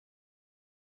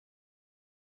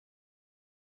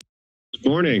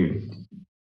Morning.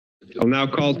 I'll now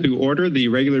call to order the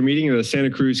regular meeting of the Santa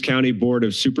Cruz County Board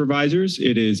of Supervisors.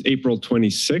 It is April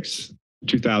 26th,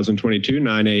 2022,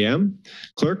 9 a.m.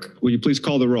 Clerk, will you please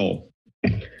call the roll?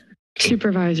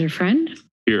 Supervisor Friend.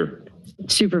 Here.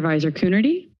 Supervisor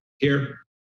Coonerty. Here.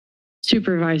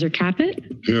 Supervisor Caput.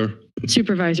 Here.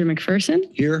 Supervisor McPherson.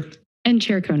 Here. And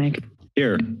Chair Koenig.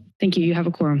 Here. Thank you. You have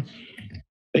a quorum.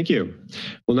 Thank you.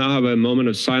 We'll now have a moment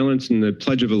of silence in the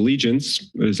Pledge of Allegiance.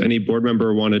 Does any board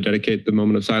member want to dedicate the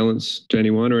moment of silence to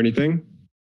anyone or anything?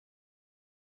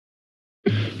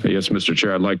 Yes, Mr.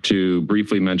 Chair, I'd like to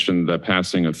briefly mention the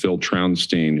passing of Phil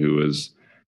Traunstein, who is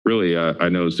really, I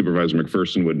know Supervisor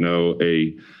McPherson would know,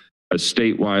 a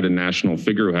statewide and national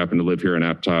figure who happened to live here in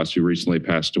Aptos, who recently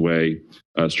passed away,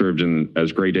 served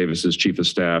as Gray Davis's chief of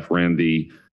staff, ran the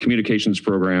communications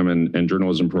program and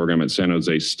journalism program at San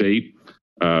Jose State,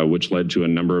 which led to a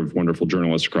number of wonderful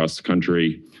journalists across the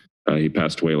country. He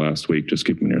passed away last week. Just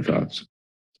keep him in your thoughts.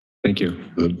 Thank you.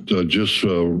 Just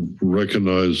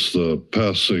recognize the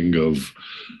passing of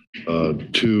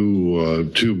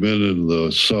two men in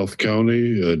the South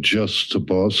County, Jess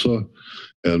Tabasa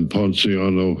and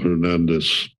Ponciano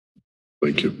Hernandez.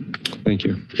 Thank you. Thank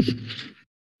you.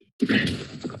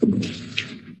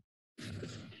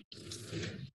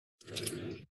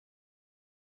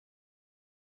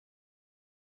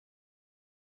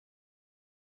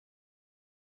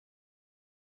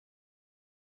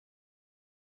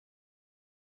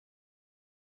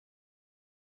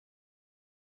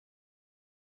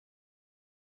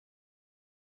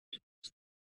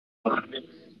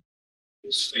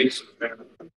 States of America.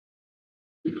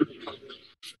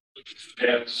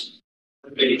 As a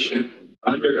nation,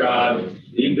 under God,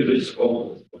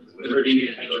 indivisible, with liberty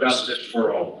and justice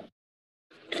for all.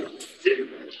 Do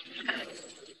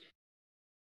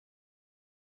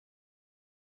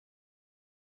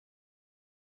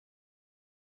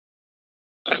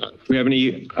we have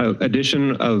any late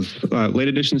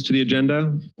additions to the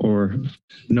agenda or?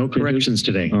 No corrections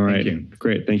today. All right,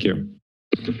 great, thank you.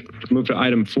 Move to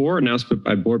item 4, announcement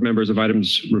by board members of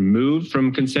items removed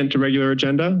from consent to regular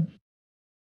agenda.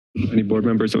 Any board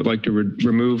members that would like to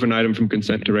remove an item from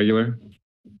consent to regular?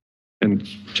 And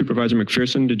Supervisor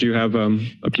McPherson, did you have a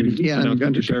few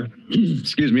announcements to share?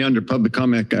 Excuse me, under public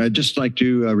comment, I'd just like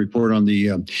to report on the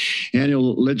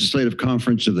annual legislative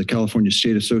conference of the California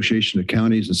State Association of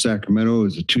Counties in Sacramento. It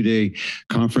was a 2-day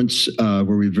conference where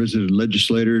we visited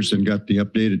legislators and got the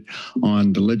updated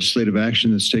on the legislative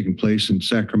action that's taking place in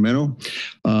Sacramento.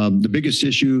 The biggest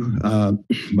issue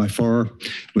by far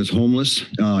was homeless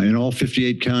in all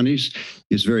 58 counties.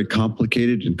 It's very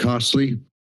complicated and costly.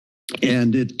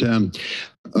 And it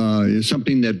is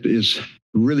something that is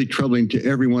really troubling to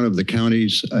every one of the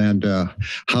counties. And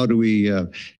how do we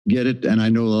get it? And I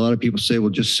know a lot of people say, well,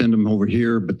 just send them over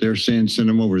here, but they're saying send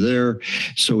them over there.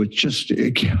 So it's just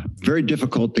very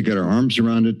difficult to get our arms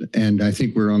around it. And I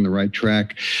think we're on the right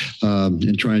track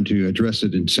in trying to address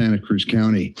it in Santa Cruz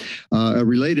County. A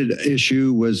related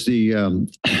issue was the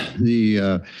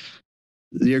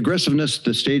aggressiveness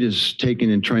the state is taking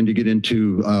in trying to get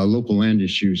into local land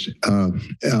issues.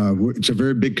 It's a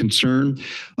very big concern,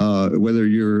 whether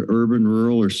you're urban,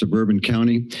 rural, or suburban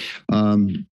county.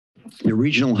 The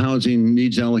regional housing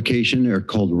needs allocation, or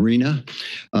called RHNA,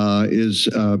 is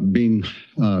being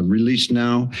released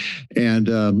now. And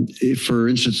for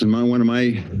instance, in one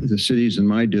of the cities in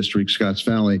my district, Scotts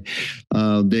Valley,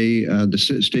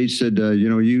 the state said,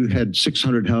 you had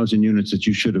 600 housing units that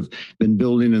you should have been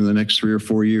building in the next 3 or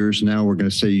 4 years. Now we're going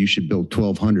to say you should build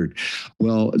 1,200.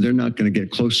 Well, they're not going to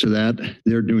get close to that.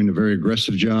 They're doing a very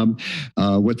aggressive job.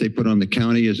 What they put on the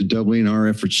county is doubling our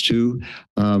efforts too.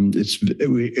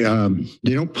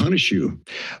 They don't punish you,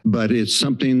 but it's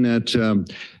something that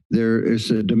there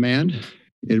is a demand.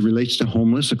 It relates to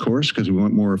homeless, of course, because we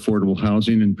want more affordable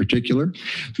housing in particular.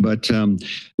 But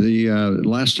the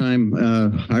last time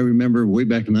I remember, way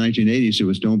back in the 1980s, it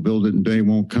was don't build it and they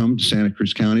won't come to Santa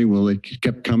Cruz County. Well, they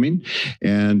kept coming.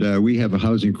 And we have a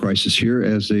housing crisis here,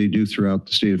 as they do throughout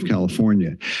the state of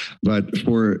California. But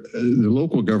for the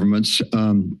local governments,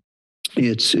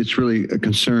 it's really a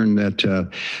concern that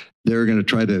they're going to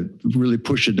try to really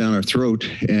push it down our throat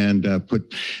and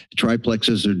put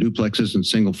triplexes or duplexes and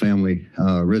single family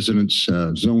residence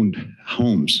zoned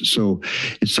homes. So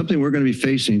it's something we're going to be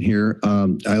facing here.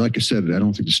 Like I said, I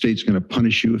don't think the state's going to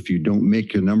punish you if you don't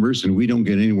make your numbers, and we don't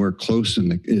get anywhere close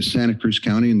in Santa Cruz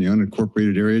County in the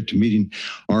unincorporated area to meeting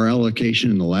our allocation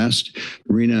in the last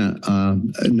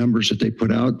RHNA numbers that they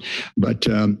put out. But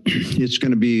it's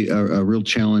going to be a real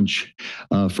challenge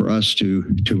for us to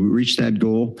reach that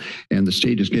goal. And the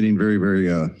state is getting very, very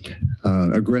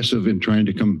aggressive in trying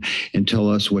to come and tell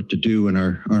us what to do on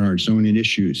our zoning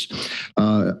issues.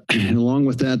 And along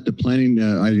with that, the planning,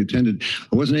 I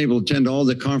wasn't able to attend all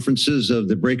the conferences of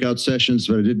the breakout sessions,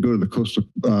 but I did go to the coastal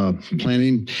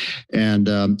planning and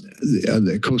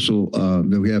the coastal,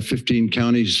 we have 15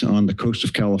 counties on the coast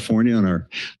of California on our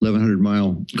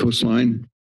 1,100-mile coastline.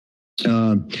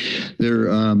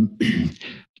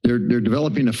 They're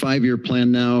developing a 5-year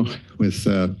plan now with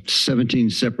 17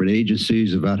 separate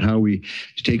agencies about how we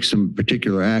take some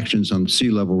particular actions on sea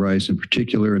level rise in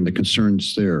particular and the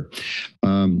concerns there.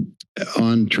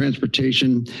 On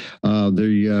transportation,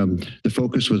 the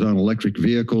focus was on electric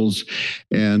vehicles,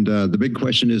 and the big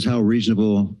question is how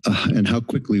reasonable and how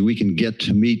quickly we can get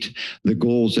to meet the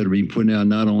goals that are being put out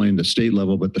not only in the state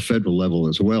level but the federal level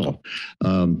as well.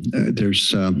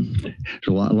 There's a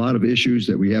lot of issues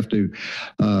that we have to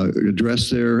address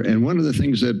there, and one of the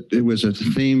things that it was a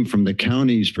theme from the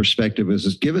county's perspective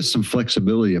is give us some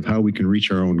flexibility of how we can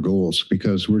reach our own goals,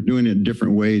 because we're doing it in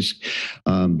different ways.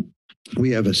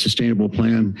 We have a sustainable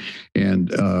plan,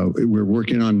 and we're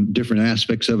working on different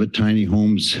aspects of it, tiny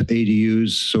homes,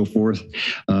 ADUs, so forth.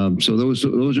 So those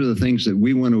are the things that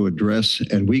we want to address,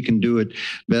 and we can do it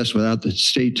best without the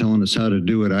state telling us how to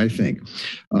do it, I think.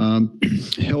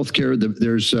 Healthcare,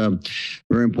 there's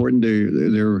very important.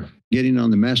 They're getting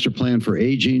on the master plan for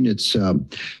aging. It's a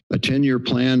 10-year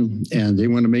plan, and they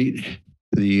want to meet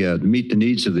the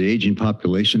needs of the aging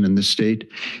population in this state.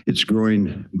 It's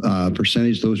growing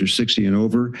percentage. Those are 60 and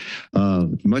over,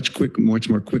 much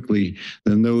more quickly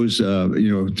than those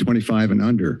 25 and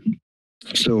under.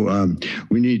 So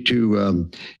we need to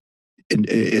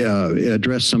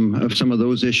address some of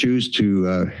those issues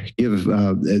to give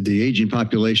the aging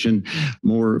population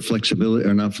more flexibility,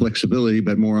 or not flexibility,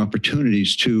 but more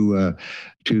opportunities to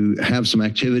have some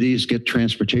activities, get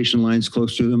transportation lines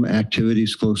close to them,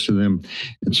 activities close to them,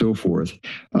 and so forth.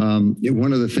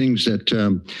 One of the things that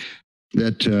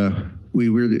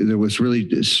was really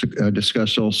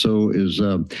discussed also is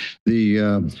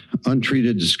the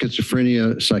untreated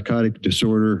schizophrenia, psychotic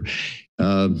disorder.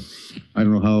 I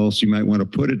don't know how else you might want to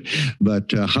put it,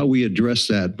 but how we address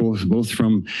that, both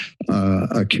from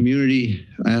a community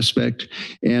aspect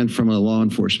and from a law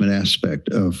enforcement aspect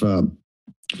of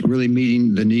really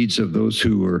meeting the needs of those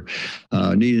who are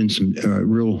needing some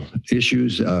real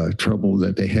issues, trouble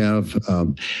that they have.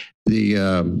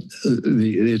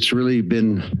 It's really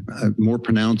been more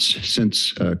pronounced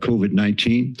since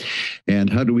COVID-19. And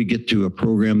how do we get to a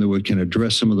program that we can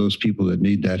address some of those people that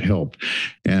need that help?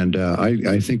 And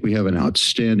I think we have an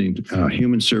outstanding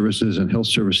human services and health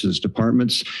services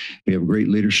departments. We have great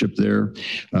leadership there.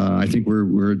 I think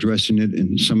we're addressing it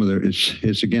in some of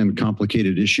it's again, a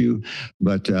complicated issue,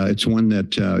 but it's one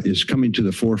that is coming to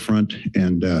the forefront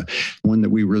and one that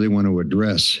we really want to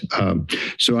address.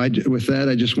 With that,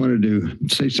 I just wanted to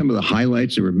say some of the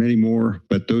highlights. There were many more,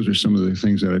 but those are some of the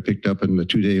things that I picked up in the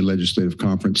 2-day legislative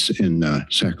conference in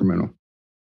Sacramento.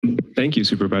 Thank you,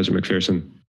 Supervisor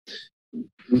McPherson.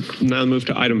 Now move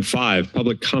to item 5,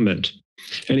 public comment.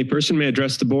 Any person may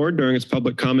address the board during its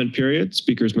public comment period.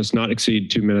 Speakers must not exceed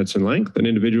 2 minutes in length, and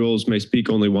individuals may speak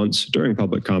only once during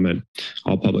public comment.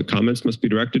 All public comments must be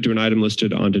directed to an item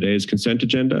listed on today's consent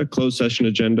agenda, closed session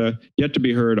agenda, yet to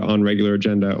be heard on regular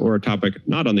agenda, or a topic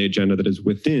not on the agenda that is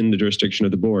within the jurisdiction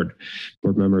of the board.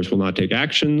 Board members will not take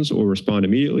actions or respond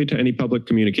immediately to any public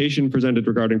communication presented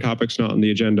regarding topics not on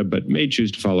the agenda, but may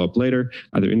choose to follow up later,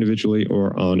 either individually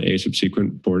or on a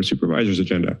subsequent Board of Supervisors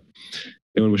agenda.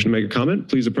 Anyone wishing to make a comment,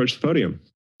 please approach the podium.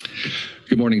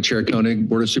 Good morning, Chair Koenig,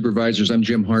 Board of Supervisors. I'm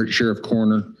Jim Hart, Sheriff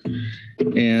Coroner.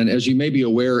 And as you may be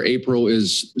aware, April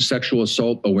is Sexual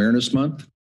Assault Awareness Month.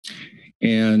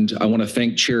 And I want to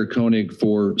thank Chair Koenig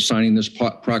for signing this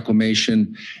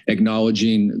proclamation,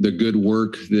 acknowledging the good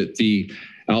work that the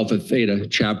Alpha Theta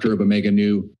chapter of Omega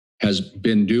Nu has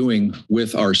been doing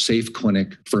with our SAFE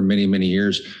clinic for many, many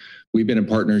years. We've been in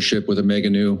partnership with Omega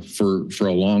Nu for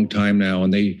a long time now,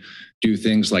 and they do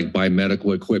things like buy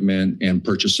medical equipment and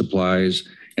purchase supplies,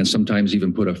 and sometimes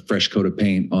even put a fresh coat of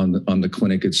paint on the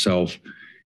clinic itself.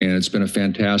 And it's been a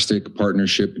fantastic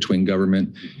partnership between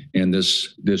government and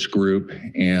this group,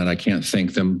 and I can't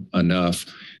thank them enough.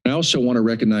 And I also want to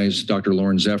recognize Dr.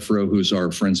 Lauren Zeffro, who's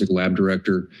our forensic lab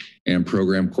director, and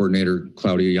program coordinator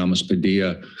Claudia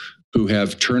Llamas-Padilla, who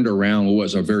have turned around what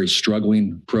was a very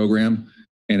struggling program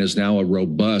and is now a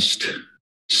robust,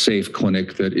 safe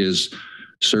clinic that is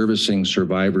servicing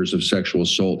survivors of sexual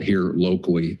assault here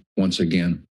locally once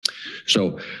again.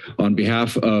 So on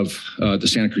behalf of the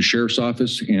Santa Cruz Sheriff's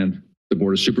Office and the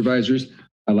Board of Supervisors,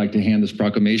 I'd like to hand this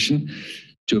proclamation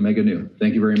to Omega Nu.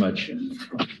 Thank you very much.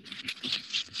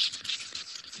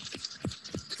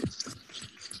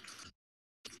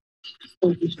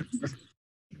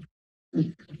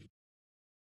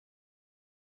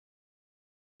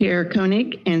 Chair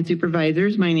Koenig and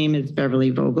Supervisors, my name is Beverly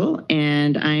Vogel,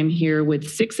 and I'm here with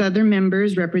 6 other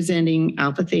members representing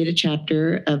Alpha Theta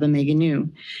chapter of Omega Nu.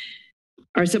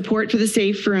 Our support for the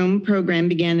Safe Room program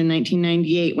began in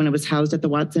 1998 when it was housed at the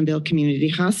Watsonville Community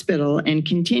Hospital and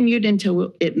continued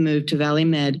until it moved to Valley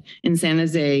Med in San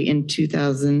Jose in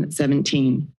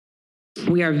 2017.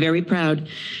 We are very proud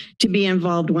to be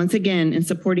involved once again in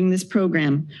supporting this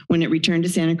program when it returned to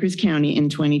Santa Cruz County in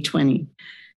 2020.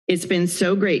 It's been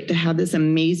so great to have this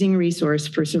amazing resource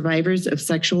for survivors of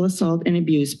sexual assault and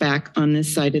abuse back on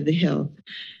this side of the hill.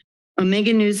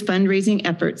 Omega Nu's fundraising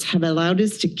efforts have allowed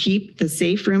us to keep the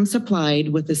Safe Room supplied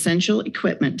with essential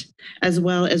equipment, as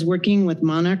well as working with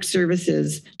Monarch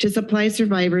Services to supply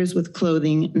survivors with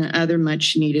clothing and other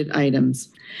much needed items.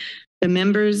 The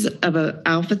members of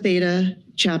Alpha Theta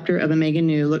chapter of Omega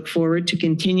Nu look forward to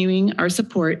continuing our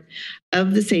support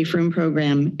of the Safe Room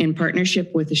program in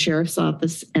partnership with the Sheriff's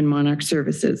Office and Monarch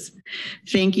Services.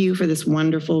 Thank you for this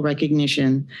wonderful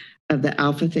recognition of the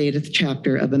Alpha Theta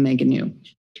chapter of Omega Nu.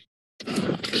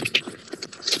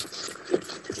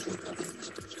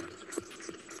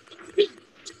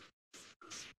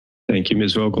 Thank you,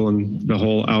 Ms. Vogel and the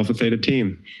whole Alpha Theta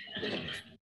team.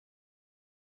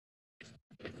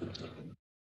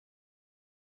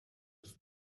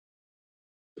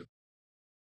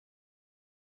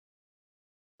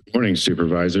 Morning,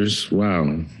 supervisors.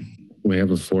 Wow, we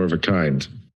have a 4 of a kind.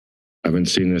 I haven't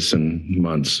seen this in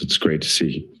months. It's great to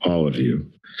see all of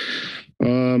you.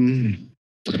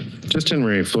 Just in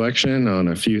reflection on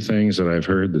a few things that I've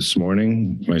heard this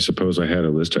morning, I suppose I had a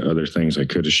list of other things I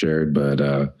could have shared, but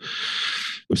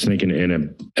was thinking in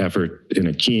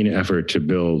a keen effort to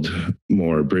build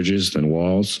more bridges than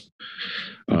walls.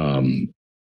 I'm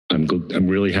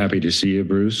really happy to see you,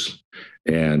 Bruce.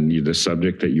 And the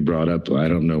subject that you brought up, I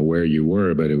don't know where you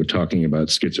were, but it was talking about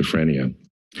schizophrenia.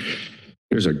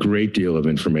 There's a great deal of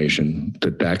information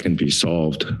that can be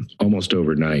solved almost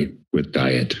overnight with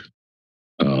diet.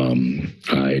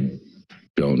 I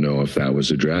don't know if that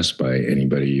was addressed by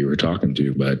anybody you were talking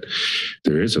to, but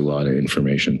there is a lot of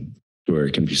information where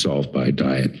it can be solved by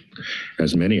diet,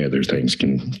 as many other things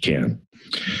can.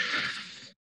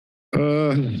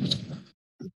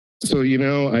 So,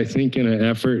 I think in an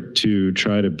effort to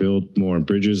try to build more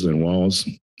bridges than walls,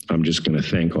 I'm just going to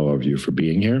thank all of you for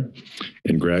being here.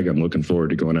 And Greg, I'm looking forward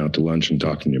to going out to lunch and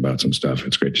talking to you about some stuff.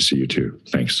 It's great to see you too.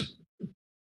 Thanks.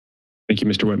 Thank you,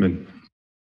 Mr. Whitman.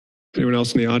 Anyone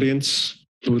else in the audience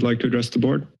who would like to address the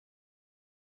board?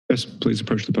 Yes, please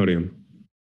approach the podium.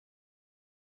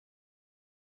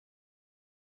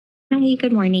 Hi,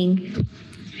 good morning.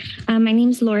 My name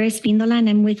is Laura Espindola, and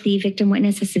I'm with the Victim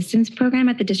Witness Assistance Program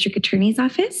at the District Attorney's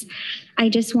Office. I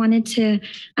just wanted to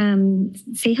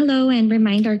say hello and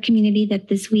remind our community that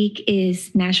this week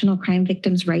is National Crime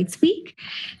Victims' Rights Week.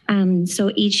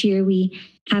 So each year we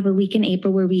have a week in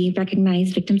April where we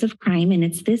recognize victims of crime, and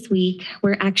it's this week.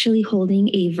 We're actually holding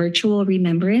a virtual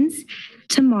remembrance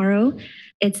tomorrow.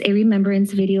 It's a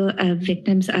remembrance video of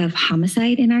victims of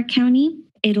homicide in our county.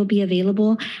 It'll be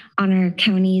available on our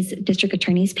county's district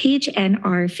attorney's page and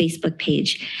our Facebook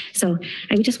page. So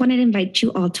I just wanted to invite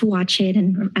you all to watch it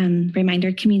and remind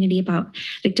our community about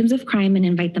victims of crime and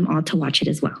invite them all to watch it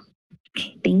as well.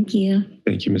 Okay, thank you.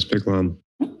 Thank you, Ms. Biglam.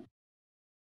 All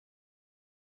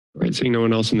right, seeing no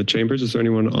one else in the chambers, is there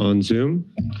anyone on Zoom?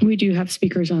 We do have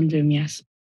speakers on Zoom, yes.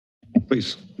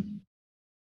 Please.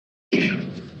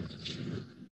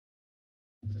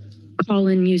 Call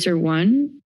in user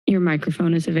 1. Your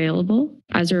microphone is available.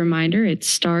 As a reminder, it's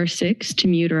 *6 to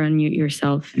mute or unmute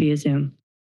yourself via Zoom.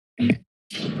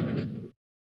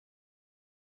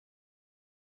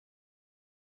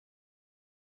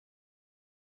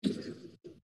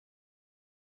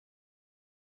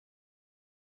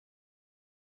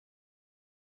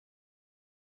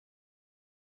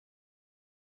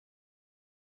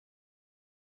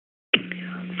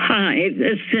 Hi,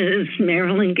 this is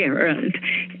Marilyn Garrett,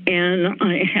 and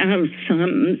I have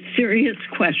some serious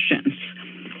questions.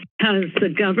 Has the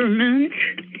government,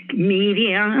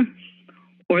 media,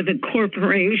 or the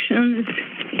corporations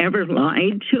ever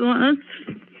lied to us?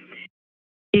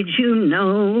 Did you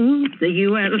know the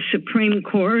U.S. Supreme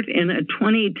Court in a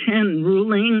 2010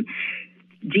 ruling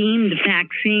deemed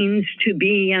vaccines to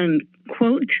be an,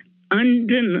 quote,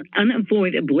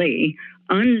 unavoidably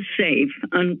unsafe,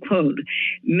 unquote,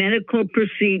 medical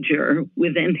procedure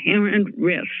with inherent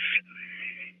risks?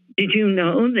 Did you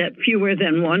know that fewer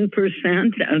than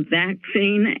 1% of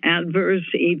vaccine adverse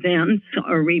events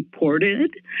are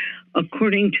reported?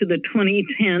 According to the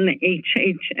 2010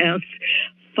 HHS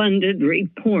funded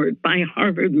report by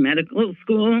Harvard Medical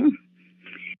School?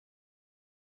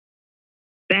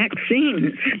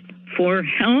 Vaccines for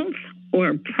Health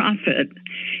or Profit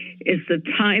is the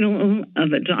title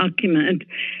of a document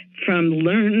from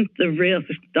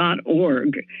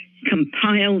learntherisk.org,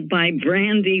 compiled by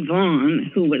Brandy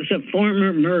Vaughn, who was a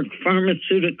former Merck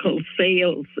pharmaceutical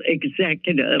sales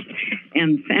executive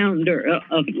and founder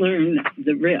of Learn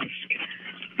the Risk.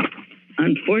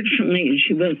 Unfortunately,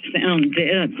 she was found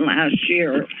dead last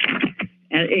year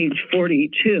at age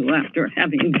 42 after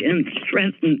having been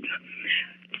threatened.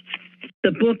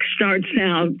 The book starts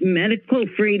out, medical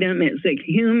freedom is a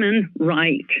human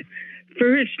right.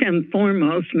 First and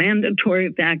foremost, mandatory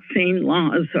vaccine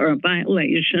laws are a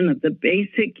violation of the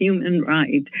basic human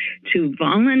right to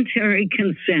voluntary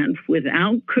consent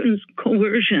without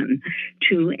coercion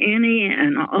to any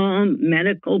and all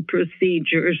medical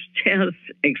procedures, tests,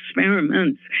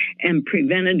 experiments, and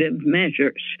preventative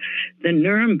measures. The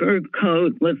Nuremberg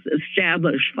Code was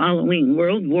established following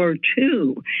World War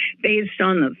II based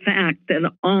on the fact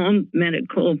that all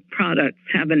medical products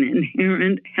have an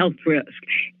inherent health risk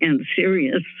and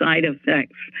serious side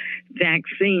effects,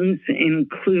 vaccines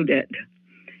included.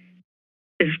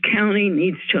 This county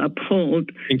needs to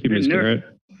uphold. Thank you, Ms. Garrett.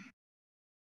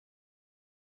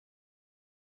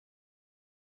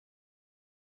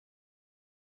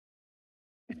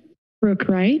 Brooke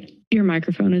Wright, your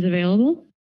microphone is available.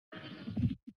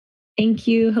 Thank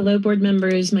you. Hello, board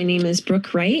members. My name is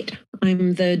Brooke Wright.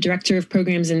 I'm the Director of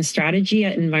Programs and Strategy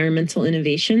at Environmental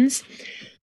Innovations.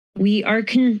 We are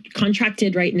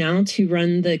contracted right now to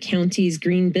run the county's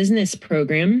Green Business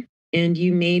Program, and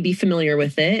you may be familiar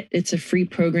with it. It's a free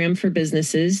program for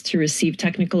businesses to receive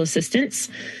technical assistance,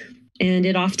 and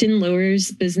it often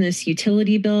lowers business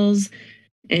utility bills,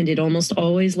 and it almost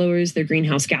always lowers their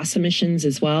greenhouse gas emissions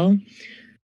as well.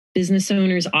 Business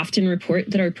owners often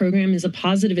report that our program is a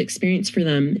positive experience for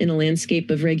them in a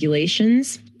landscape of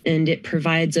regulations, and it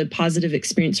provides a positive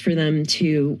experience for them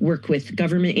to work with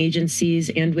government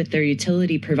agencies and with their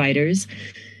utility providers,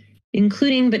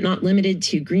 including but not limited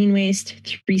to Green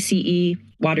Waste, 3CE,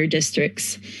 water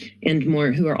districts, and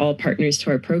more, who are all partners to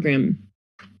our program.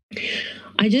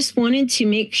 I just wanted to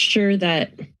make sure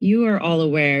that you are all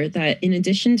aware that in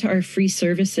addition to our free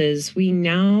services, we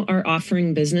now are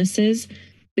offering businesses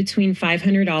between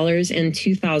 $500 and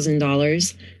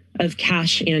 $2,000 of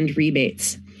cash and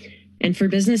rebates. And for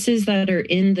businesses that are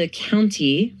in the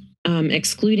county,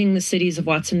 excluding the cities of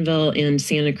Watsonville and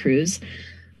Santa Cruz,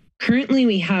 currently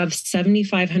we have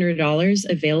 $7,500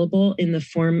 available in the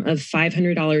form of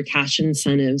 $500 cash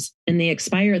incentives, and they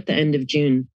expire at the end of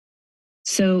June.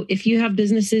 So if you have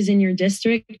businesses in your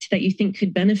district that you think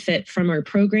could benefit from our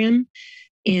program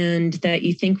and that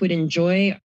you think would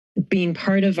enjoy being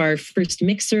part of our first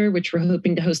mixer, which we're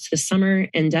hoping to host this summer,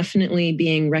 and definitely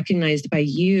being recognized by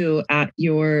you at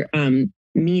your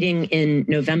meeting in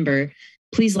November,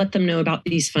 please let them know about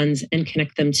these funds and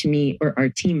connect them to me or our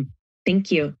team.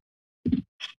 Thank you.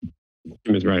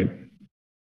 Ms. Wright.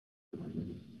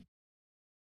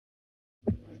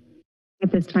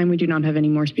 At this time, we do not have any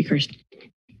more speakers.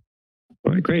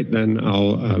 All right, great. Then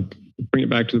I'll bring it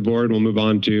back to the board. We'll move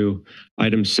on to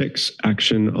item 6,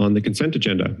 action on the consent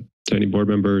agenda. Do any board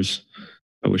members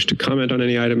wish to comment on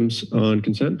any items on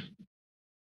consent?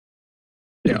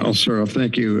 Yeah, I'll start off.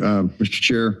 Thank you, Mr.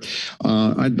 Chair.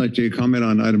 I'd like to comment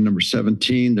on item number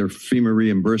 17, their FEMA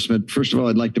reimbursement. First of all,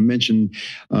 I'd like to mention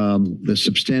the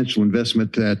substantial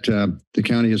investment that the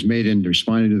county has made in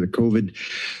responding to the COVID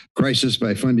crisis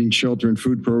by funding shelter and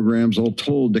food programs. All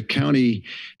told, the county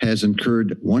has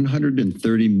incurred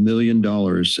 $130 million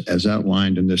as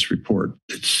outlined in this report.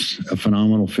 It's a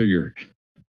phenomenal figure.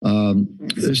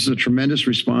 This is a tremendous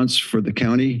response for the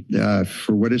county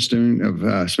for what it's doing,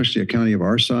 especially a county of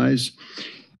our size.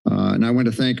 And I want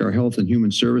to thank our Health and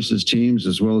Human Services teams,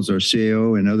 as well as our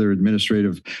CAO and other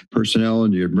administrative personnel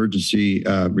and the emergency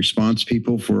response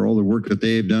people for all the work that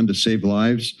they have done to save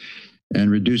lives and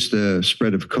reduce the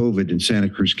spread of COVID in Santa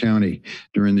Cruz County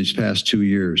during these past 2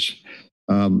 years.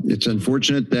 It's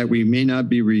unfortunate that we may not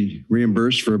be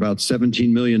reimbursed for about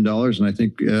 $17 million, and I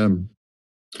think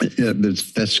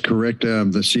that's correct.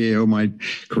 The CAO might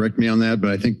correct me on that,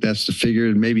 but I think that's the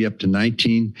figure, maybe up to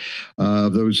 19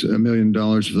 of those $1 million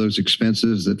of those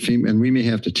expenses that FEMA, and we may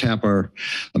have to tap our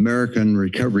American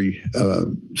Recovery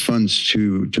funds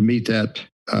to meet that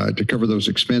to cover those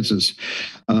expenses.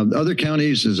 Other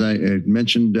counties, as I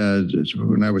mentioned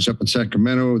when I was up in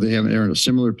Sacramento, they're in a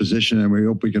similar position, and we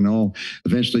hope we can all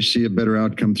eventually see a better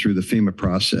outcome through the FEMA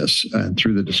process and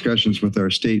through the discussions with our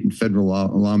state and federal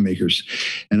lawmakers.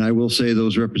 And I will say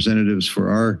those representatives for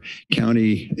our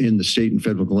county in the state and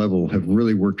federal level have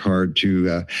really worked hard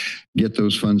to get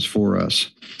those funds for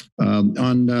us.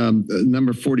 On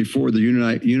number 44,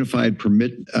 the Unified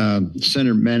Permit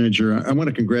Center Manager, I want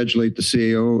to congratulate the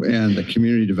CAO and the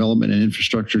Community Development and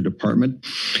Infrastructure Department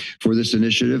for this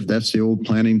initiative. That's the old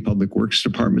Planning Public Works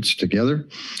departments together.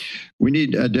 We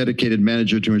need a dedicated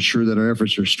manager to ensure that our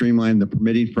efforts are streamlined the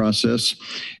permitting process.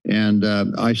 And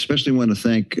I especially want to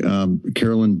thank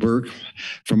Carolyn Burke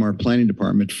from our planning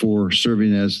department for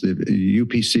serving as the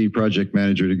UPC project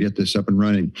manager to get this up and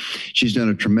running. She's done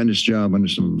a tremendous job under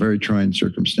some very trying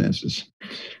circumstances.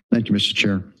 Thank you, Mr.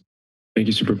 Chair. Thank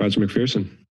you, Supervisor McPherson.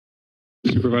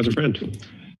 Supervisor Friend.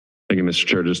 Thank you, Mr.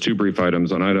 Chair. Just two brief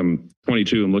items. On item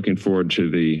 22, I'm looking forward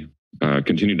to the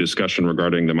continued discussion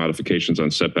regarding the modifications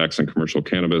on setbacks and commercial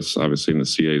cannabis. Obviously in the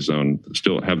CA zone,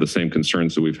 still have the same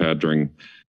concerns that we've had during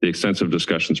the extensive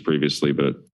discussions previously,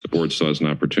 but the board still has an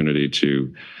opportunity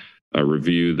to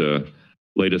review the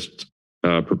latest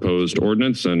proposed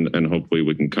ordinance, and hopefully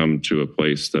we can come to a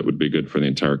place that would be good for the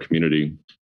entire community.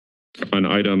 On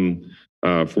item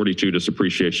 42, just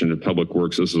appreciation to Public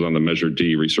Works. This is on the Measure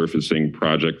D resurfacing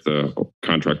project, the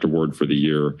contract award for the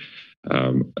year.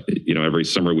 Every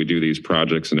summer we do these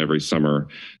projects, and every summer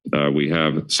we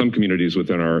have some communities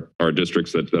within our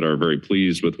districts that are very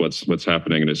pleased with what's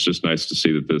happening. And it's just nice to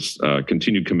see that this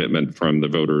continued commitment from the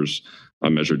voters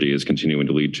on Measure D is continuing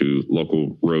to lead to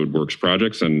local road works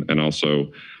projects, and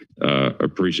also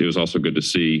it was also good to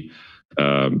see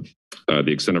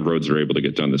the extent of roads that are able to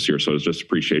get done this year. So it's just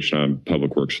appreciation on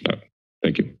Public Works for that.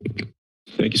 Thank you.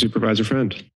 Thank you, Supervisor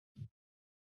Friend.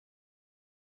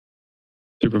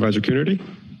 Supervisor Coonerty.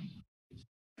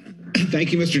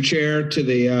 Thank you, Mr. Chair. To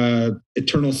the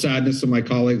eternal sadness of my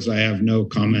colleagues, I have no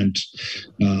comment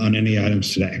on any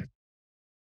items today.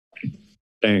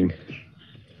 Dang.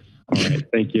 All right,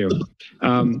 thank you.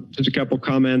 Just a couple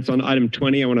comments on item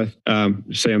 20. I want to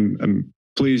say I'm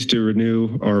pleased to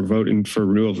renew or vote in for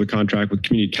renewal of the contract with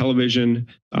community television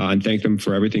and thank them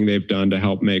for everything they've done to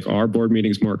help make our board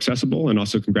meetings more accessible, and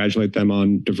also congratulate them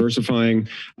on diversifying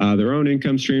their own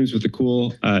income streams with a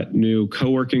cool new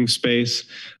co-working space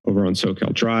over on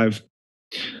SoCal Drive.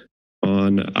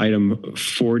 On item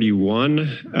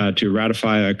 41, to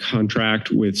ratify a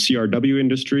contract with CRW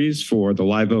Industries for the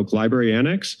Live Oak Library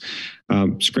Annex.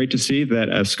 It's great to see that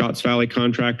a Scotts Valley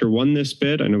contractor won this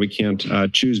bid. I know we can't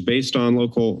choose based on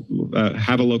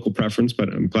have a local preference, but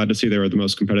I'm glad to see they were the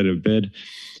most competitive bid.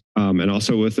 And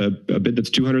also with a bid that's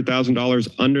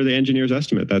 $200,000 under the engineer's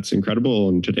estimate. That's incredible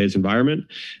in today's environment.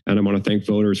 And I want to thank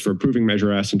voters for approving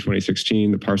Measure S in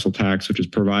 2016, the parcel tax, which is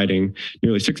providing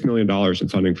nearly $6 million in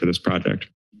funding for this project.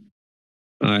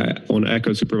 I want to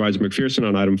echo Supervisor McPherson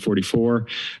on item 44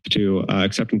 to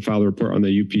accept and file the report on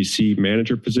the UPC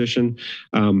manager position.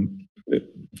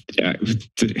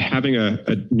 Having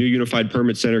a new unified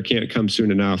permit center can't come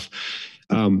soon enough.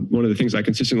 One of the things I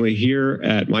consistently hear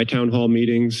at my town hall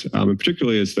meetings, and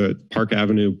particularly as the Park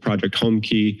Avenue project home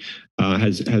key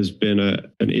has been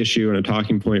an issue and a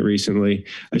talking point recently,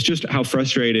 it's just how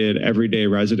frustrated everyday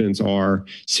residents are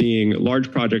seeing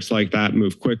large projects like that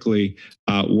move quickly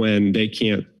when they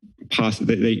can't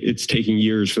it's taking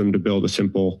years for them to build a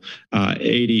simple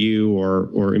ADU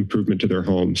or improvement to their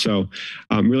home. So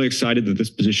I'm really excited that this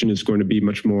position is going to be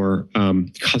much more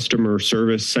customer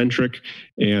service centric,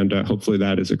 and hopefully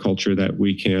that is a culture that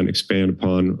we can expand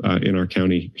upon in our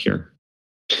county here.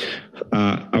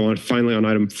 I want finally on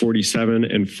item 47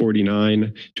 and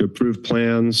 49 to approve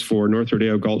plans for North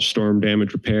Rodeo Gulch storm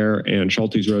damage repair and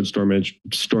Schultes Road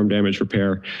storm damage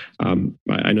repair.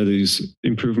 I know these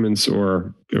improvements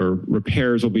or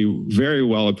repairs will be very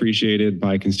well appreciated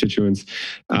by constituents.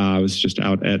 I was just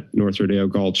out at North Rodeo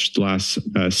Gulch last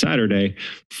Saturday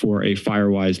for a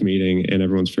Firewise meeting, and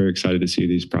everyone's very excited to see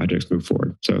these projects move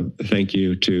forward. So thank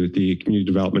you to the Community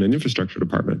Development and Infrastructure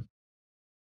Department.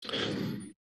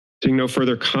 Seeing no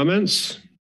further comments,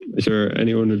 is there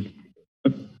anyone?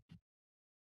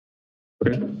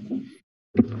 Okay.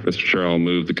 Mr. Chair, I'll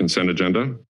move the consent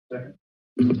agenda.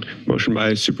 Motion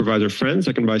by Supervisor Friend,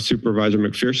 second by Supervisor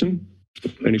McPherson.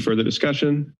 Any further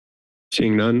discussion?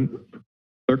 Seeing none,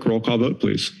 clerk, roll call vote,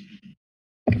 please.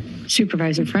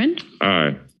 Supervisor Friend?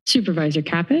 Aye. Supervisor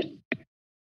Caput?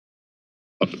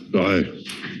 Aye.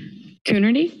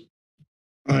 Coonerty?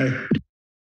 Aye.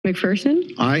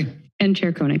 McPherson? Aye. And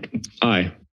Chair Koenig.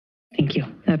 Aye. Thank you.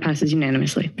 That passes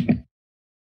unanimously.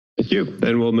 Thank Thank you.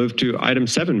 Then we'll move to item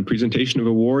 7, presentation of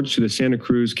awards to the Santa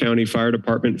Cruz County Fire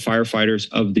Department Firefighters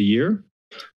of the Year.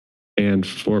 And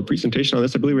for a presentation on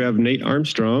this, I believe we have Nate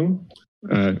Armstrong,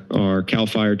 our CAL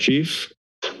FIRE chief,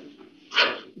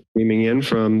 beaming in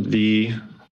from the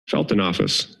Felton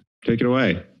office. Take it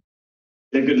away.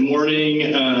 Yeah, good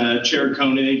morning, Chair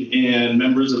Koenig and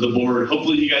members of the board.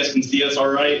 Hopefully you guys can see us all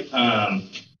right.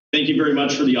 Thank you very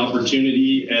much for the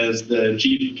opportunity as the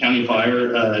Chief of County Fire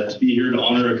to be here to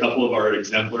honor a couple of our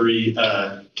exemplary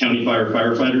County Fire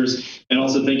firefighters. And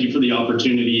also thank you for the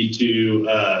opportunity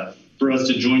to for us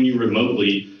to join you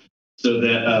remotely so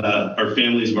that our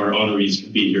families of our honorees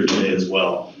can be here today as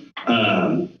well.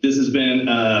 This has been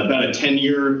about a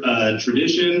 10-year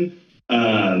tradition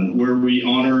where we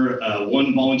honor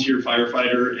one volunteer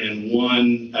firefighter and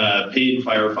one paid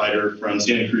firefighter from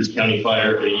Santa Cruz County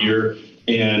Fire a year.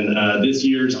 And this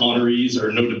year's honorees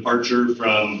are no departure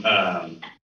from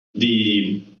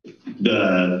the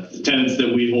tenets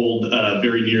that we hold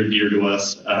very near and dear to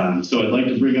us. So I'd like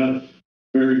to bring up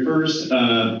very first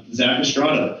Zach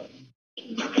Estrada.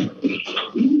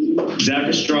 Zach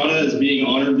Estrada is being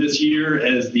honored this year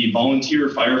as the volunteer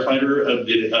firefighter of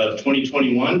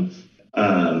 2021.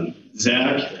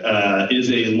 Zach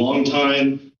is a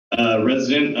longtime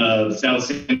resident of South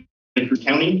Santa Cruz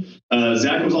County.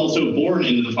 Zach was also born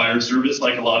into the fire service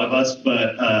like a lot of us,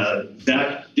 but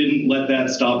Zach didn't let that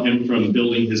stop him from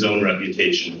building his own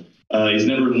reputation. He's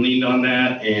never leaned on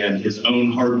that, and his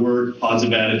own hard work,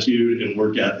 positive attitude, and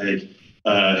work ethic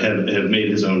have made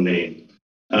his own name.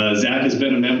 Zach has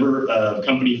been a member of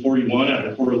Company 41 out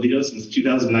of Corralito since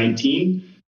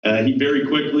 2019. He very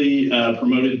quickly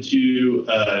promoted to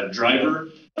driver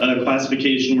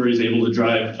classification where he's able to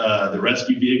drive the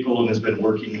rescue vehicle and has been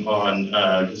working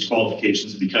on his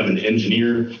qualifications to become an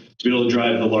engineer to be able to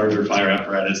drive the larger fire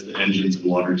apparatus, the engines and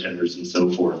water tenders and so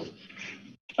forth.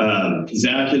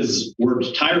 Zach has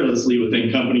worked tirelessly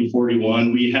within Company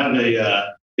 41. We have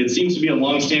it seems to be a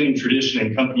longstanding tradition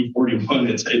in Company 41.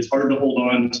 It's hard to hold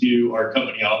on to our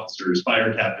company officers,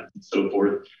 fire captains and so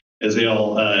forth, as they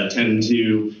all tend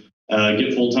to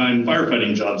get full-time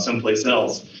firefighting jobs someplace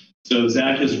else. So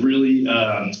Zach has really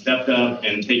stepped up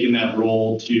and taken that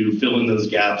role to fill in those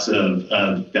gaps of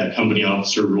that company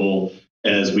officer role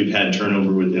as we've had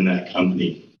turnover within that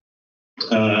company.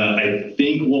 I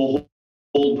think we'll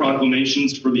hold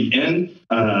proclamations for the end,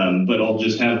 but I'll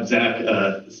just have Zach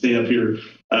stay up here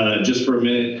just for a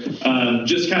minute.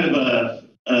 Just kind of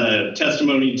a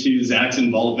testimony to Zach's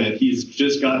involvement. He's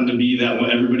just gotten to be that what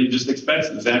everybody just expects.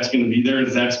 That Zach's going to be there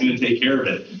and Zach's going to take care of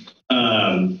it.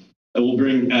 We'll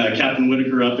bring Captain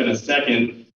Whitaker up in a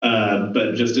second,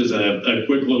 but just as a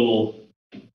quick little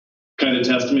kind of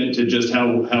testament to just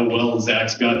how well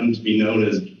Zach's gotten to be known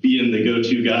as being the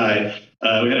go-to guy.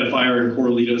 We had a fire in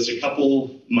Corralitos a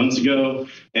couple months ago,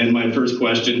 and my first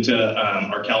question to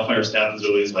our CAL FIRE staff is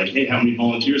always like, hey, how many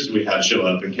volunteers do we have show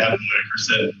up? And Captain Whitaker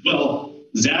said, well,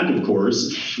 Zach, of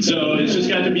course. So it's just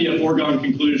got to be a foregone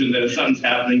conclusion that if something's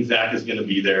happening, Zach is going to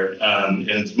be there. And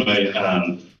it's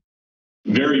my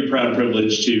very proud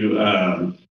privilege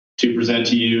to present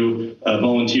to you a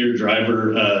volunteer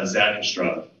driver, Zach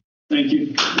Estrada. Thank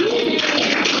you.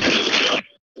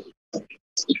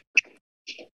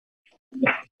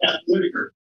 Captain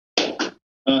Whitaker.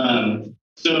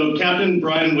 So Captain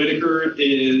Brian Whitaker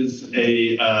is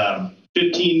a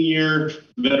 15-year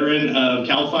veteran of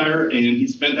CAL FIRE, and he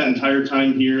spent that entire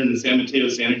time here in the San Mateo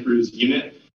Santa Cruz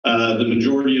unit, the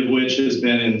majority of which has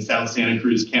been in South Santa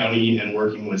Cruz County and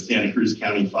working with Santa Cruz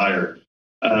County Fire.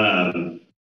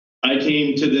 I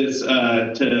came to this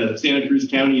to Santa Cruz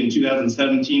County in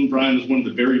 2017. Brian was one of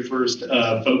the very first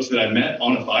folks that I met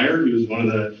on a fire. He was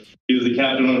the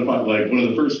captain on a fire, like one of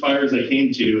the first fires I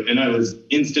came to, and I was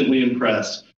instantly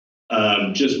impressed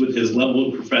just with his level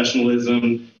of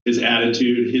professionalism, his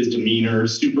attitude, his demeanor,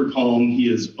 super calm.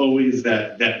 He is always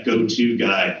that go-to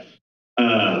guy.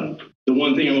 The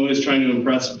one thing I'm always trying to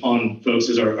impress upon folks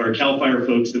is our CAL FIRE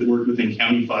folks that work within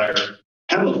County Fire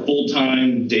have a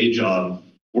full-time day job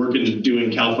working,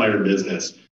 doing CAL FIRE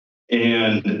business.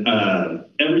 And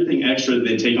everything extra that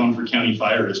they take on for County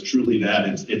Fire is truly that.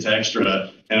 It's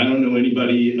extra. And I don't know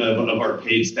anybody of our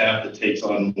paid staff that takes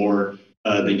on more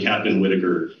than Captain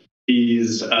Whitaker.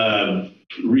 He's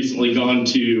recently gone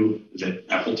to, is it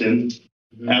Appleton?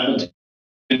 Appleton,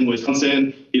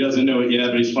 Wisconsin. He doesn't know it yet,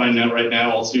 but he's finding out right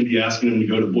now. I'll soon be asking him to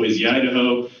go to Boise,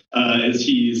 Idaho, as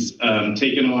he's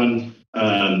taken on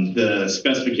the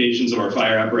specifications of our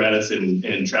fire apparatus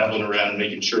and traveling around,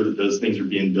 making sure that those things are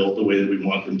being built the way that we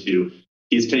want them to.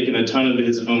 He's taken a ton of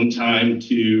his own time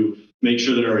to make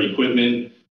sure that our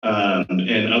equipment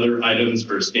and other items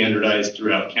are standardized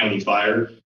throughout County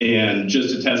Fire. And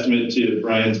just a testament to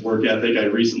Brian's work ethic, I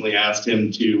recently asked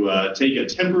him to take a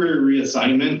temporary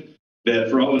reassignment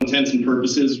that for all intents and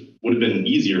purposes would have been an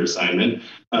easier assignment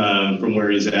from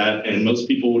where he's at. And most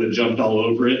people would have jumped all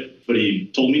over it, but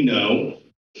he told me no,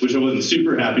 which I wasn't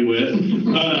super happy with.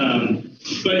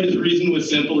 But his reason was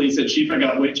simple. He said, Chief, I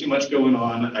got way too much going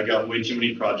on. I got way too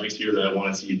many projects here that I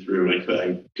want to see through, and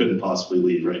I couldn't possibly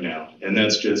leave right now. And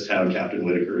that's just how Captain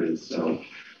Whitaker is. So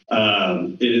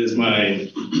it is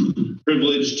my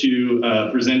privilege to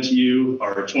present to you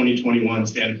our 2021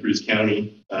 Santa Cruz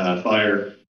County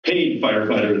Paid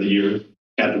Firefighter of the Year,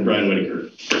 Captain Brian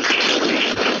Whitaker.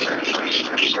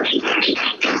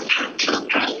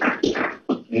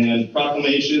 And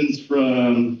proclamations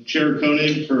from Chair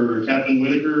Koenig for Captain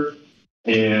Whitaker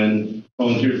and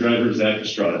volunteer driver Zach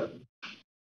Estrada.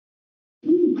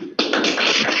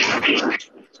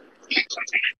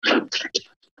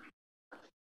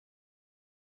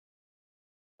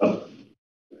 Oh.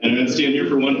 And I'm going to stand here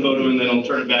for one photo and then I'll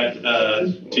turn it back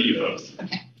to you folks.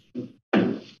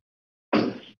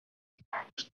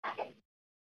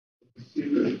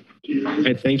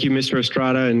 Okay, thank you, Mr.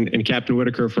 Estrada and Captain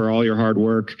Whitaker, for all your hard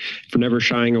work, for never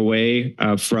shying away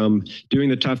from doing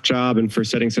the tough job, and for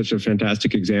setting such a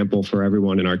fantastic example for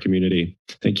everyone in our community.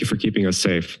 Thank you for keeping us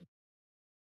safe.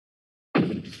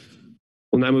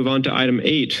 We'll now move on to item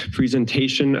 8,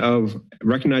 presentation of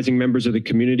recognizing members of the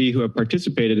community who have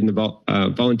participated in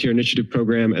the Volunteer Initiative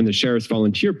Program and the Sheriff's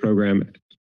Volunteer Program.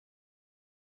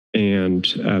 And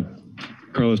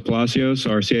Carlos Palacios,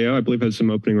 our CAO, I believe, has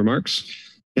some opening remarks.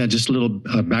 Yeah, just a little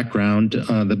background.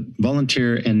 The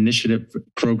Volunteer Initiative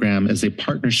Program is a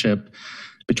partnership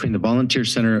between the Volunteer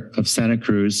Center of Santa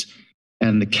Cruz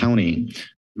and the county,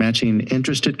 matching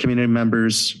interested community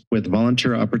members with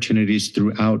volunteer opportunities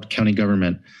throughout county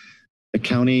government. The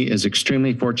county is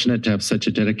extremely fortunate to have such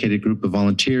a dedicated group of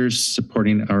volunteers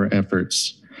supporting our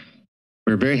efforts.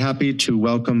 We're very happy to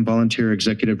welcome Volunteer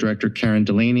Executive Director Karen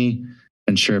Delaney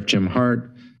and Sheriff Jim Hart,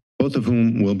 both of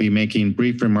whom will be making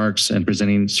brief remarks and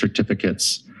presenting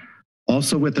certificates.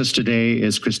 Also with us today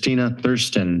is Christina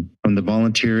Thurston from the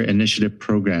Volunteer Initiative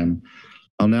Program.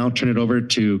 I'll now turn it over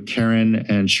to Karen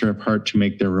and Sheriff Hart to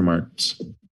make their remarks.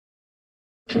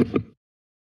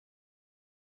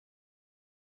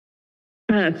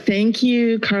 Thank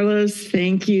you, Carlos.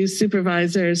 Thank you,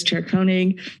 Supervisors, Chair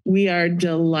Koenig. We are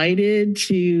delighted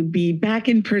to be back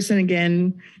in person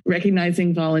again,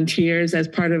 recognizing volunteers as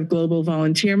part of Global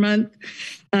Volunteer Month.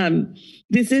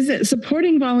 This is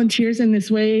supporting volunteers in this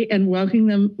way and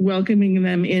welcoming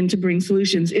them in to bring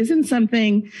solutions isn't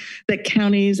something that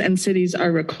counties and cities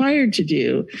are required to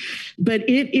do, but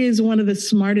it is one of the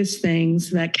smartest things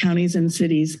that counties and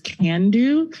cities can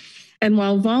do. And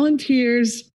while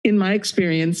volunteers, in my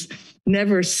experience,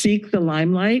 never seek the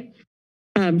limelight,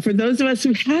 for those of us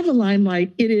who have a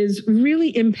limelight, it is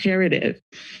really imperative,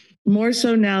 more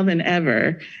so now than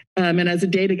ever, and as a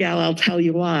data gal, I'll tell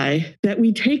you why, that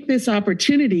we take this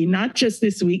opportunity, not just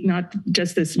this week, not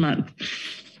just this month.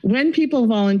 When people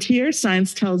volunteer,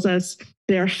 science tells us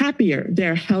they're happier,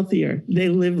 they're healthier, they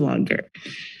live longer.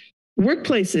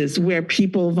 Workplaces where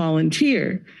people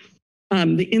volunteer,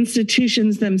 the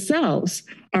institutions themselves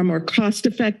are more cost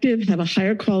effective, have a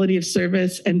higher quality of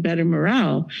service and better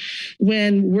morale.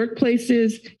 When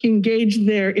workplaces engage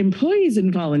their employees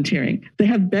in volunteering, they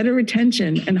have better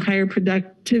retention and higher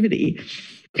productivity.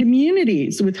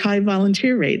 Communities with high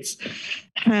volunteer rates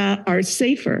are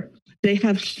safer. They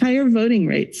have higher voting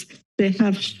rates. They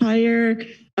have higher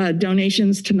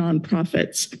donations to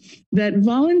nonprofits. That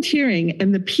volunteering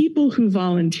and the people who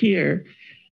volunteer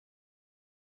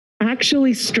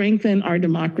actually strengthen our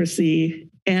democracy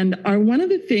and are one of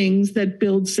the things that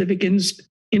build civic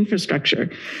infrastructure,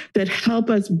 that help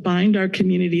us bind our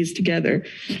communities together.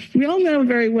 We all know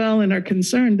very well and are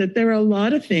concerned that there are a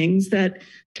lot of things that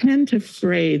tend to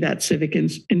fray that civic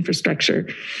infrastructure.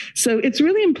 So it's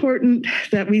really important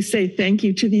that we say thank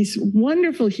you to these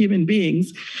wonderful human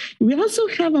beings. We also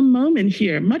have a moment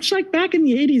here, much like back in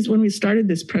the 80s when we started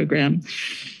this program.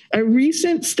 A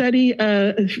recent study,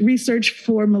 research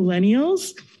for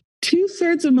millennials,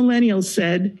 2/3 of millennials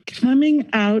said, coming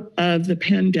out of the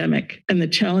pandemic and the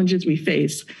challenges we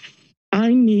face,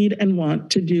 I need and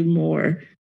want to do more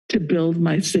to build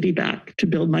my city back, to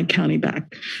build my county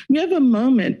back. We have a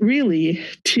moment really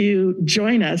to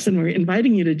join us, and we're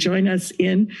inviting you to join us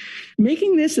in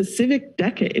making this a civic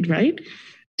decade, right?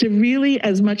 To really,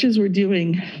 as much as we're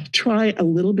doing, try a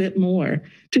little bit more,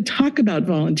 to talk about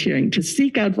volunteering, to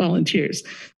seek out volunteers,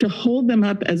 to hold them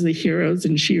up as the heroes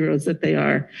and sheroes that they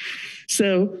are.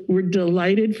 So we're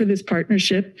delighted for this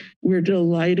partnership. We're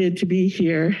delighted to be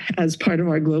here as part of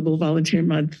our Global Volunteer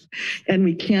Month. And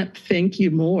we can't thank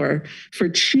you more for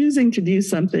choosing to do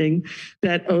something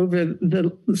that over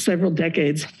the several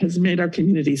decades has made our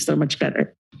community so much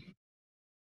better.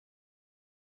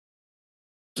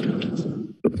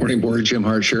 Good morning, Board. Jim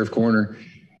Hart, Sheriff Coroner.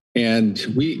 And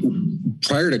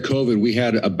prior to COVID, we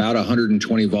had about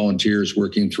 120 volunteers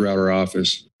working throughout our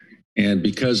office. And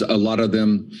because a lot of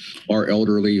them are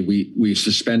elderly, we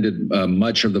suspended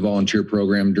much of the volunteer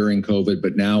program during COVID,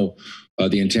 but now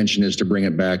the intention is to bring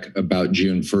it back about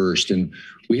June 1st. And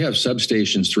we have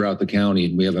substations throughout the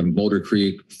county. We have in Boulder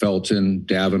Creek, Felton,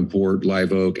 Davenport,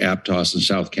 Live Oak, Aptos, and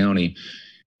South County.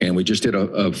 And we just did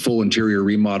a full interior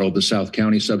remodel of the South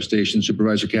County substation,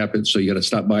 Supervisor Caput. So you got to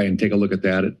stop by and take a look at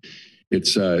that.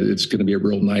 It's going to be a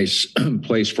real nice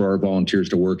place for our volunteers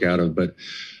to work out of. But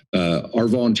our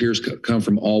volunteers come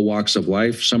from all walks of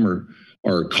life. Some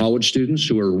are college students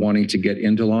who are wanting to get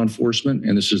into law enforcement,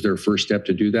 and this is their first step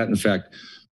to do that. In fact,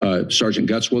 Sergeant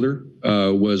Gutzwiller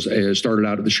started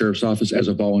out at the sheriff's office as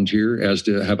a volunteer, as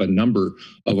to have a number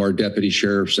of our deputy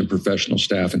sheriffs and professional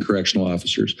staff and correctional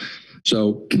officers.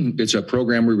 So it's a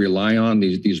program we rely on.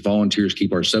 These volunteers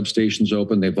keep our substations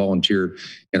open. They volunteer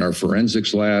in our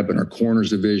forensics lab and our coroner's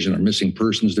division, our missing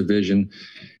persons division,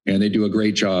 and they do a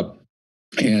great job.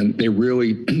 And they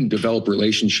really develop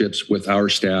relationships with our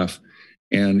staff.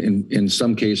 And in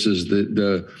some cases,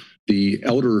 the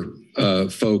elder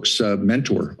folks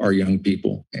mentor our young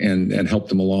people and help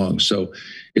them along. So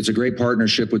it's a great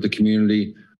partnership with the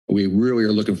community. We really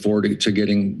are looking forward to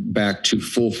getting back to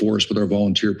full force with our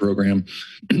volunteer program.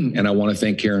 And I want to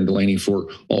thank Karen Delaney for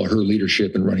all her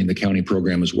leadership in running the county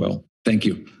program as well. Thank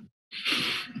you.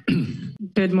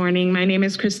 Good morning. My name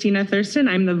is Christina Thurston.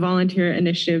 I'm the Volunteer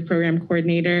Initiative Program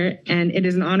Coordinator, and it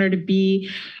is an honor to be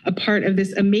a part of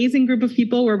this amazing group of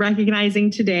people we're recognizing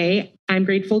today. I'm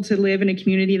grateful to live in a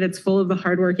community that's full of the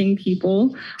hardworking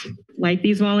people like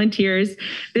these volunteers.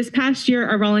 This past year,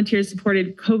 our volunteers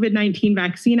supported COVID-19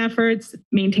 vaccine efforts,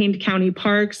 maintained county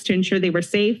parks to ensure they were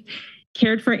safe,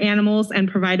 cared for animals, and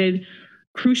provided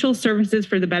crucial services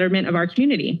for the betterment of our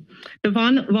community. The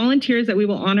volunteers that we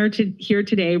will honor here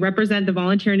today represent the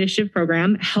Volunteer Initiative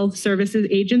Program, Health Services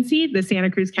Agency, the Santa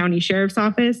Cruz County Sheriff's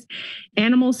Office,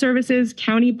 Animal Services,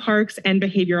 County Parks, and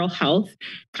Behavioral Health,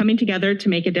 coming together to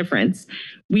make a difference.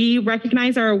 We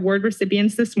recognize our award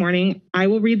recipients this morning. I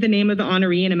will read the name of the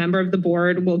honoree, and a member of the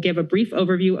board will give a brief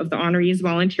overview of the honoree's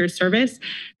volunteer service.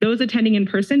 Those attending in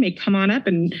person may come on up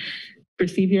and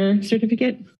receive your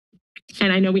certificate.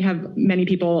 And I know we have many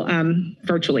people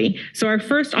virtually. So our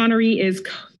first honoree is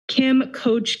Kim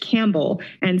Coach Campbell,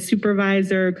 and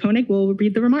Supervisor Koenig will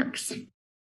read the remarks.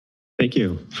 Thank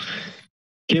you.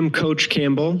 Kim Coach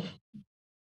Campbell,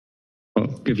 I'll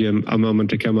give you a moment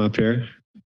to come up here.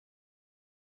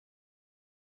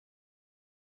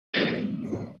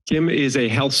 Kim is a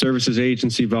health services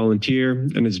agency volunteer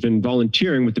and has been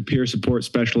volunteering with the Peer Support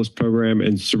Specialist Program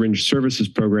and Syringe Services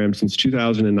Program since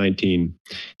 2019.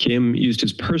 Kim used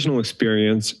his personal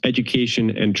experience, education,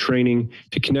 and training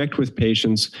to connect with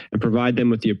patients and provide them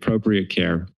with the appropriate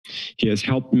care. He has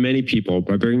helped many people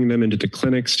by bringing them into the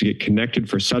clinics to get connected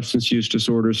for substance use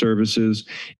disorder services,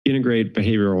 integrate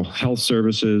behavioral health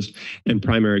services, and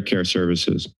primary care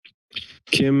services.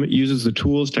 Kim uses the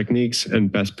tools, techniques,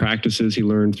 and best practices he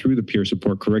learned through the peer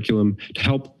support curriculum to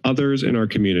help others in our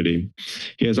community.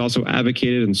 He has also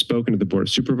advocated and spoken at the Board of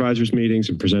Supervisors meetings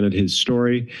and presented his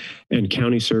story and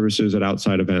county services at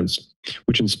outside events,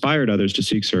 which inspired others to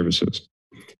seek services.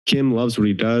 Kim loves what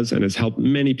he does and has helped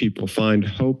many people find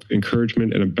hope,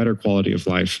 encouragement, and a better quality of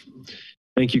life.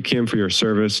 Thank you, Kim, for your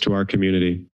service to our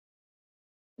community.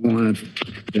 I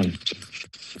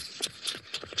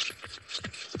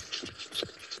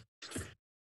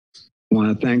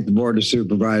want to thank the Board of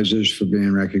Supervisors for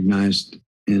being recognized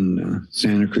in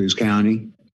Santa Cruz County,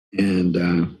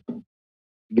 and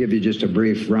give you just a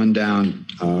brief rundown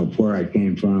of where I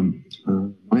came from.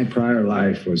 My prior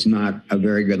life was not a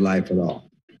very good life at all.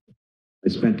 I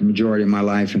spent the majority of my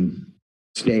life in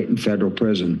state and federal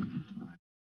prison. I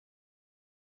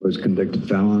was a convicted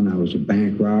felon. I was a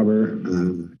bank robber,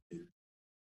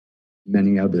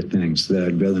 many other things that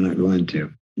I'd rather not go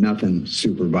into. Nothing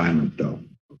super violent though.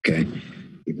 Okay,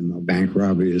 even though bank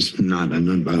robbery is not a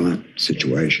nonviolent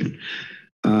situation.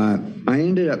 I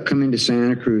ended up coming to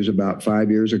Santa Cruz about 5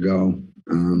 years ago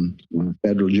when a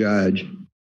federal judge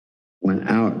went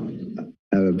out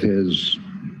of his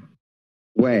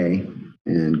way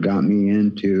and got me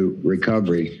into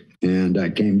recovery. And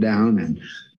I came down and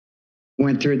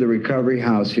went through the recovery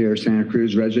house here, Santa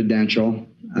Cruz Residential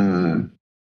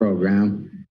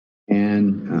Program.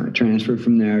 and transferred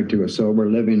from there to a sober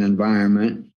living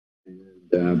environment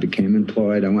and became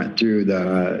employed. I went through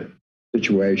the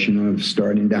situation of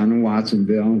starting down in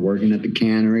Watsonville, working at the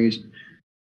canneries,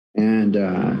 and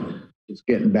just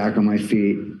getting back on my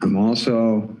feet. I'm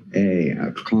also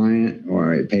a client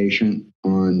or a patient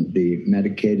on the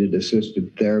medicated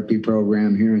assisted therapy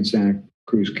program here in Santa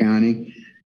Cruz County.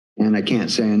 And I can't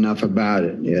say enough about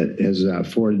it. It has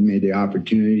afforded me the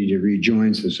opportunity to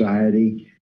rejoin society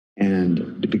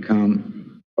and to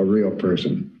become a real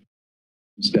person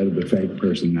instead of the fake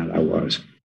person that I was.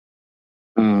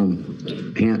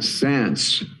 And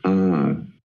since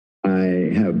I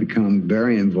have become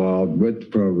very involved with the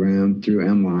program through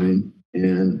M-Line,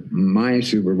 and my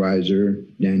supervisor,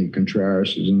 Danny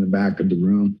Contreras, is in the back of the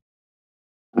room,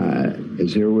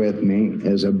 is here with me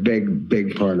as a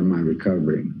big part of my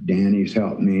recovery. Danny's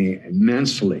helped me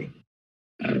immensely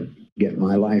get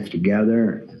my life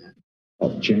together,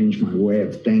 helped change my way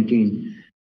of thinking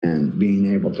and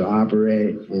being able to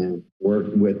operate and work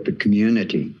with the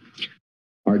community.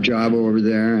 Our job over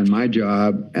there and my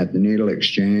job at the needle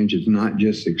exchange is not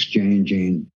just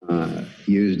exchanging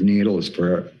used needles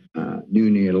for new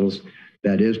needles.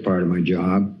 That is part of my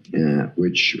job,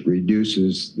 which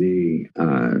reduces the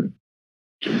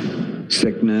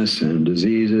sickness and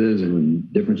diseases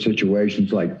and different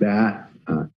situations like that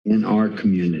in our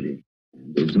community.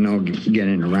 There's no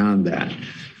getting around that.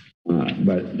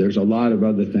 But there's a lot of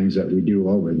other things that we do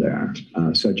over there,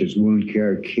 such as wound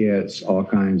care kits, all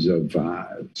kinds of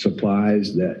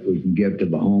supplies that we can give to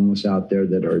the homeless out there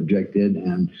that are addicted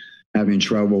and having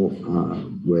trouble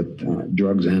with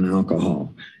drugs and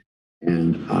alcohol.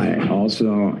 And I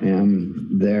also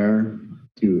am there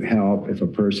to help if a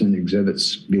person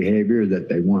exhibits behavior that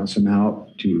they want some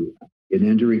help to get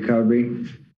into recovery.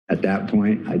 At that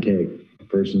point, I take a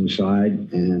person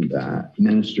aside and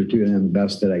minister to them the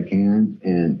best that I can.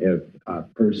 And if a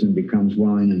person becomes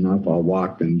willing enough, I'll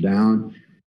walk them down,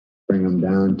 bring them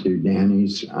down to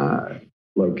Danny's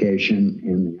location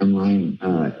in the M-Line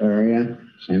area,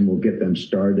 and we'll get them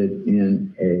started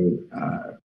in a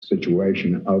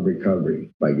situation of recovery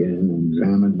by getting them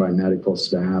examined by medical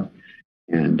staff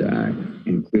and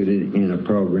included in a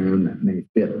program that may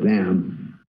fit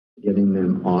them, getting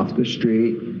them off the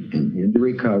street and into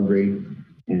recovery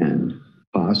and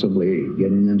possibly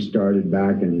getting them started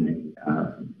back in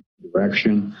a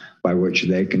direction by which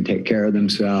they can take care of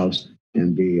themselves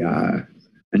and be an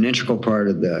integral part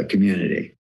of the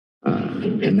community.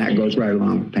 And that goes right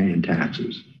along with paying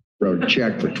taxes. Wrote a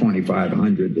check for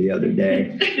 $2,500 the other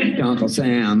day to Uncle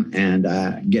Sam, and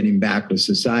getting back with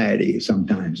society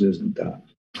sometimes isn't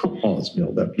all it's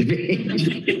built up to be.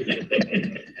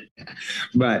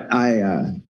 But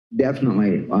I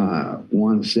definitely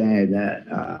want to say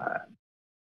that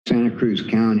Santa Cruz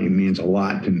County means a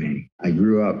lot to me. I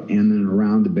grew up in and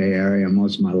around the Bay Area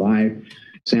most of my life.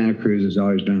 Santa Cruz has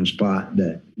always been a spot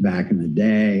that back in the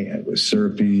day, it was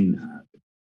surfing,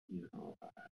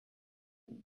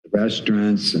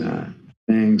 restaurants,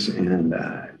 things, and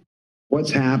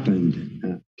what's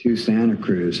happened to Santa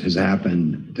Cruz has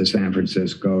happened to San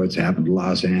Francisco, it's happened to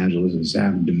Los Angeles, it's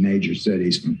happened to major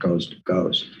cities from coast to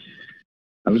coast.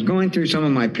 I was going through some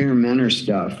of my peer mentor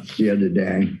stuff the other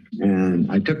day, and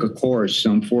I took a course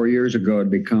some 4 years ago to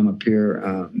become a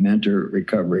peer mentor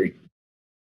recovery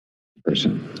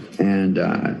person. And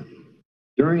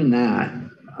during that,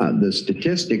 the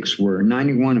statistics were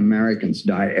 91 Americans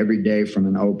die every day from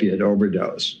an opiate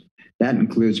overdose. That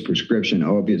includes prescription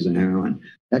opiates and heroin.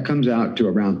 That comes out to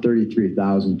around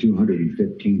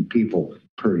 33,215 people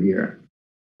per year.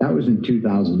 That was in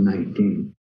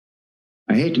 2019.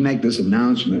 I hate to make this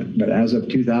announcement, but as of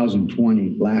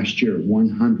 2020, last year,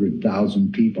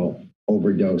 100,000 people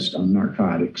overdosed on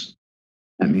narcotics.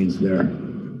 That means they're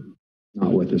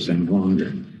not with us any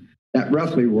longer. That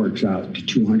roughly works out to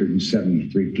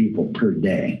 273 people per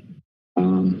day.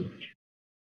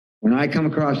 When I come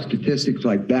across statistics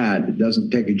like that, it doesn't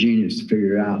take a genius to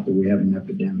figure out that we have an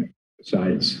epidemic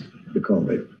besides the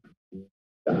COVID.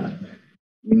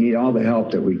 We need all the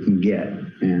help that we can get.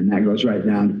 And that goes right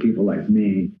down to people like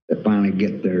me that finally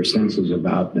get their senses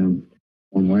about them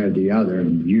one way or the other,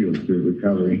 and usually through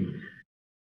recovery,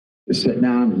 to sit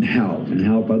down and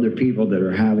help other people that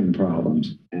are having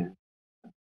problems. And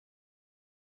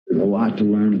there's a lot to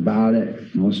learn about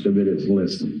it. Most of it is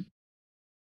listening.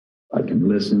 If I can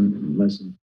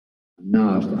listen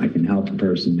enough, I can help a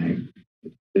person make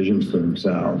decisions for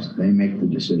themselves. They make the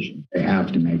decision. They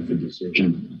have to make the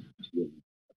decision.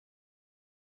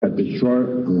 At the short,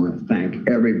 I want to thank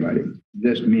everybody.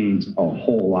 This means a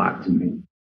whole lot to me.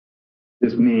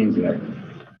 This means that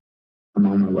I'm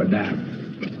on my way back.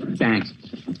 Thanks.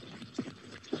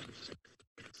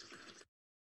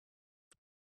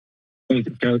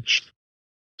 Thank you, Coach.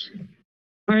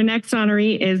 Our next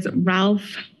honoree is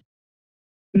Ralph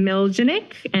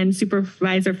Miljanik, and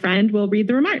Supervisor Friend will read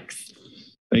the remarks.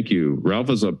 Thank you. Ralph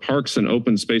is a Parks and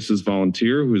Open Spaces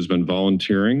volunteer who has been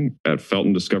volunteering at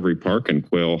Felton Discovery Park and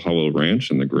Quail Hollow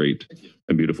Ranch in the great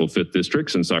and beautiful 5th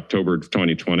District since October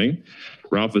 2020.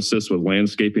 Ralph assists with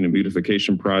landscaping and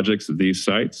beautification projects at these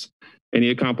sites, and he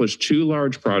accomplished 2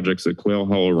 large projects at Quail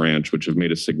Hollow Ranch, which have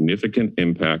made a significant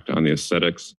impact on the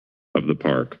aesthetics of the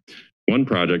park. One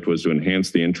project was to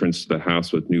enhance the entrance to the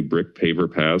house with new brick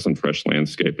paver paths and fresh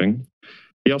landscaping.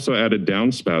 He also added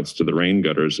downspouts to the rain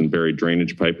gutters and buried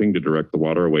drainage piping to direct the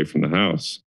water away from the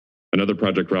house. Another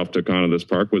project Ralph took on in this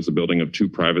park was the building of 2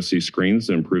 privacy screens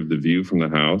to improve the view from the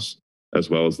house, as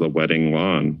well as the wedding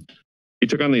lawn. He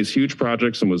took on these huge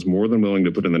projects and was more than willing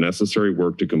to put in the necessary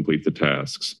work to complete the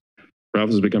tasks. Ralph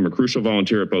has become a crucial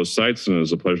volunteer at both sites and it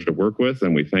is a pleasure to work with,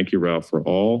 and we thank you, Ralph, for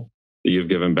all that you've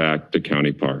given back to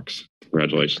county parks.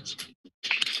 Congratulations.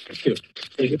 Thank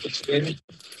you.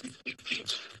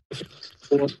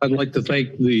 Well, I'd like to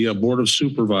thank the Board of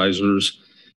Supervisors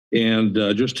and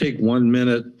just take 1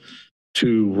 minute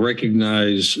to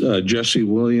recognize Jesse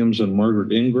Williams and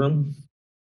Margaret Ingram.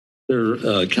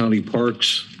 They're county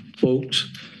parks folks,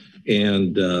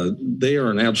 and they are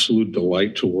an absolute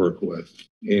delight to work with.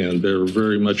 And they're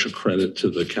very much a credit to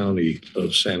the county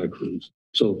of Santa Cruz.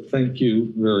 So thank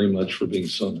you very much for being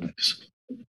so nice.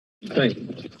 Thank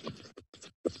you.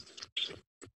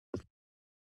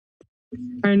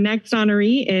 Our next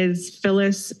honoree is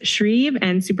Phyllis Shreve,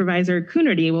 and Supervisor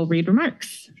Coonerty will read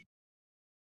remarks.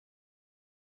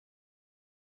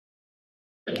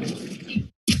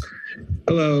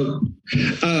 Hello.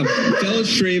 Phyllis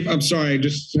Shreve, I'm sorry,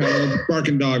 just a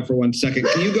barking dog for 1 second.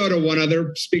 Can you go to one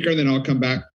other speaker and then I'll come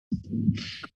back?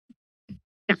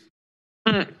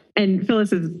 Yeah. And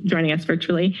Phyllis is joining us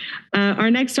virtually. Our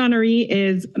next honoree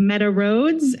is Meta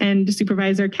Rhodes, and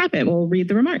Supervisor Caput will read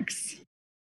the remarks.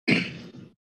 Did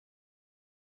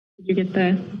you get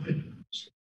the...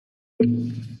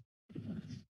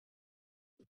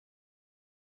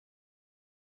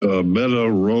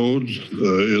 Meta Rhodes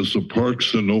is a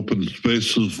Parks and Open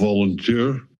Spaces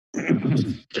volunteer.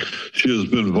 She has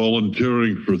been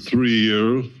volunteering for 3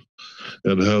 years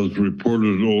and has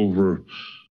reported over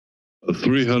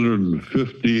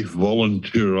 350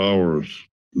 volunteer hours.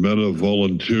 Meta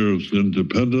volunteers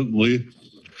independently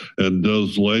and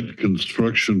does light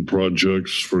construction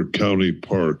projects for county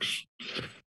parks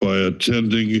by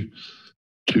attending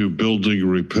to building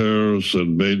repairs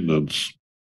and maintenance.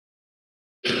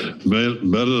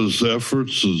 Meta's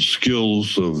efforts and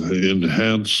skills have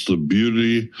enhanced the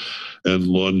beauty and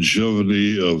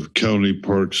longevity of county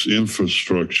parks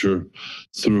infrastructure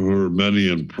through her many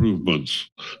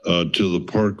improvements to the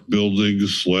park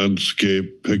buildings,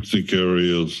 landscape, picnic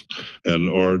areas, and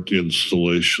art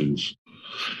installations.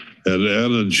 At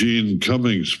Anna Jean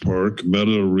Cummings Park,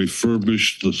 Meta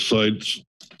refurbished the site's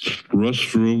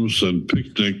restrooms and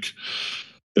picnic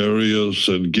areas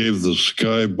and gave the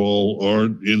Sky Ball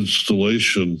art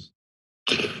installation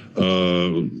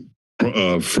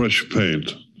fresh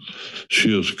paint.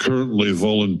 She is currently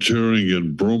volunteering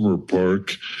in Bromer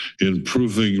Park,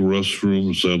 improving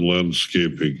restrooms and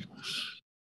landscaping.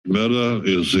 Meta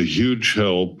is a huge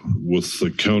help with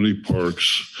the county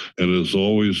parks and is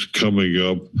always coming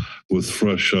up with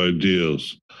fresh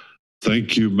ideas.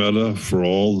 Thank you, Meta, for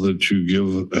all that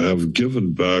you have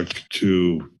given back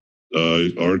to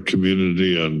our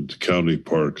community and county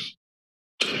parks.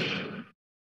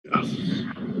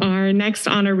 Our next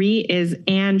honoree is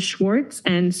Ann Schwartz,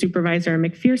 and Supervisor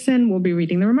McPherson will be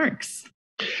reading the remarks.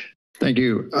 Thank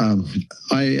you.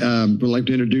 I would like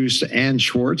to introduce Ann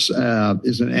Schwartz,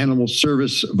 is an animal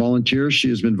service volunteer. She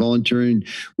has been volunteering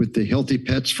with the Healthy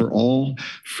Pets for All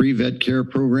free vet care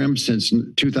program since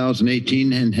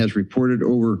 2018 and has reported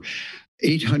over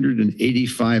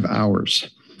 885 hours.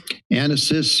 Ann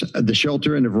assists the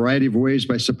shelter in a variety of ways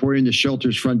by supporting the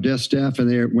shelter's front desk staff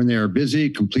and when they are busy,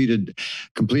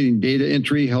 completing data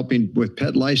entry, helping with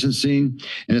pet licensing,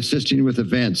 and assisting with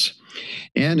events.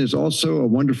 Ann is also a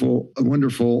wonderful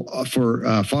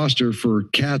foster for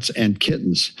cats and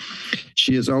kittens.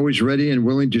 She is always ready and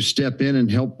willing to step in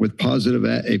and help with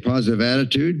a positive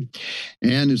attitude.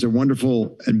 Ann is a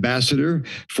wonderful ambassador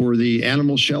for the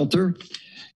animal shelter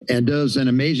and does an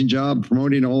amazing job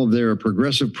promoting all of their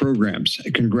progressive programs.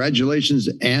 Congratulations,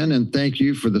 Ann, and thank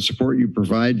you for the support you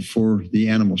provide for the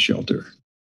animal shelter.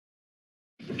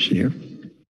 Is she here?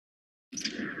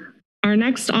 Our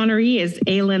next honoree is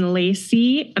Aylin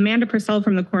Lacey. Amanda Purcell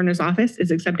from the coroner's office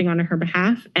is accepting on her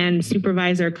behalf, and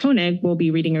Supervisor Koenig will be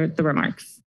reading the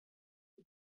remarks.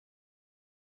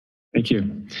 Thank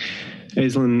you.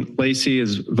 Aislinn Lacey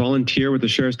is volunteer with the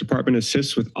Sheriff's Department,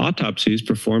 assists with autopsies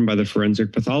performed by the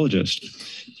forensic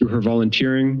pathologist. Through her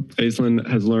volunteering, Aislinn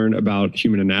has learned about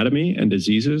human anatomy and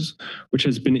diseases, which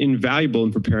has been invaluable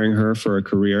in preparing her for a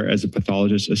career as a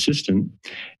pathologist assistant,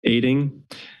 aiding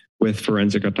with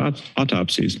forensic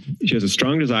autopsies. She has a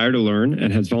strong desire to learn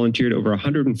and has volunteered over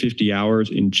 150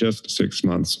 hours in just 6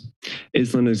 months.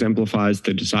 Aislinn exemplifies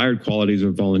the desired qualities of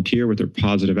a volunteer with her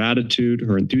positive attitude,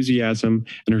 her enthusiasm,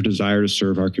 and her desire to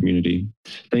serve our community.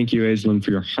 Thank you, Aislinn,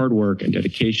 for your hard work and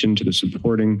dedication to the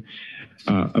supporting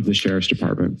of the Sheriff's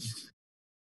Department.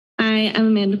 Hi, I'm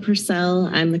Amanda Purcell.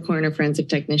 I'm the coroner forensic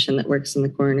technician that works in the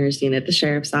coroner's unit at the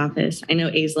Sheriff's Office. I know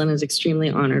Aislinn is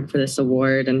extremely honored for this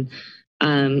award, and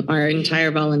our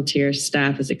entire volunteer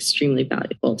staff is extremely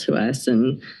valuable to us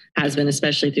and has been,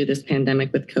 especially through this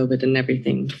pandemic with COVID and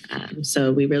everything.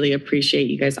 So we really appreciate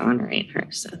you guys honoring her.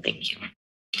 So thank you.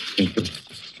 Thank you.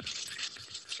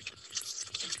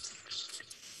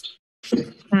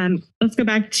 Let's go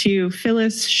back to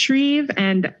Phyllis Shreve,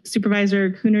 and Supervisor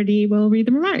Coonerty will read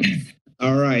the remarks.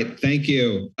 All right, thank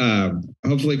you.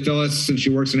 Hopefully Phyllis, since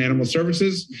she works in animal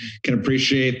services, can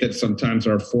appreciate that sometimes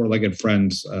our four-legged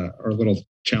friends are a little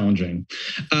challenging.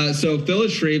 So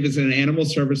Phyllis Shreve is an animal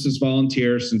services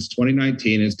volunteer since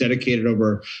 2019 and has dedicated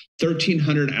over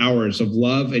 1,300 hours of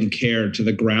love and care to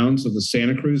the grounds of the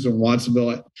Santa Cruz and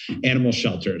Watsonville animal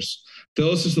shelters.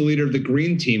 Phyllis is the leader of the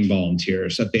Green Team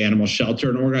volunteers at the animal shelter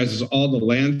and organizes all the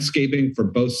landscaping for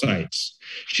both sites.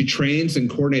 She trains and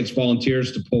coordinates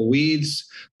volunteers to pull weeds,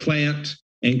 plant,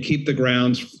 and keep the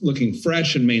grounds looking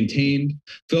fresh and maintained.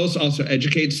 Phyllis also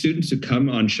educates students who come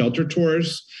on shelter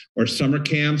tours or summer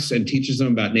camps and teaches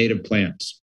them about native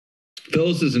plants.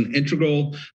 Phyllis is an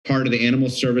integral part of the animal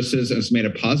services and has made a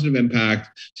positive impact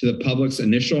to the public's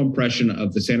initial impression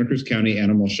of the Santa Cruz County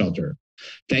Animal Shelter.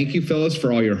 Thank you, Phyllis,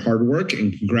 for all your hard work,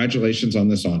 and congratulations on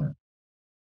this honor.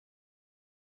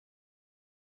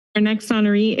 Our next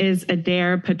honoree is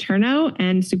Adair Paterno,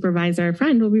 and Supervisor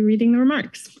Friend will be reading the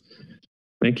remarks.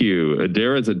 Thank you.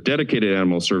 Adair is a dedicated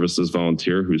animal services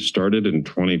volunteer who started in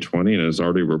 2020 and has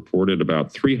already reported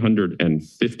about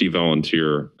 350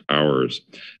 volunteer hours.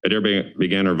 Adair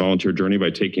began her volunteer journey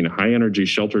by taking high-energy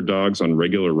shelter dogs on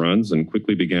regular runs and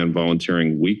quickly began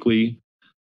volunteering weekly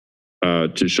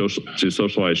to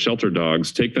socialize shelter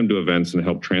dogs, take them to events, and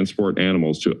help transport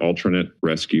animals to alternate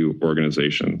rescue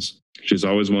organizations. She's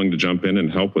always willing to jump in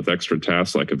and help with extra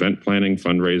tasks like event planning,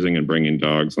 fundraising, and bringing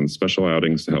dogs on special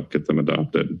outings to help get them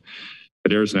adopted.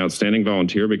 Adair is an outstanding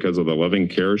volunteer because of the loving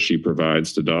care she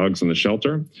provides to dogs in the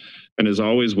shelter and is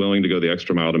always willing to go the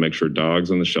extra mile to make sure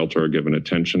dogs in the shelter are given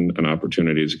attention and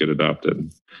opportunities to get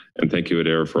adopted. And thank you,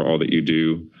 Adair, for all that you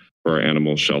do for our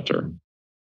animal shelter.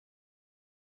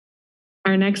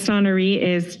 Our next honoree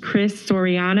is Chris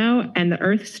Soriano and the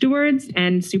Earth Stewards,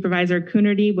 and Supervisor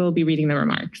Coonerty will be reading the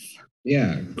remarks.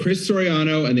 Yeah, Chris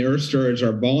Soriano and the Earth Stewards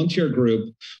are a volunteer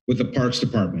group with the Parks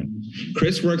Department.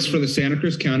 Chris works for the Santa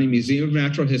Cruz County Museum of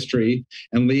Natural History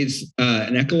and leads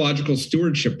an ecological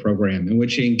stewardship program in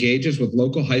which he engages with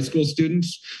local high school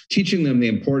students, teaching them the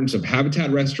importance of habitat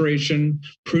restoration,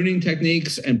 pruning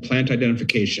techniques, and plant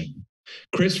identification.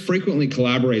 Chris frequently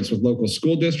collaborates with local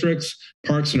school districts,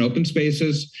 parks and open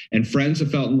spaces, and Friends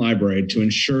of Felton Library to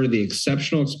ensure the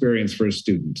exceptional experience for his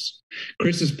students.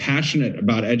 Chris is passionate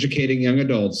about educating young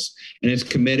adults and is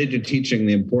committed to teaching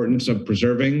the importance of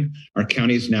preserving our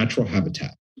county's natural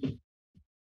habitat.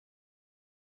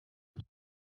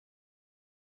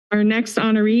 Our next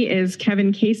honoree is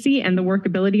Kevin Casey and the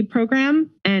Workability Program,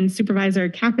 and Supervisor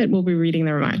Caput will be reading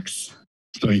the remarks.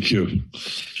 Thank you.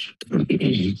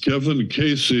 Kevin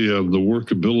Casey and the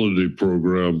Workability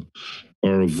Program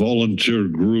are a volunteer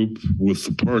group with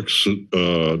the Parks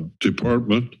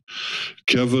Department.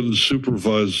 Kevin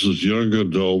supervises young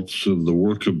adults in the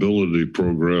Workability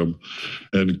Program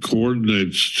and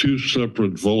coordinates two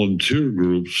separate volunteer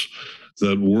groups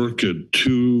that work at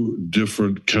two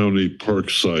different county park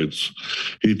sites.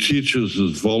 He teaches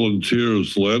his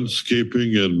volunteers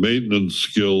landscaping and maintenance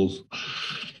skills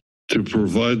to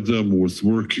provide them with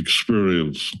work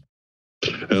experience.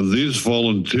 And these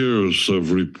volunteers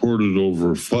have reported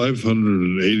over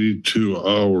 582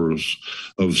 hours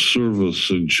of service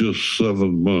in just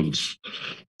 7 months.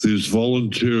 These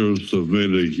volunteers have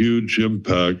made a huge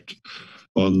impact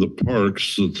on the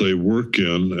parks that they work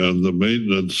in, and the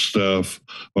maintenance staff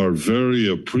are very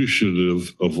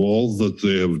appreciative of all that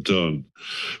they have done.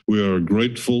 We are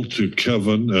grateful to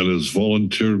Kevin and his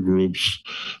volunteer groups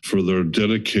for their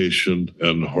dedication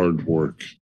and hard work.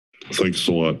 Thanks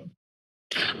a lot.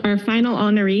 Our final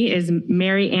honoree is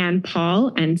Mary Ann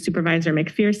Paul, and Supervisor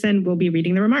McPherson will be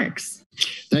reading the remarks.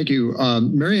 Thank you.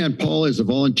 Marianne Paul is a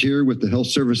volunteer with the Health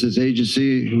Services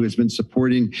Agency who has been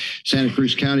supporting Santa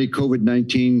Cruz County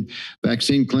COVID-19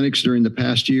 vaccine clinics during the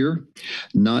past year.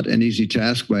 Not an easy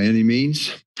task by any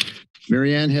means.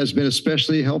 Marianne has been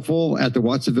especially helpful at the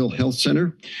Watsonville Health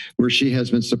Center, where she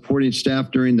has been supporting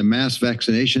staff during the mass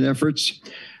vaccination efforts.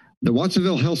 The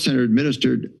Watsonville Health Center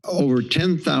administered over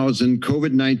 10,000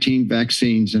 COVID-19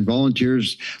 vaccines, and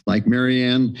volunteers like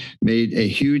Marianne made a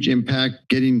huge impact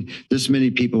getting this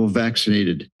many people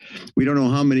vaccinated. We don't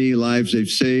know how many lives they've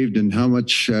saved and how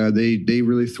much they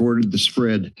really thwarted the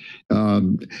spread.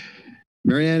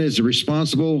 Marianne is a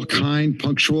responsible, kind,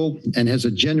 punctual, and has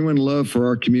a genuine love for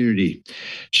our community.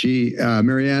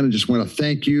 Marianne, I just want to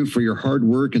thank you for your hard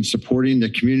work and supporting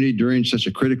the community during such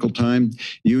a critical time.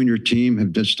 You and your team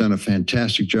have just done a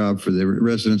fantastic job for the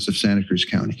residents of Santa Cruz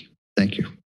County. Thank you.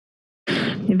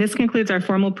 This concludes our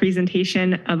formal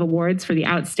presentation of awards for the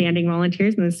outstanding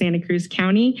volunteers in the Santa Cruz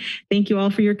County. Thank you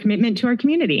all for your commitment to our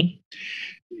community.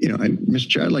 You know, Mr.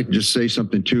 Chair, I'd like to just say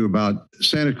something too about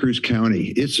Santa Cruz County.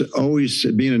 It's always,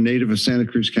 being a native of Santa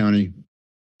Cruz County,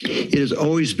 it has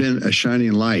always been a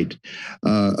shining light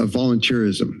of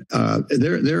volunteerism.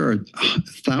 There are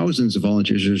thousands of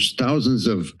volunteers. There's thousands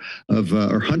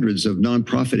or hundreds of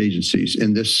nonprofit agencies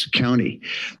in this county.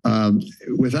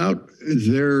 Without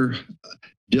their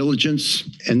diligence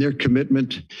and their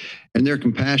commitment and their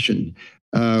compassion,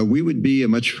 we would be a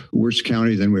much worse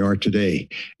county than we are today.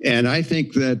 And I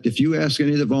think that if you ask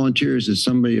any of the volunteers, as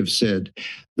somebody have said,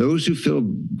 those who feel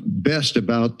best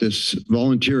about this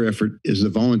volunteer effort is the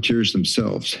volunteers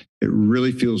themselves. It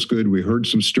really feels good. We heard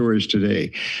some stories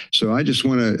today. So I just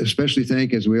want to especially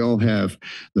thank, as we all have,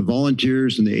 the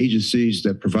volunteers and the agencies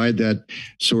that provide that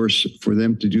source for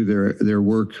them to do their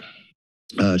work.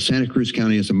 Santa Cruz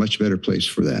County is a much better place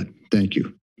for that. Thank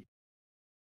you.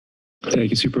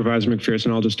 Thank you, Supervisor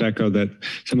McPherson. I'll just echo that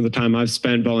some of the time I've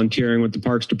spent volunteering with the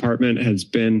Parks Department has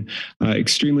been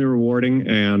extremely rewarding,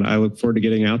 and I look forward to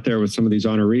getting out there with some of these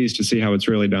honorees to see how it's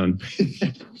really done.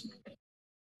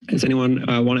 Does anyone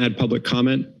want to add public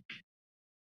comment?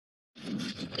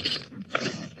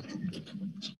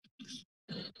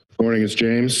 Morning, it's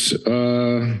James.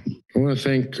 I want to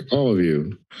thank all of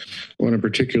you. I want to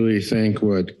particularly thank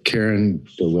what Karen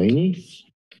Delaney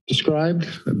described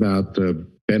about the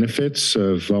benefits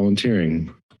of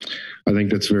volunteering. I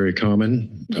think that's very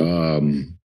common.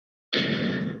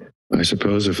 I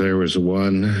suppose if there was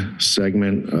one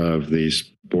segment of these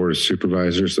Board of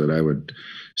Supervisors that I would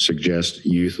suggest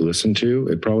youth listen to,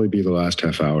 it'd probably be the last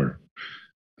half hour.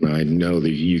 And I know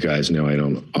that you guys know I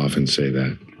don't often say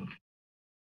that.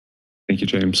 Thank you,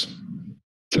 James.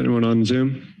 Is anyone on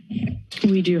Zoom?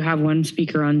 We do have one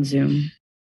speaker on Zoom.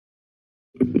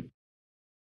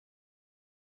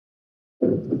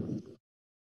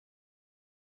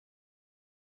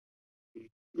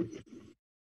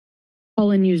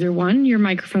 Call in user 1, your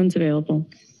microphone's available.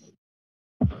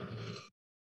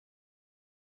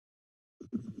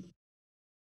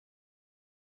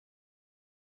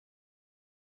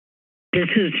 This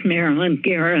is Marilyn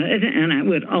Garrett, and I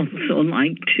would also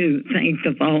like to thank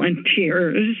the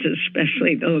volunteers,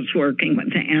 especially those working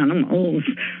with the animals.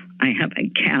 I have a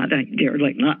cat I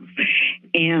dearly love.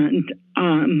 And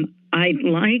I'd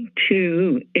like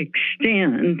to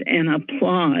extend and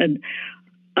applaud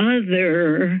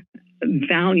other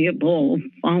valuable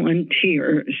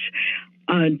volunteers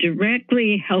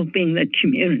directly helping the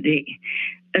community,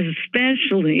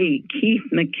 especially Keith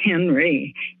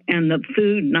McHenry and the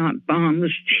Food Not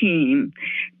Bombs team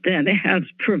that has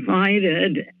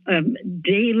provided a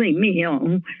daily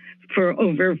meal for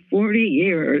over 40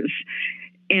 years.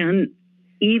 And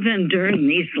even during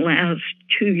these last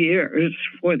 2 years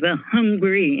for the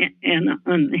hungry and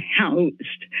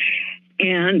unhoused.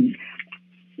 And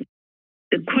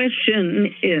the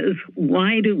question is,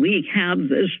 why do we have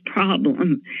this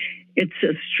problem? It's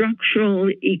a structural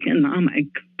economic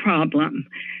problem.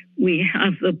 We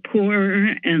have the poor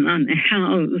and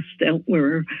unhoused that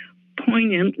were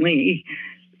poignantly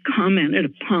commented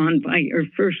upon by your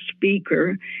first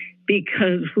speaker,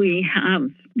 because we have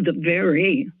the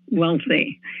very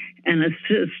wealthy and a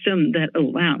system that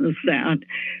allows that.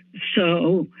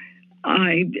 So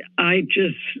I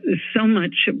just so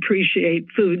much appreciate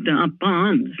Food Not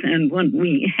Bombs. And when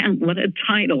we have, what a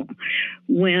title,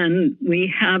 when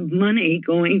we have money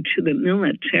going to the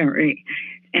military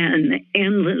and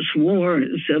endless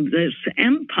wars of this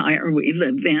empire we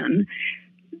live in,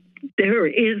 there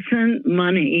isn't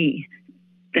money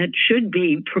that should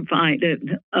be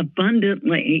provided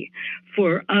abundantly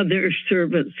for other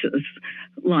services,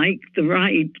 like the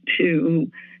right to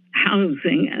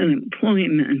housing and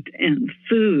employment and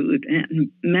food and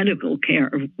medical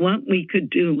care, what we could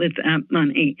do with that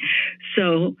money.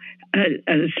 So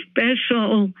a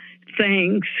special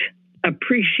thanks,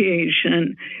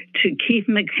 appreciation to Keith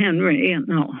McHenry and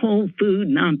the whole Food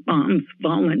Not Bombs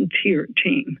volunteer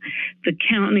team. The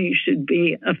county should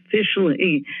be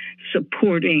officially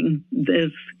supporting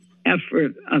this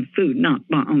effort of Food Not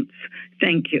Bombs.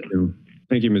 Thank you.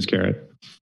 Thank you, Ms. Garrett.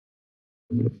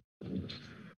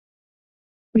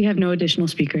 We have no additional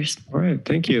speakers. All right,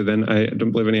 thank you. Then I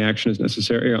don't believe any action is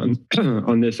necessary on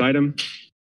on this item.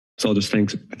 So I'll just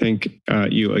thank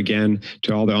you again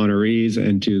to all the honorees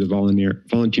and to the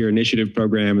volunteer initiative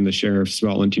program and the sheriff's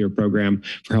volunteer program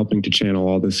for helping to channel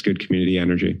all this good community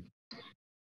energy.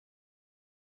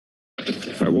 All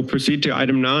right, we'll proceed to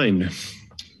item 9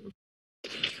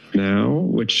 now,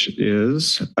 which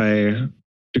is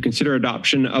to consider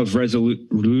adoption of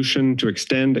resolution to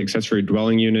extend accessory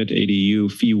dwelling unit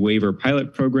ADU fee waiver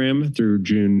pilot program through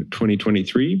June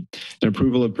 2023, and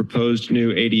approval of proposed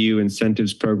new ADU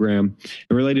incentives program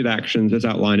and related actions as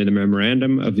outlined in the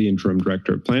memorandum of the interim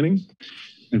director of planning.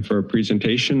 And for a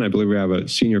presentation, I believe we have a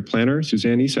senior planner,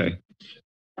 Suzanne Issei.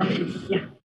 Yeah.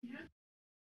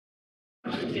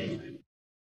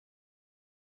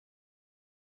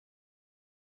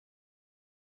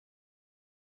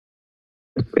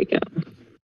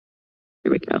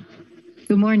 Here we go.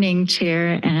 Good morning,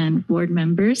 Chair and board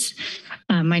members.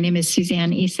 My name is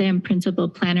Suzanne Issei. I'm Principal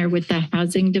Planner with the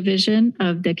Housing Division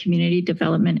of the Community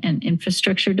Development and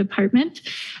Infrastructure Department.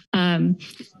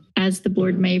 As the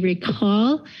board may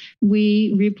recall,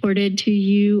 we reported to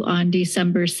you on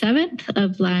December 7th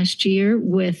of last year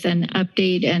with an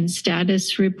update and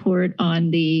status report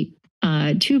on the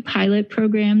 2 pilot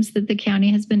programs that the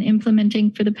county has been implementing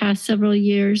for the past several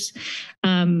years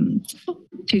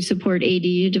to support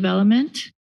ADU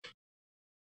development.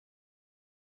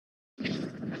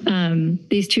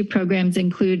 These 2 programs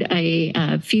include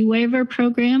a fee waiver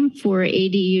program for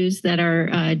ADUs that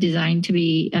are designed to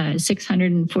be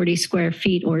 640 square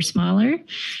feet or smaller,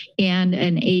 and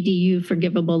an ADU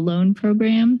forgivable loan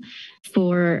program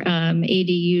for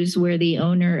ADUs where the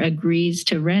owner agrees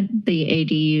to rent the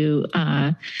ADU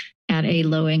at a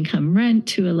low-income rent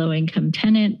to a low-income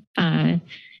tenant. And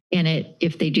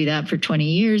if they do that for 20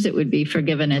 years, it would be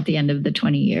forgiven at the end of the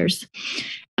 20 years.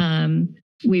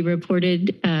 We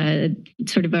reported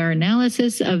sort of our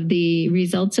analysis of the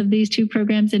results of these 2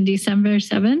 programs in December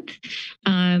 7th.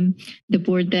 The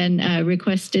board then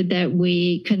requested that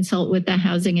we consult with the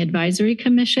Housing Advisory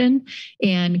Commission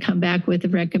and come back with a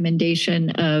recommendation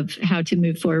of how to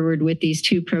move forward with these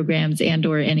 2 programs and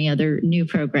or any other new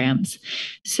programs.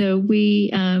 So we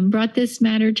brought this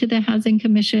matter to the Housing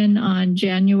Commission on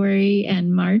January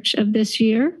and March of this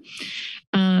year.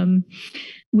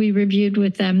 We reviewed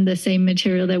with them the same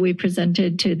material that we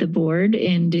presented to the board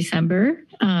in December,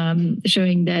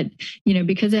 showing that,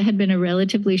 because it had been a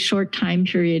relatively short time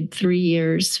period, 3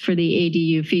 years for the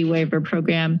ADU fee waiver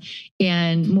program,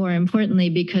 and more importantly,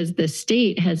 because the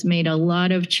state has made a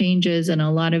lot of changes and a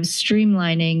lot of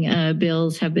streamlining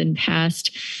bills have been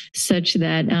passed such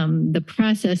that the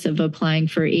process of applying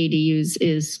for ADUs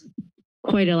is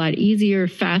quite a lot easier,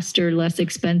 faster, less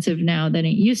expensive now than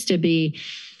it used to be.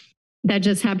 That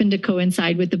just happened to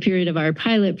coincide with the period of our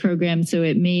pilot program, so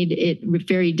it made it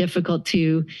very difficult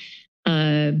to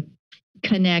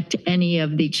connect any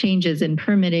of the changes in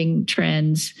permitting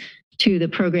trends to the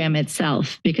program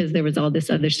itself, because there was all this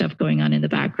other stuff going on in the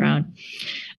background.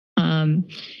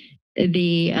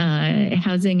 The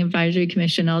Housing Advisory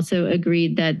Commission also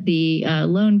agreed that the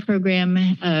loan program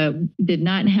did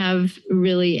not have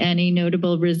really any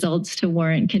notable results to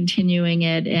warrant continuing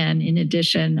it. And in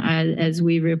addition, as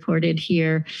we reported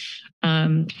here,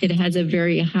 it has a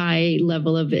very high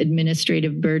level of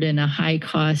administrative burden, a high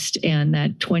cost, and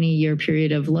that 20-year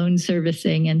period of loan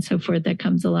servicing and so forth that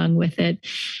comes along with it.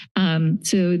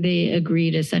 So they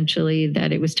agreed essentially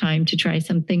that it was time to try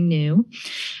something new.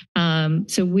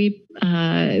 So we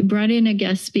brought in a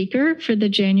guest speaker for the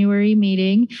January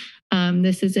meeting.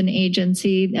 This is an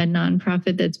agency, a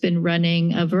nonprofit that's been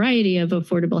running a variety of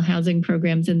affordable housing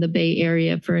programs in the Bay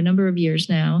Area for a number of years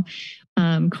now,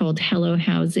 called Hello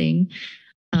Housing.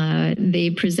 They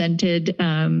presented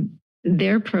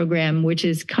their program, which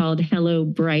is called Hello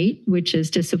Bright, which is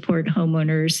to support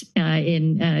homeowners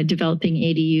in developing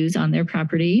ADUs on their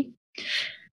property.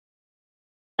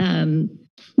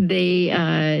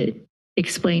 They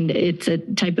explained it's a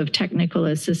type of technical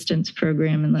assistance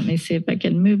program. And let me see if I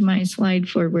can move my slide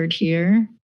forward here.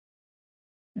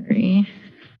 Sorry.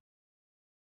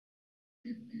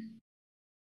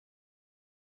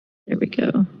 There we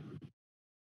go.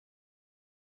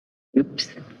 Oops.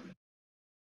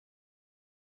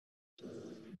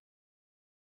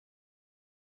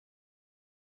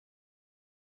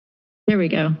 There we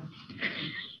go.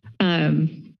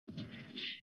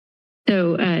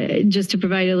 So just to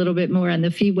provide a little bit more on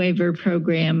the fee waiver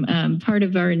program, part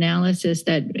of our analysis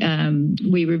that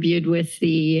we reviewed with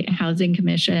the Housing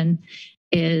Commission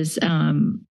is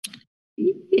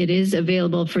it is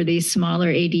available for these smaller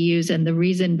ADUs. And the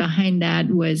reason behind that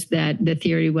was that the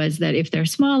theory was that if they're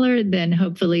smaller, then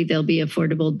hopefully they'll be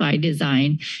affordable by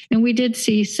design. And we did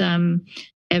see some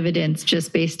evidence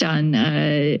just based on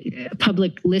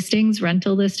public listings,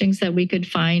 rental listings that we could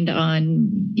find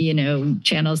on,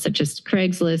 channels such as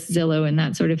Craigslist, Zillow, and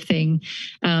that sort of thing,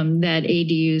 that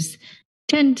ADUs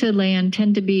tend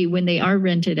to be, when they are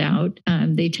rented out,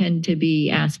 they tend to be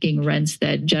asking rents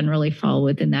that generally fall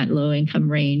within that low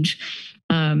income range.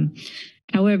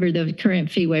 However, the current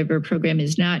fee waiver program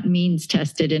is not means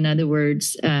tested. In other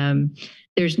words,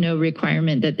 there's no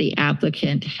requirement that the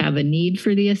applicant have a need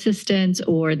for the assistance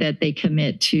or that they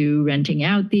commit to renting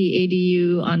out the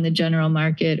ADU on the general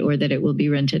market or that it will be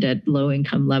rented at low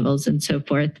income levels and so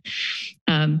forth.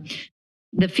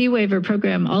 The fee waiver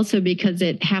program also, because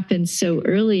it happens so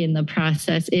early in the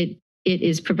process, it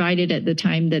is provided at the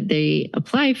time that they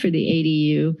apply for the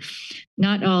ADU.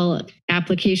 Not all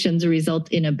applications result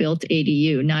in a built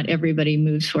ADU. Not everybody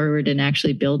moves forward and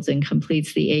actually builds and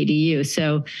completes the ADU.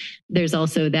 So there's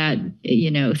also that,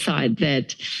 thought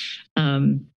that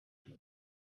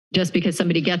just because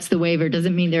somebody gets the waiver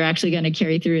doesn't mean they're actually going to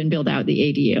carry through and build out the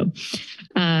ADU.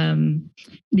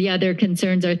 The other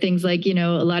concerns are things like, a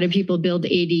lot of people build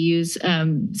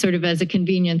ADUs sort of as a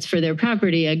convenience for their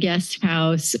property, a guest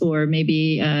house, or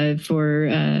maybe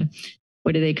for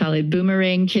what do they call it?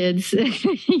 Boomerang kids,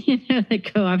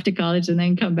 that go off to college and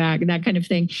then come back, that kind of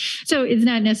thing. So it's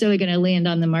not necessarily going to land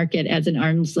on the market as an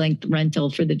arm's length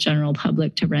rental for the general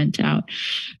public to rent out.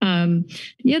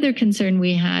 The other concern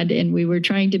we had, and we were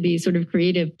trying to be sort of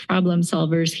creative problem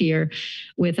solvers here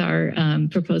with our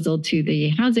proposal to the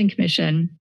Housing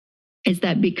Commission, is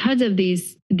that because of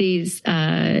these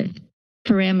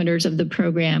parameters of the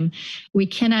program, we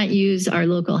cannot use our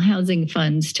local housing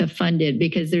funds to fund it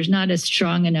because there's not a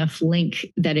strong enough link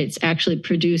that it's actually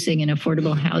producing an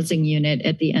affordable housing unit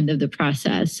at the end of the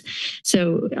process.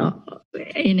 So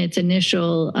in its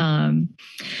initial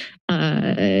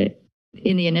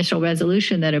in the initial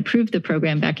resolution that approved the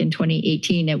program back in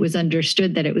 2018, it was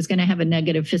understood that it was going to have a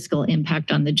negative fiscal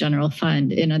impact on the general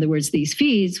fund. In other words, these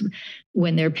fees,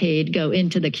 when they're paid, go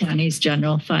into the county's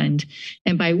general fund.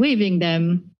 And by waiving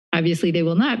them, obviously they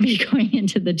will not be going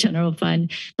into the general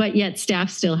fund, but yet staff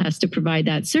still has to provide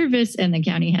that service and the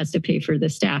county has to pay for the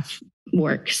staff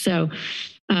work. So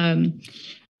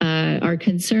our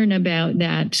concern about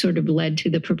that sort of led to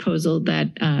the proposal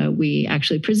that we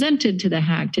actually presented to the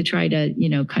HAC to try to,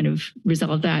 kind of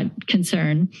resolve that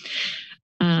concern.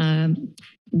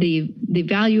 The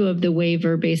value of the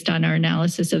waiver based on our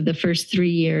analysis of the first 3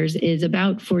 years is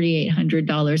about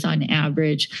 $4,800 on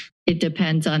average. It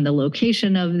depends on the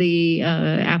location of the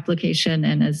application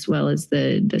and as well as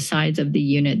the size of the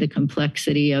unit, the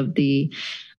complexity of the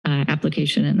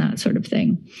application and that sort of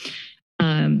thing.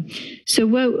 So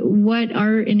what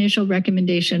our initial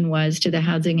recommendation was to the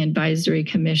Housing Advisory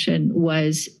Commission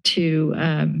was to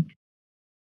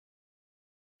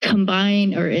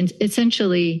combine or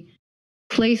essentially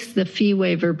place the fee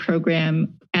waiver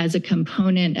program as a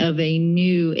component of a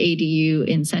new ADU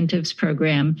incentives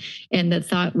program. And the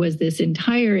thought was this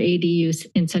entire ADU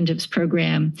incentives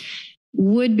program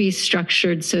would be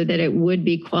structured so that it would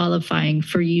be qualifying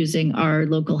for using our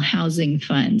local housing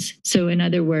funds. So in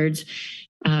other words,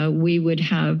 we would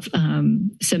have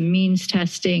some means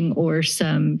testing or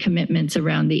some commitments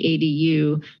around the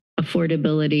ADU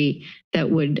affordability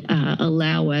that would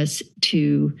allow us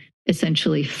to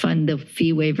essentially fund the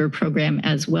fee waiver program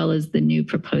as well as the new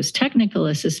proposed technical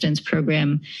assistance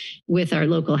program with our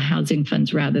local housing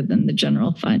funds rather than the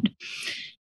general fund.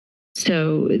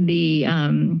 So the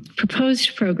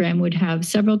proposed program would have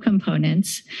several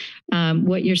components.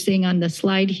 What you're seeing on the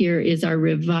slide here is our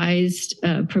revised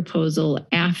proposal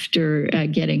after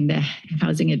getting the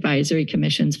Housing Advisory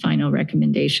Commission's final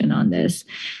recommendation on this.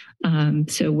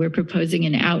 So we're proposing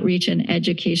an outreach and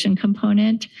education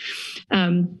component.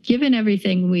 Given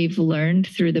everything we've learned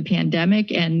through the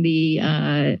pandemic and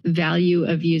the value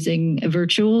of using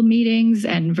virtual meetings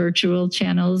and virtual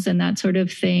channels and that sort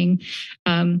of thing,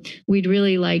 we'd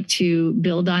really like to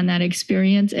build on that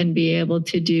experience and be able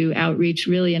to do outreach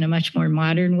really in a much more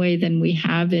modern way than we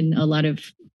have in a lot of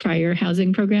prior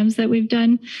housing programs that we've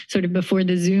done, sort of before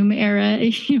the Zoom era,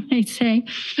 you might say.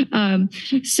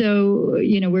 So,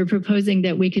 we're proposing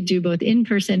that we could do both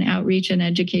in-person outreach and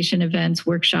education events,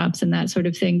 workshops, and that sort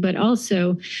of thing, but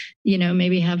also,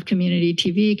 maybe have community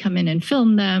TV come in and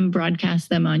film them, broadcast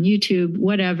them on YouTube,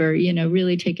 whatever,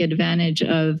 really take advantage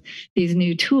of these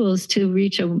new tools to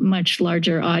reach a much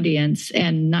larger audience.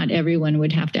 And not everyone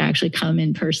would have to actually come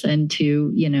in person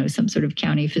to, some sort of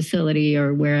county facility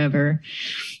or wherever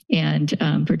and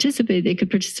participate. They could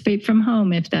participate from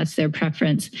home if that's their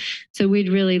preference. So we'd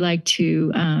really like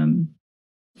to,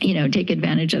 take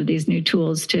advantage of these new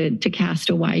tools to cast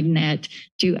a wide net,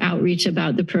 do outreach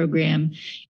about the program,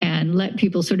 and let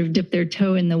people sort of dip their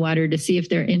toe in the water to see if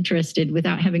they're interested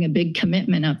without having a big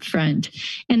commitment up front.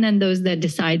 And then those that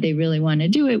decide they really want to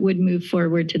do it would move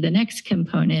forward to the next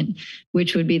component,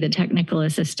 which would be the technical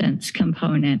assistance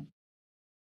component.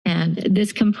 And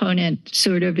this component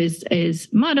sort of is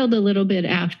modeled a little bit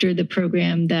after the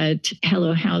program that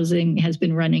Hello Housing has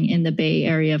been running in the Bay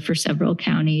Area for several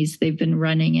counties. They've been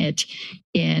running it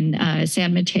in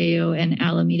San Mateo and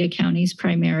Alameda counties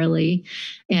primarily,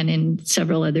 and in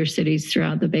several other cities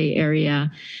throughout the Bay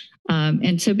Area.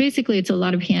 And so basically it's a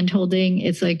lot of hand-holding.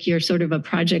 It's like you're sort of a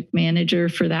project manager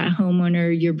for that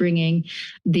homeowner. You're bringing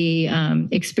the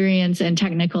experience and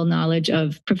technical knowledge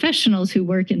of professionals who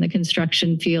work in the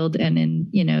construction field and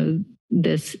in,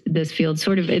 this field.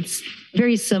 Sort of, it's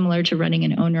very similar to running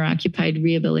an owner-occupied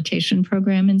rehabilitation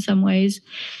program in some ways.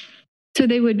 So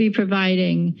they would be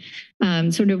providing,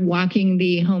 sort of walking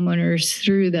the homeowners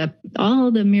through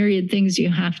all the myriad things you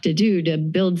have to do to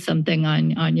build something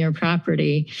on your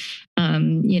property.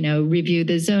 Review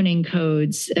the zoning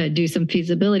codes, do some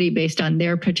feasibility based on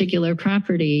their particular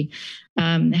property,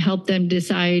 help them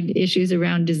decide issues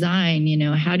around design.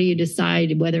 How do you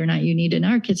decide whether or not you need an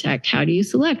architect? How do you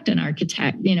select an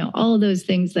architect? All of those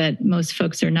things that most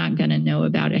folks are not going to know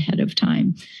about ahead of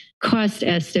time. Cost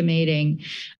estimating.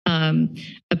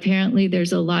 Apparently,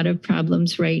 there's a lot of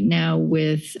problems right now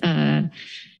with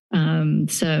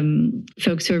some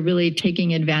folks who are really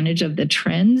taking advantage of the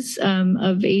trends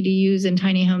of ADUs and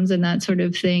tiny homes and that sort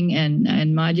of thing, and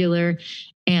modular,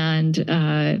 and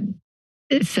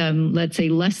some, let's say,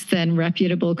 less than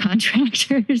reputable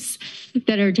contractors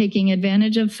that are taking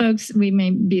advantage of folks. We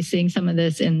may be seeing some of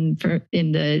this in the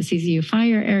CZU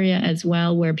fire area as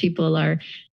well, where people are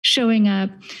showing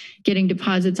up, getting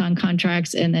deposits on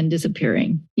contracts, and then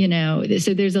disappearing.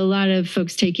 So there's a lot of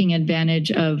folks taking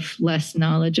advantage of less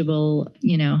knowledgeable,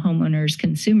 homeowners,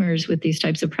 consumers with these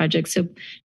types of projects. So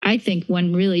I think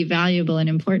one really valuable and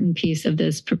important piece of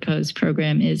this proposed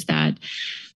program is that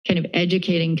kind of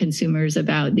educating consumers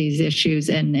about these issues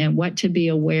and what to be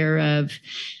aware of,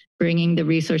 bringing the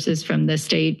resources from the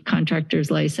state contractors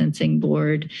licensing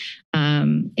board,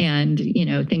 and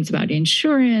things about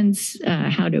insurance,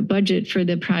 how to budget for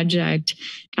the project,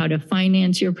 how to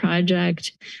finance your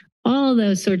project, all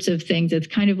those sorts of things. It's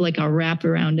kind of like a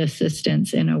wraparound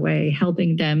assistance in a way,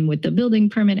 helping them with the building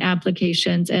permit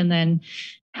applications, and then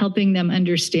helping them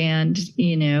understand,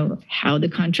 how the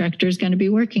contractor is going to be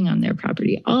working on their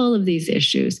property, all of these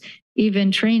issues.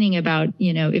 Even training about,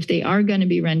 if they are going to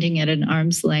be renting at an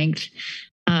arm's length,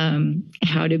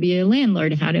 how to be a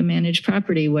landlord, how to manage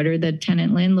property, what are the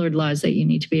tenant landlord laws that you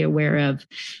need to be aware of.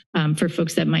 For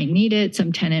folks that might need it,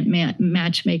 some tenant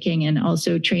matchmaking, and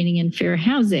also training in fair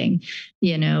housing,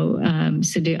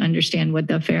 so to understand what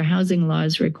the fair housing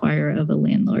laws require of a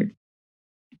landlord.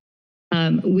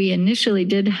 We initially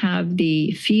did have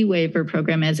the fee waiver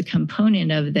program as a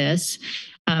component of this.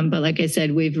 But like I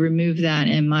said, we've removed that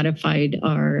and modified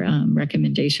our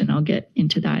recommendation. I'll get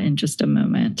into that in just a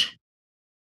moment.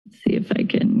 Let's see if I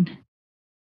can.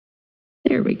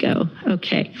 There we go.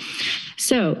 Okay.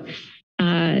 So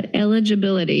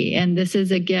eligibility. And this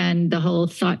is, again, the whole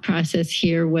thought process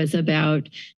here was about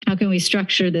how can we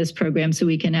structure this program so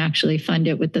we can actually fund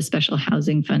it with the special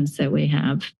housing funds that we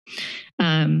have.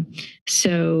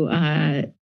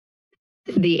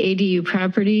 The ADU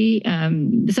property,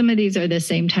 some of these are the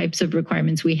same types of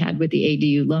requirements we had with the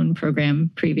ADU loan program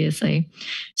previously.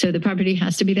 So the property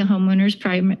has to be the homeowner's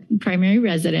primary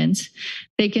residence.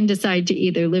 They can decide to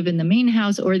either live in the main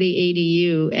house or the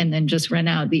ADU and then just rent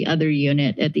out the other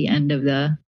unit at the end of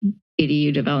the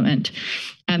ADU development.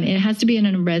 It has to be in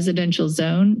a residential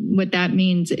zone. What that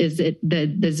means is that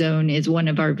the zone is one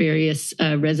of our various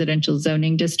residential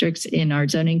zoning districts in our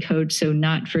zoning code. So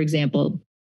not, for example,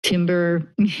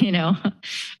 timber,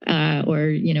 or,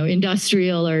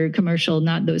 industrial or commercial,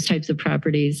 not those types of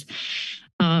properties.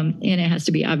 And it has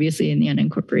to be obviously in the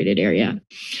unincorporated area.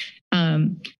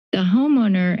 The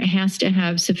homeowner has to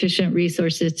have sufficient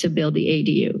resources to build the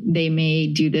ADU. They may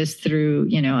do this through,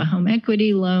 a home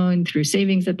equity loan, through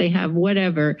savings that they have,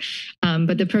 whatever.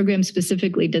 But the program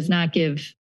specifically does not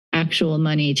give actual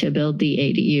money to build the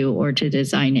ADU or to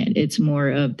design it. It's more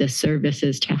of the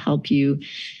services to help you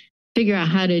figure out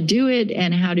how to do it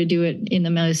and how to do it in the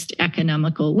most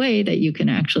economical way that you can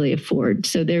actually afford.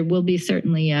 So there will be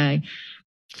certainly a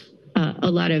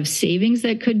lot of savings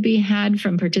that could be had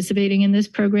from participating in this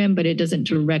program, but it doesn't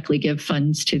directly give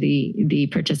funds to the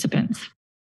participants.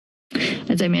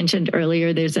 As I mentioned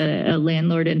earlier, there's a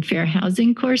landlord and fair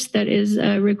housing course that is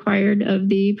required of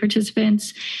the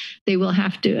participants. They will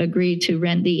have to agree to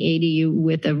rent the ADU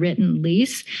with a written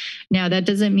lease. Now, that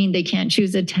doesn't mean they can't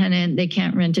choose a tenant, they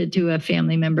can't rent it to a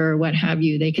family member or what have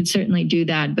you. They could certainly do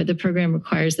that, but the program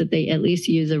requires that they at least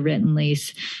use a written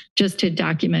lease just to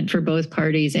document for both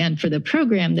parties and for the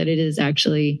program that it is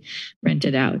actually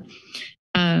rented out.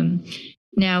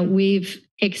 Now, we've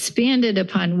expanded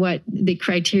upon what the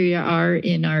criteria are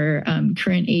in our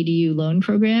current ADU loan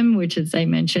program, which, as I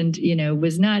mentioned,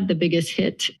 was not the biggest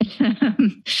hit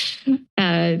for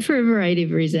a variety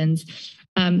of reasons.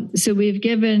 So we've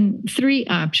given 3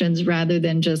 options rather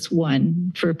than just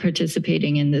one for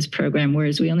participating in this program,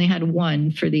 whereas we only had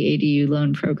one for the ADU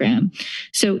loan program.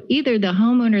 So either the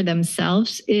homeowner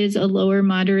themselves is a lower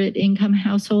moderate income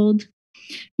household.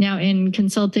 Now, in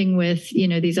consulting with,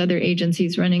 these other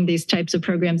agencies running these types of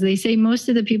programs, they say most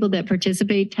of the people that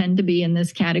participate tend to be in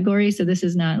this category. So this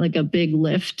is not like a big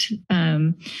lift.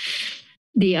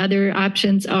 The other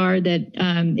options are that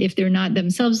if they're not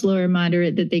themselves lower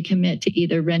moderate, that they commit to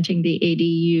either renting the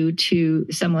ADU to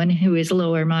someone who is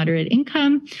lower moderate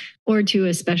income or to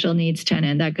a special needs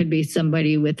tenant. That could be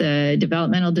somebody with a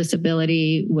developmental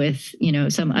disability, with,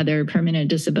 some other permanent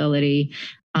disability,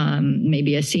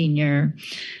 maybe a senior,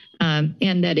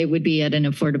 and that it would be at an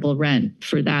affordable rent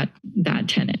for that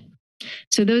tenant.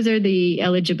 So those are the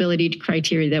eligibility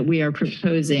criteria that we are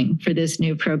proposing for this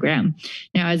new program.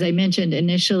 Now, as I mentioned,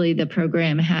 initially the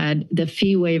program had the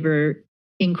fee waiver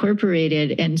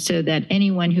incorporated, and so that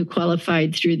anyone who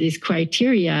qualified through these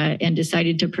criteria and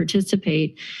decided to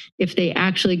participate, if they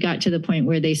actually got to the point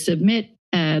where they submit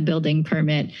a building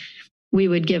permit, we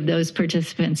would give those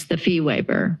participants the fee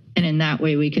waiver. And in that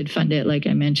way, we could fund it, like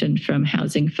I mentioned, from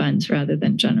housing funds rather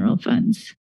than general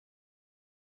funds.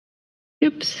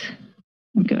 Oops,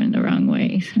 I'm going the wrong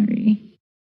way, sorry.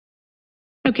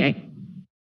 Okay.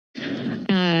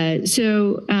 In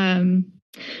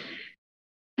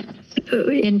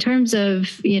terms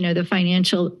of, the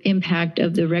financial impact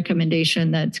of the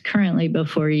recommendation that's currently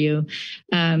before you,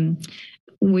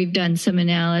 we've done some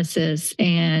analysis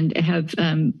and have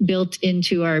built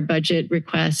into our budget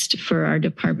request for our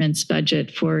department's budget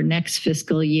for next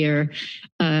fiscal year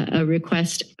a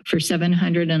request for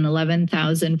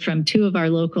 $711,000 from 2 of our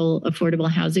local affordable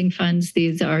housing funds.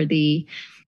 These are the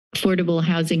Affordable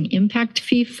Housing Impact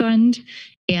Fee Fund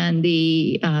and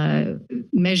the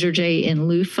Measure J in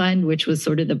lieu fund, which was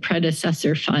sort of the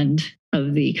predecessor fund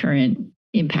of the current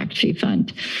Impact Fee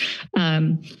Fund.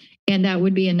 And that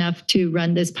would be enough to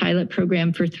run this pilot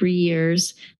program for 3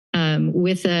 years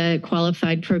with a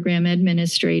qualified program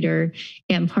administrator.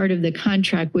 And part of the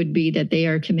contract would be that they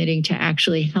are committing to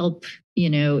actually help,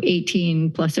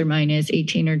 18 plus or minus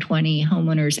 18 or 20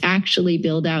 homeowners actually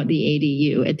build out the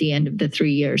ADU at the end of the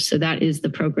 3 years. So that is the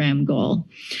program goal.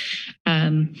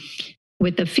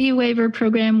 With the fee waiver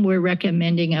program, we're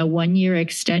recommending a 1-year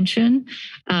extension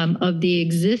of the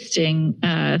existing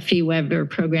fee waiver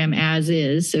program as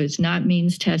is. So it's not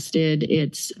means tested.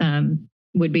 It's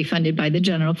would be funded by the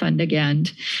general fund again.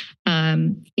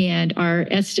 And our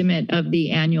estimate of the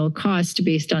annual cost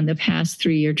based on the past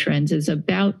 3-year trends is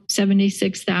about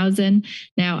 $76,000.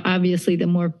 Now, obviously, the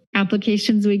more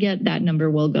applications we get, that number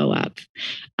will go up.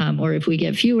 Or if we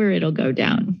get fewer, it'll go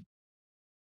down.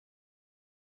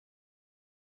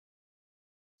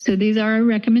 So these are our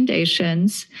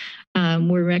recommendations.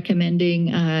 We're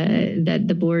recommending that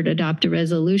the board adopt a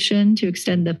resolution to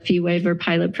extend the fee waiver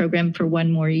pilot program for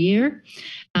 1 more year.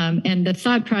 And the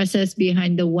thought process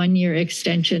behind the 1-year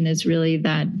extension is really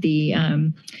that the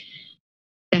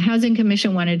Housing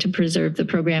Commission wanted to preserve the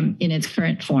program in its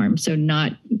current form, so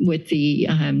not with the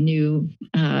new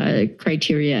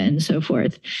criteria and so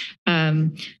forth.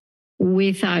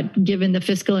 We thought, given the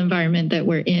fiscal environment that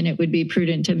we're in, it would be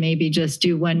prudent to maybe just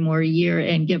do 1 more year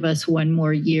and give us 1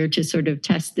 more year to sort of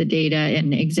test the data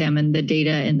and examine the data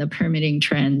and the permitting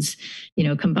trends,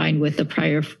 combined with the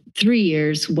prior 3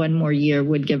 years. 1 more year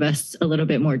would give us a little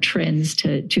bit more trends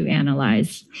to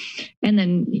analyze. And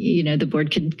then, the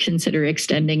board could consider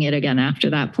extending it again after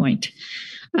that point.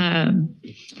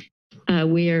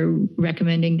 We are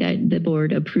recommending that the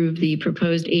board approve the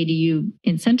proposed ADU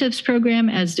incentives program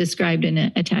as described in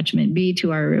attachment B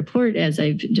to our report, as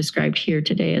I've described here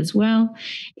today as well,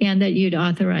 and that you'd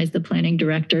authorize the planning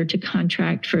director to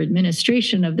contract for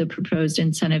administration of the proposed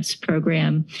incentives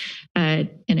program, and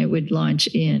it would launch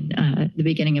in the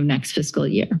beginning of next fiscal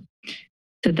year.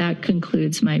 So that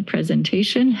concludes my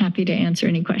presentation. Happy to answer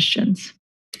any questions.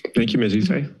 Thank you, Ms.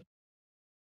 Ise.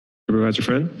 Supervisor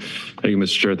Friend. Thank you,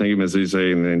 Mr. Chair. Thank you, Ms. Ise,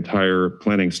 and the entire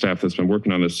planning staff that's been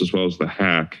working on this, as well as the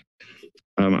hack.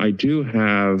 I do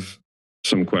have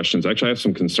some questions. Actually, I have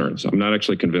some concerns. I'm not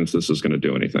actually convinced this is going to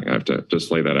do anything. I have to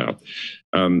just lay that out.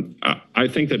 I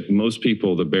think that most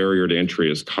people, the barrier to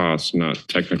entry is cost, not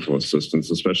technical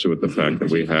assistance, especially with the fact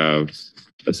that we have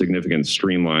a significant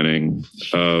streamlining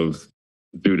of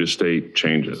due to state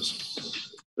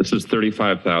changes. This is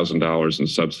 $35,000 in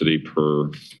subsidy per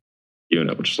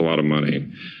unit, which is a lot of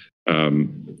money.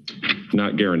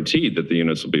 Not guaranteed that the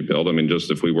units will be built. I mean,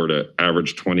 just if we were to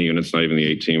average 20 units, not even the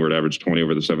 18, we're to average 20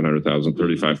 over the 700,000,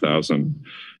 35,000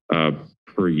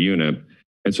 per unit.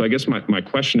 And so I guess my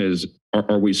question is,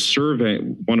 are we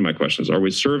surveying, one of my questions, are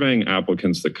we surveying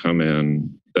applicants that come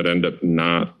in that end up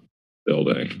not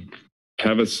building?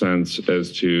 Have a sense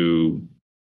as to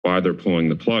why they're pulling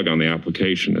the plug on the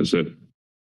application. Is it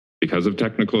because of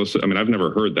technical? I mean, I've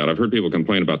never heard that. I've heard people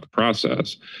complain about the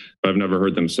process, but I've never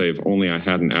heard them say, if only I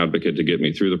had an advocate to get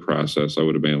me through the process, I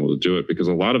would have been able to do it. Because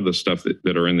a lot of the stuff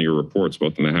that are in your reports,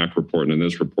 both in the hack report and in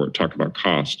this report, talk about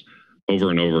cost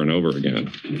over and over and over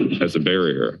again as a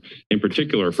barrier, in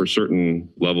particular for certain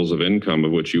levels of income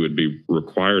of which you would be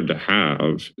required to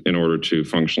have in order to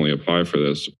functionally apply for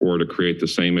this, or to create the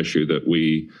same issue that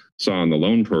we saw in the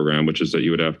loan program, which is that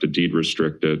you would have to deed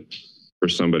restrict it for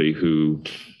somebody who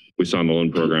we saw in the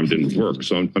loan program didn't work.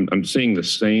 So I'm seeing the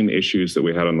same issues that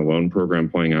we had on the loan program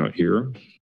playing out here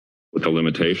with the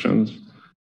limitations.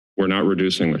 We're not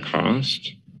reducing the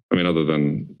cost. I mean, other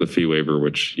than the fee waiver,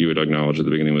 which you would acknowledge at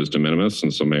the beginning was de minimis,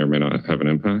 and so may or may not have an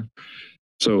impact.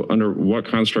 So under what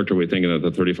construct are we thinking that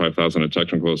the 35,000 of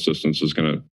technical assistance is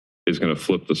going to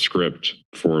flip the script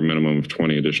for a minimum of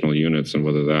 20 additional units, and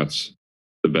whether that's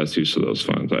the best use of those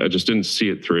funds? I just didn't see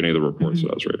it through any of the reports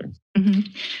that I was reading.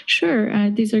 Sure.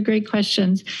 These are great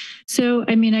questions. So,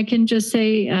 I mean, I can just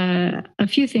say a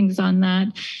few things on that.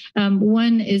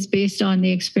 One is based on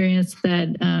the experience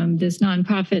that this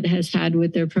nonprofit has had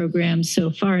with their programs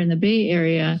so far in the Bay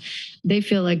Area. They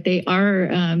feel like they are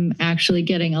actually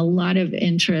getting a lot of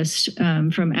interest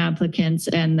from applicants,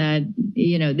 and that,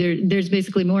 you know, there's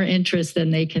basically more interest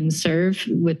than they can serve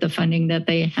with the funding that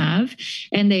they have.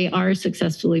 And they are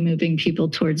successfully moving people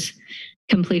towards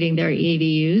completing their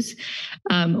ADUs.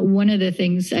 One of the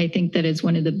things I think that is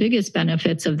one of the biggest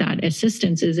benefits of that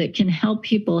assistance is it can help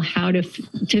people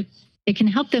it can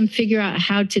help them figure out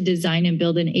how to design and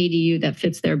build an ADU that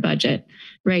fits their budget,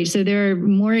 right? So there are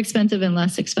more expensive and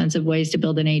less expensive ways to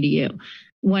build an ADU.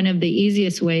 One of the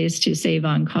easiest ways to save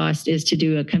on cost is to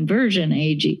do a conversion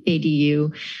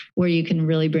ADU, where you can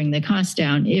really bring the cost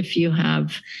down if you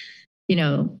have, you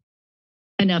know,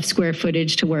 enough square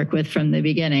footage to work with from the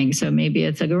beginning. So maybe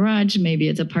it's a garage, maybe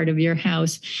it's a part of your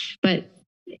house, but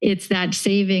it's that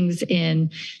savings in,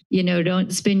 you know,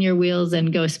 don't spin your wheels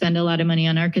and go spend a lot of money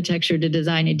on architecture to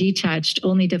design a detached,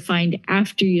 only to find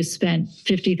after you spent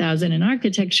 $50,000 in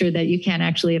architecture that you can't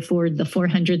actually afford the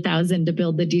 $400,000 to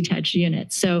build the detached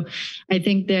unit. So I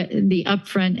think that the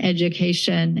upfront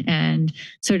education and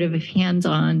sort of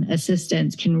hands-on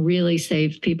assistance can really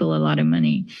save people a lot of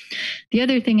money. The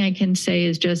other thing I can say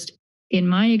is just in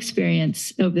my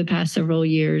experience over the past several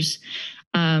years,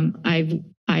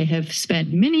 I have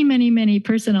spent many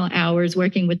personal hours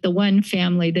working with the one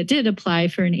family that did apply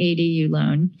for an ADU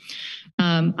loan.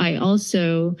 I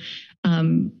also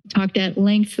talked at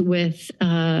length with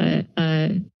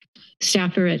a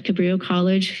staffer at Cabrillo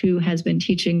College who has been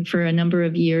teaching for a number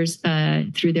of years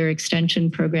through their extension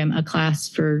program, a class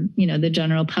for, you know, the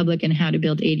general public and how to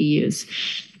build ADUs.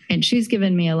 And she's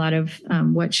given me a lot of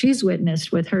what she's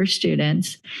witnessed with her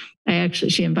students.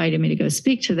 She invited me to go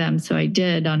speak to them. So I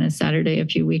did on a Saturday a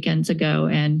few weekends ago,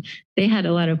 and they had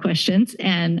a lot of questions.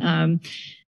 And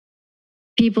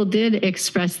people did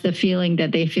express the feeling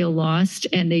that they feel lost,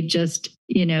 and they just,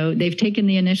 you know, they've taken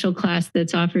the initial class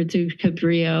that's offered through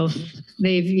Cabrillo.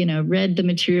 They've, you know, read the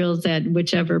materials at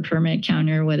whichever permit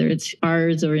counter, whether it's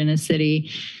ours or in a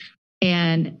city.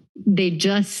 And they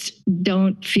just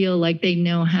don't feel like they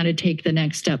know how to take the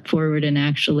next step forward and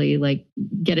actually like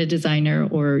get a designer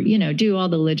or, you know, do all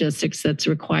the logistics that's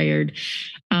required.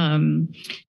 And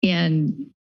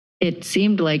it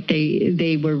seemed like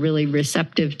they were really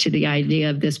receptive to the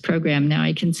idea of this program. Now,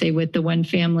 I can say with the one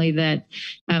family that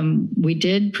we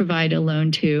did provide a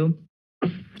loan to,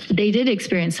 they did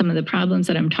experience some of the problems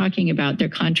that I'm talking about. Their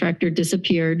contractor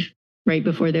disappeared right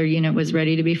before their unit was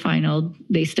ready to be finalized.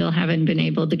 They still haven't been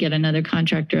able to get another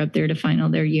contractor up there to final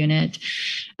their unit.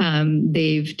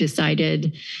 They've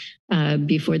decided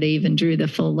before they even drew the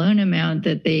full loan amount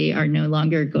that they are no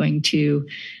longer going to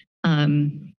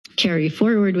carry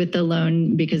forward with the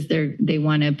loan because they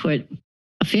want to put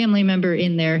a family member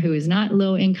in there who is not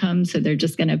low income. So they're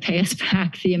just going to pay us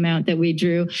back the amount that we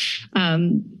drew.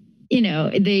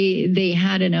 They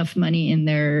had enough money in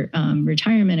their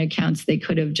retirement accounts. They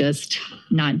could have just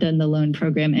not done the loan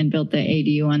program and built the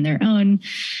ADU on their own.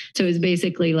 So it was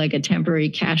basically like a temporary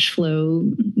cash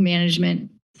flow management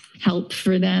help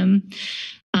for them.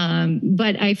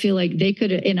 But I feel like they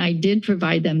could, and I did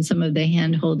provide them some of the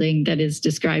hand-holding that is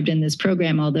described in this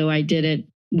program, although I did it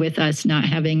with us not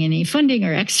having any funding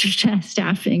or extra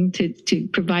staffing to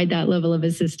provide that level of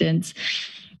assistance.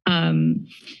 And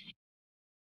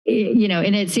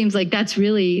it seems like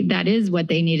that is what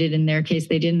they needed in their case.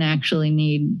 They didn't actually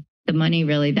need the money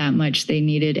really that much. They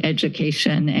needed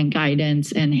education and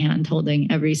guidance and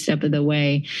hand-holding every step of the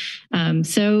way. I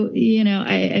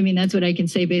mean, that's what I can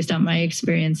say based on my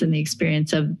experience and the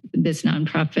experience of this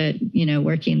nonprofit,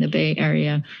 working in the Bay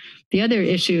Area. The other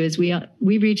issue is we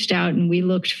reached out and we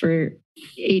looked for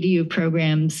ADU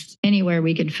programs anywhere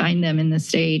we could find them in the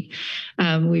state.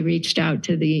 We reached out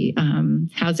to the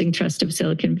Housing Trust of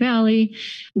Silicon Valley,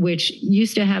 which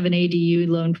used to have an ADU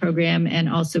loan program and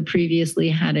also previously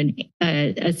had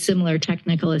a similar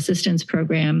technical assistance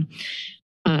program.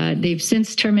 They've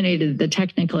since terminated the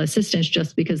technical assistance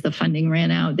just because the funding ran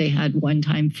out. They had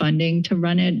one-time funding to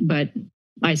run it, but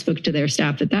I spoke to their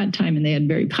staff at that time and they had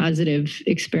very positive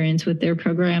experience with their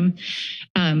program.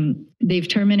 They've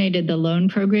terminated the loan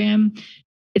program.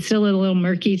 It's still a little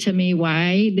murky to me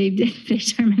why they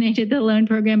terminated the loan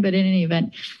program, but in any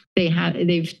event,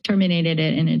 they've terminated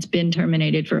it and it's been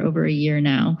terminated for over a year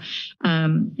now.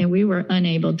 And we were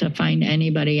unable to find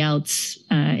anybody else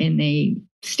in the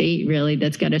state really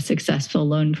that's got a successful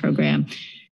loan program.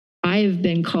 I've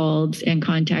been called and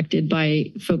contacted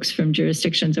by folks from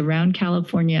jurisdictions around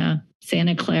California,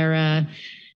 Santa Clara,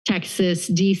 Texas,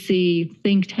 DC,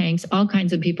 think tanks, all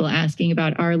kinds of people asking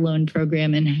about our loan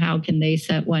program and how can they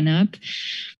set one up.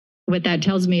 What that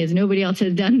tells me is nobody else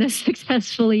has done this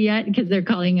successfully yet because they're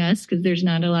calling us because there's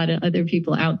not a lot of other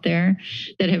people out there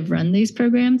that have run these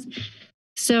programs.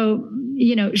 So,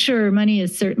 sure, money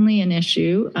is certainly an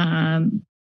issue.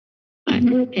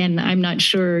 And I'm not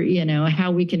sure,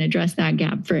 how we can address that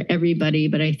gap for everybody,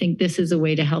 but I think this is a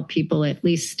way to help people at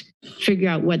least figure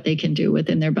out what they can do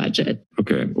within their budget.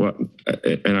 Okay. Well,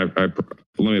 and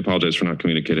let me apologize for not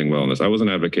communicating well on this. I wasn't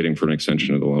advocating for an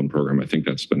extension of the loan program. I think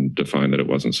that's been defined that it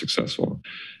wasn't successful.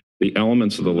 The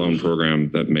elements of the loan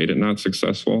program that made it not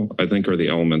successful, I think, are the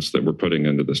elements that we're putting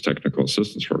into this technical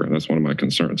assistance program. That's one of my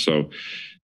concerns. So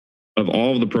of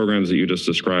all of the programs that you just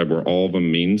described, were all of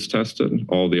them means tested,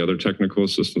 all the other technical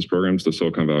assistance programs, the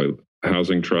Silicon Valley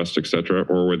Housing Trust, et cetera,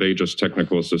 or were they just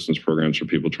technical assistance programs for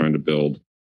people trying to build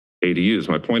ADUs?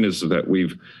 My point is that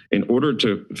in order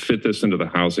to fit this into the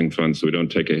housing fund so we don't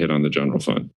take a hit on the general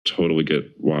fund, totally get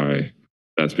why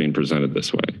that's being presented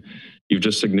this way. You've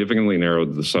just significantly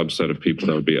narrowed the subset of people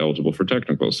that would be eligible for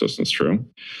technical assistance, true?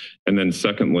 And then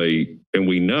secondly, and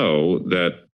we know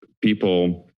that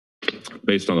people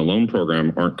based on the loan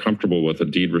program aren't comfortable with a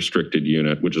deed restricted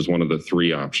unit, which is one of the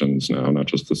three options now, not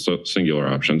just the singular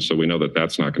option. So we know that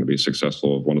that's not going to be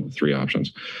successful of one of the three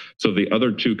options. So the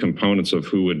other two components of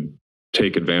who would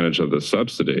take advantage of the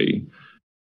subsidy,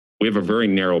 we have a very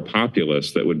narrow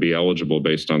populace that would be eligible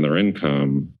based on their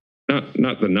income,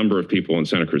 not the number of people in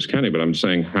Santa Cruz County, but I'm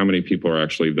saying how many people are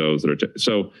actually those that are.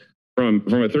 So from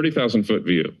a 30,000 foot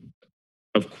view,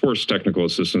 of course, technical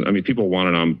assistance, people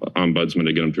want an ombudsman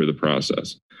to get them through the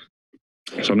process.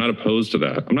 So I'm not opposed to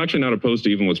that. I'm actually not opposed to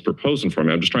even what's proposed in front of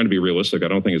me. I'm just trying to be realistic. I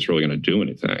don't think it's really going to do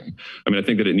anything. I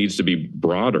think that it needs to be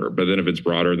broader, but then if it's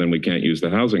broader, then we can't use the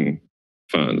housing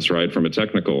funds, right, from a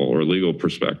technical or legal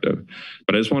perspective.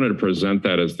 But I just wanted to present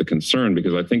that as the concern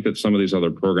because I think that some of these other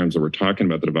programs that we're talking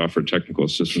about that have offered technical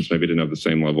assistance maybe didn't have the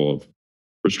same level of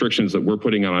restrictions that we're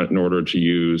putting on it in order to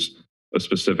use a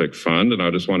specific fund, and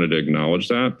I just wanted to acknowledge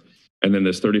that. And then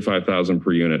this $35,000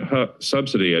 per unit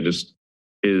subsidy,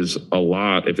 is a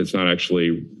lot if it's not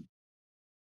actually,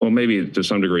 well, maybe to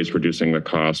some degree it's reducing the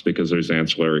cost because there's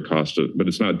ancillary cost, but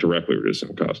it's not directly reducing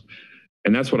the cost.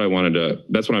 And that's what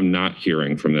that's what I'm not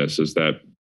hearing from this is that,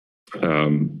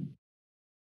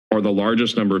 are the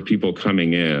largest number of people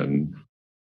coming in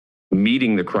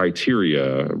meeting the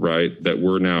criteria, right, that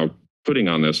we're now putting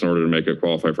on this in order to make it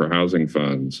qualify for housing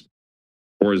funds?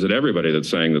 Or is it everybody that's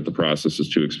saying that the process is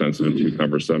too expensive and too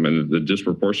cumbersome? And the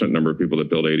disproportionate number of people that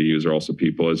build ADUs are also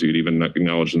people, as you'd even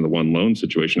acknowledge in the one loan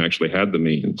situation, actually had the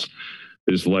means.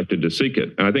 They just elected to seek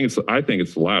it. And I think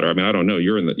it's the latter. I mean, I don't know.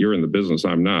 You're in the business.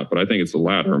 I'm not, but I think it's the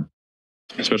latter,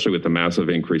 especially with the massive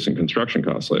increase in construction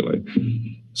costs lately.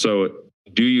 So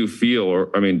do you feel, or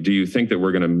I mean, do you think that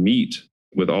we're going to meet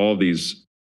with all these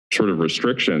sort of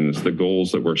restrictions, the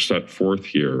goals that were set forth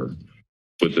here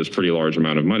with this pretty large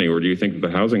amount of money? Or do you think that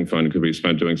the housing fund could be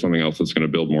spent doing something else that's going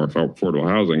to build more affordable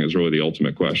housing is really the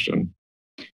ultimate question?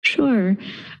 Sure.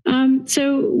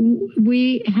 So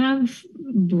we have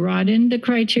broadened the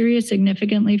criteria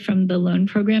significantly from the loan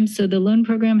program. So the loan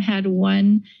program had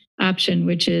one option,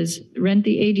 which is rent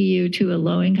the ADU to a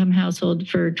low-income household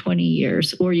for 20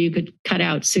 years, or you could cut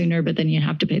out sooner, but then you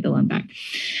have to pay the loan back.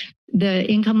 The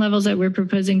income levels that we're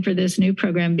proposing for this new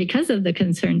program, because of the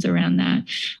concerns around that,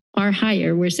 are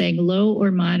higher. We're saying low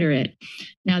or moderate.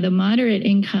 Now, the moderate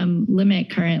income limit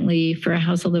currently for a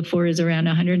household of four is around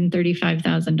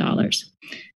 $135,000.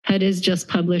 HUD has just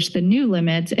published the new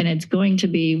limits, and it's going to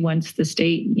be, once the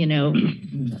state,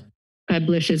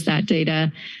 publishes that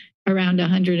data, around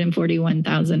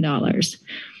 $141,000.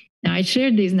 Now, I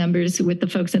shared these numbers with the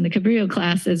folks in the Cabrillo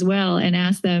class as well and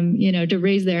asked them, to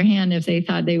raise their hand if they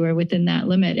thought they were within that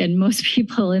limit. And most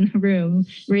people in the room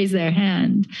raised their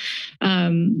hand. A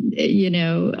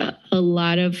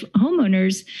lot of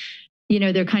homeowners,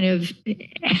 they're kind of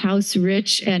house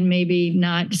rich and maybe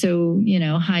not so,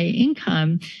 high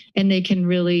income, and they can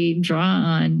really draw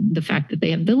on the fact that they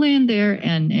have the land there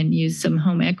and use some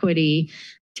home equity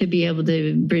to be able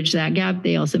to bridge that gap.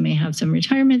 They also may have some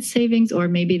retirement savings, or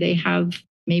maybe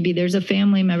there's a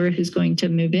family member who's going to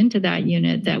move into that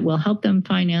unit that will help them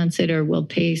finance it or will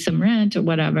pay some rent or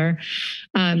whatever.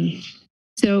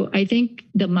 So I think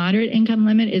the moderate income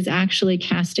limit is actually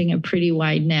casting a pretty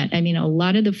wide net. I mean, a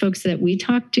lot of the folks that we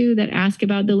talk to that ask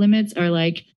about the limits are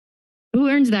like, who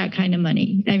earns that kind of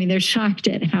money? I mean, they're shocked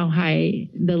at how high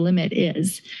the limit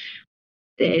is.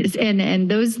 And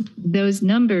those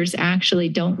numbers actually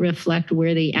don't reflect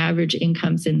where the average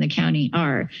incomes in the county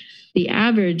are. The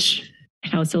average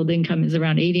household income is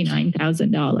around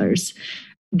 $89,000.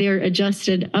 They're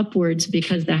adjusted upwards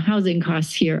because the housing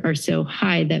costs here are so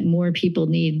high that more people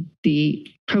need the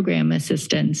program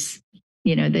assistance,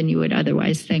 than you would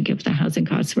otherwise think if the housing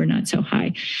costs were not so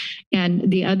high. And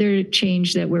the other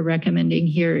change that we're recommending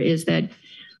here is that,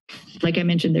 like I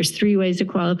mentioned, there's three ways to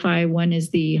qualify. One is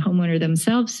the homeowner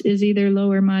themselves is either low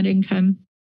or mod income.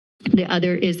 The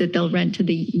other is that they'll rent to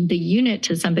the unit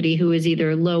to somebody who is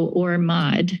either low or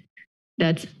mod.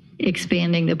 That's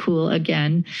expanding the pool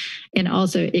again, and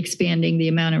also expanding the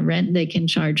amount of rent they can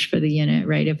charge for the unit,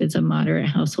 right? If it's a moderate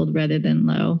household rather than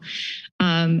low.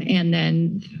 And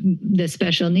then the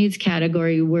special needs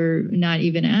category, we're not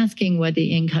even asking what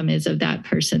the income is of that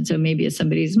person. So maybe it's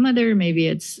somebody's mother, maybe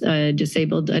it's a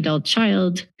disabled adult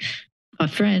child, a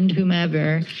friend,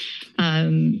 whomever.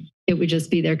 It would just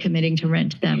be they're committing to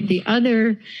rent to them. The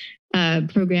other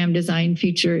program design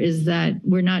feature is that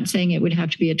we're not saying it would have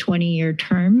to be a 20-year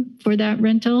term for that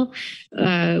rental.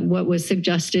 What was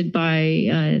suggested by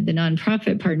the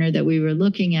nonprofit partner that we were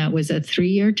looking at was a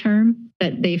 3-year term,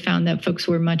 that they found that folks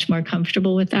were much more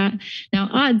comfortable with that. Now,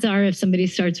 odds are if somebody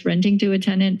starts renting to a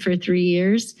tenant for 3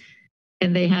 years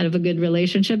and they have a good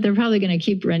relationship, they're probably going to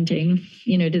keep renting,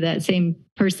 to that same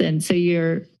person. So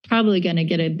you're probably going to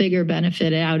get a bigger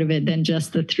benefit out of it than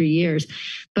just the 3 years.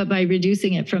 But by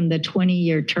reducing it from the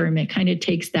 20-year term, it kind of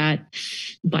takes that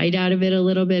bite out of it a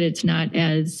little bit. It's not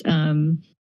as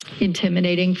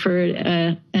intimidating for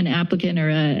an applicant or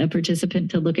a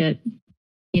participant to look at,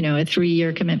 a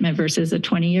 3-year commitment versus a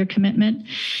 20-year commitment.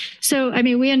 So, I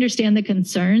mean, we understand the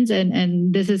concerns,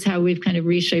 and this is how we've kind of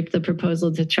reshaped the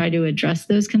proposal to try to address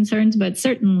those concerns. But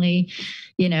certainly,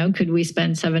 could we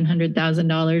spend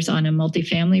 $700,000 on a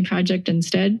multifamily project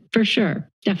instead? For sure.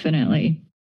 Definitely.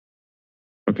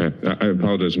 Okay. I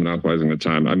apologize for monopolizing the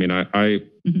time. I mean,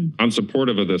 I'm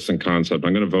supportive of this in concept.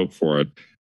 I'm going to vote for it.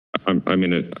 I'm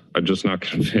just not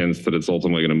convinced that it's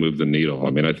ultimately going to move the needle. I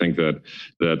mean, I think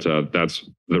that's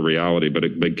the reality.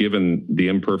 But given the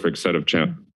imperfect set of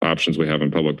options we have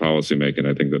in public policy making,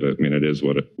 I think that it is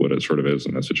what it sort of is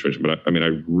in that situation. But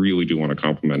I really do want to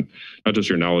compliment not just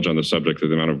your knowledge on the subject, but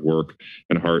the amount of work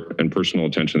and heart and personal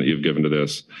attention that you've given to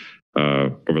this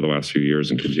over the last few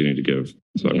years and continue to give.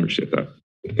 So I appreciate that.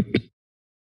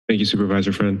 Thank you,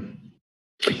 Supervisor Friend.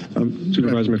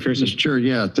 Supervisor McPherson. Mr. Chair,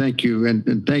 yeah, thank you.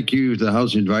 And thank you to the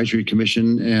Housing Advisory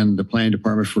Commission and the Planning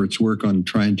Department for its work on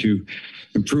trying to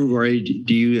improve our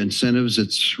ADU incentives.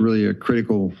 It's really a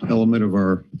critical element of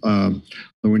our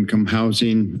low-income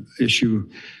housing issue.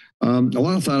 A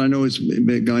lot of thought I know has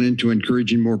gone into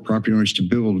encouraging more property owners to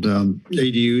build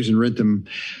ADUs and rent them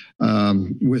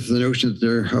with the notion that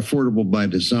they're affordable by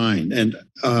design. And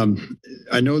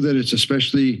I know that it's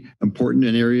especially important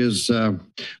in areas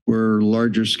where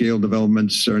larger scale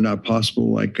developments are not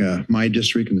possible, like my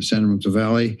district in the San Lorenzo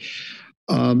Valley.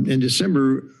 In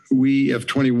December, we of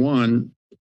 21,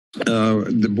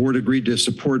 the board agreed to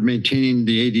support maintaining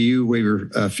the ADU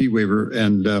waiver, fee waiver,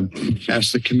 and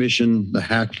asked the commission, the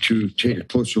HAC, to take a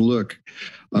closer look.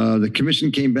 The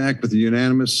commission came back with a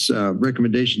unanimous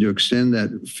recommendation to extend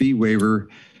that fee waiver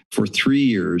for 3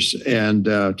 years and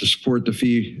to support the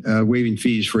fee waiving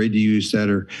fees for ADUs that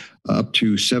are up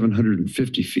to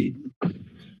 750 feet.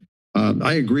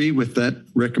 I agree with that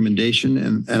recommendation,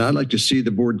 and I'd like to see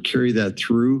the board carry that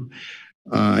through.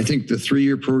 I think the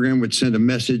 3-year program would send a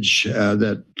message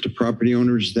that to property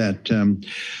owners that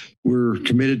we're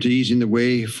committed to easing the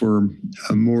way for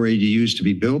more ADUs to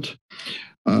be built,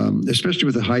 especially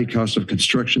with the high cost of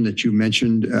construction that you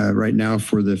mentioned right now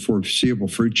for the foreseeable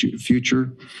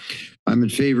future. I'm in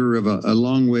favor of a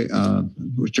long way,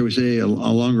 which I would say a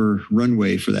longer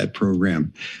runway for that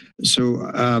program. So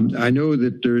I know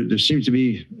that there seems to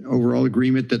be overall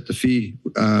agreement that the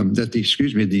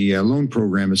loan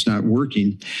program is not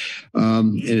working,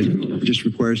 and it just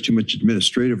requires too much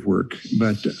administrative work.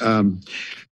 But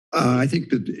I think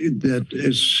that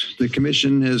as the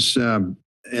commission has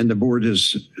and the board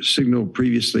has signaled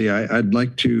previously, I'd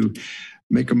like to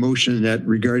make a motion that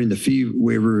regarding the fee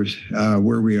waivers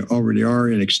where we already are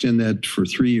and extend that for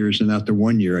 3 years and not the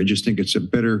 1 year. I just think it's a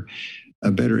better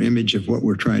image of what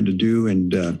we're trying to do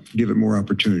and give it more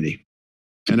opportunity.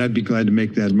 And I'd be glad to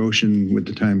make that motion when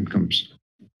the time comes.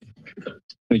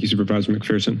 Thank you, Supervisor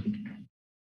McPherson.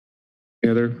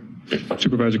 Any other?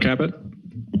 Supervisor Caput?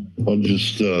 I'll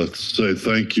just say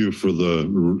thank you for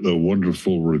the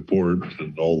wonderful report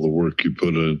and all the work you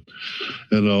put in.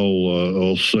 And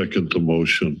I'll second the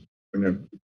motion.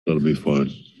 That'll be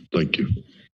fine. Thank you.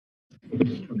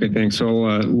 Okay, thanks. So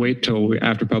I'll wait till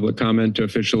after public comment to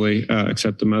officially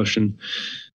accept the motion.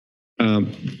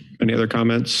 Any other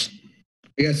comments?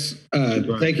 Yes,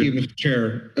 thank you, Mr.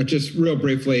 Chair. Just real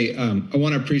briefly, I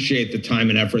want to appreciate the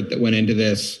time and effort that went into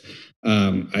this.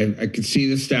 I could see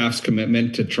the staff's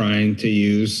commitment to trying to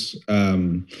use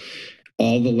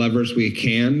all the levers we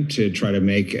can to try to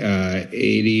make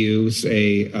ADUs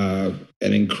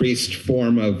an increased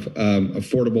form of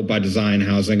affordable by design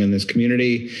housing in this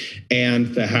community,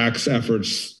 and the HAC's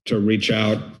efforts to reach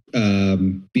out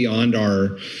beyond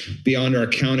our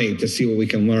county to see what we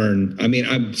can learn. I mean,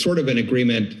 I'm sort of in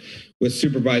agreement with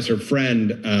Supervisor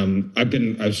Friend.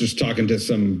 I was just talking to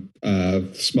some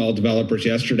small developers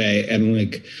yesterday, and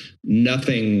like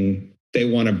nothing they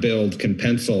want to build can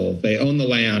pencil. They own the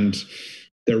land.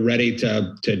 They're ready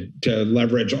to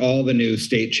leverage all the new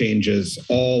state changes,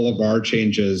 all of our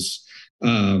changes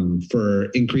for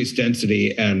increased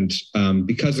density. And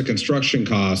because of construction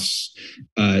costs,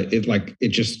 it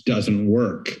just doesn't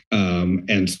work.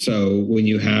 And so when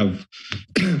you have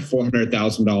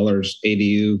 $400,000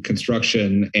 ADU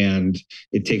construction and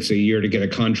it takes a year to get a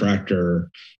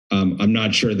contractor, I'm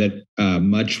not sure that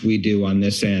much we do on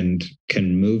this end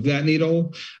can move that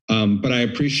needle. But I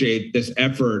appreciate this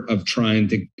effort of trying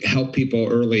to help people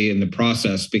early in the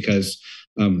process, because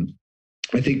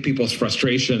I think people's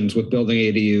frustrations with building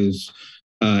ADUs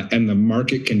and the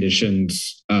market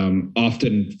conditions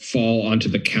often fall onto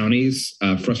the county's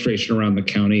frustration around the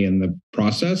county and the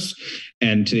process.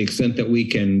 And to the extent that we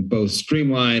can both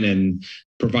streamline and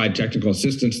provide technical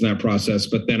assistance in that process,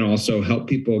 but then also help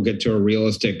people get to a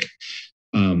realistic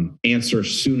answer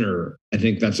sooner, I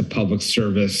think that's a public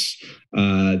service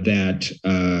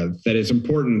that is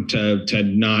important to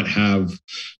not have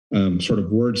sort of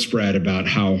word spread about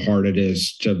how hard it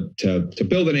is to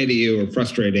build an ADU, or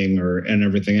frustrating, and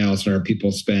everything else. And our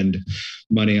people spend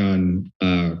money on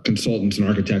consultants and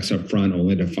architects up front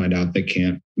only to find out they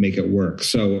can't make it work.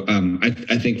 So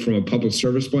I think from a public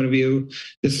service point of view,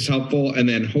 this is helpful. And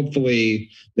then hopefully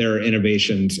there are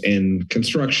innovations in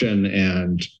construction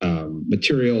and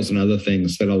materials and other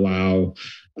things that allow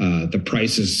the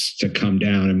prices to come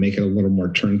down and make it a little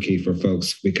more turnkey for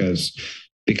folks, because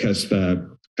the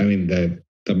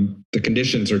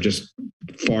conditions are just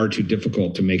far too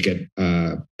difficult to make it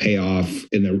pay off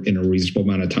in a reasonable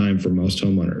amount of time for most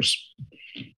homeowners.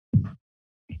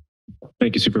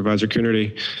 Thank you, Supervisor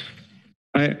Coonerty.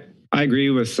 I agree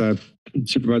with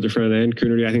Supervisor Friend and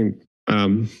Coonerty. I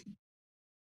think,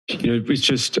 it's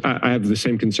just, I have the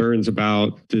same concerns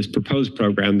about this proposed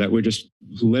program, that we're just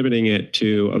limiting it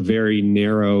to a very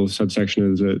narrow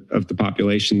subsection of the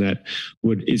population that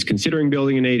is considering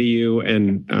building an ADU.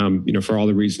 And, for all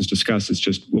the reasons discussed, it's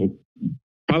just,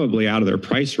 probably out of their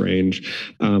price range,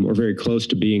 or very close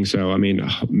to being so. I mean,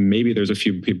 maybe there's a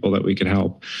few people that we could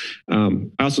help. I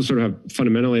also sort of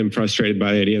fundamentally am frustrated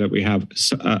by the idea that we have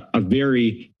a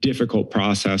very difficult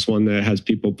process, one that has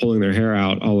people pulling their hair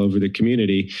out all over the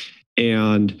community.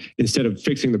 And instead of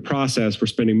fixing the process, we're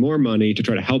spending more money to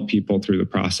try to help people through the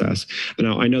process.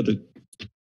 Now, I know that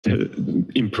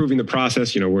improving the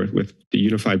process, we're with the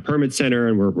Unified Permit Center,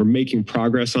 and we're making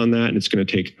progress on that, and it's going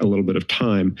to take a little bit of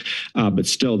time. But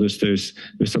still, there's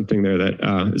something there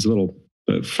that is a little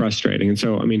frustrating. And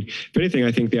so, I mean, if anything,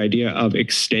 I think the idea of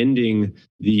extending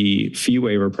the fee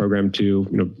waiver program to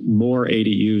more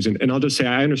ADUs, and I'll just say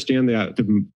I understand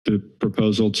the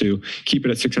proposal to keep it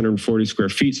at 640 square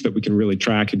feet so that we can really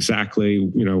track exactly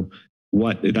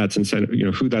what that's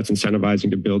who that's incentivizing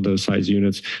to build those size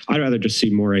units. I'd rather just see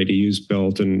more ADUs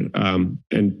built and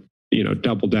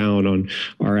double down on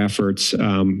our efforts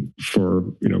for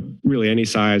really any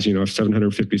size. If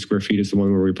 750 square feet is the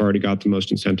one where we've already got the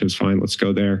most incentives, fine, let's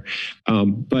go there.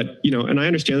 But and I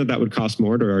understand that would cost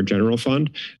more to our general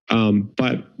fund.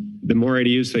 But the more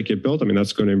ADUs that get built, I mean,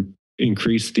 that's going to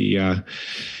increase the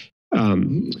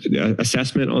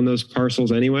assessment on those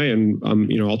parcels anyway, and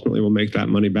ultimately we'll make that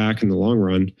money back in the long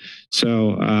run.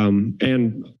 So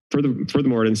and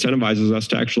furthermore, it incentivizes us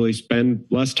to actually spend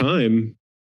less time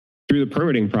through the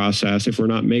permitting process if we're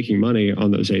not making money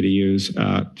on those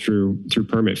ADUs through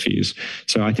permit fees.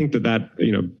 So I think that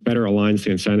better aligns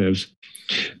the incentives.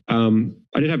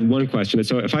 I did have one question.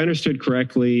 So if I understood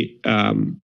correctly,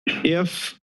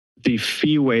 if the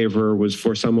fee waiver was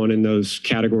for someone in those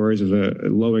categories of a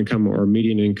low income or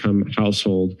median income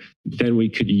household, then we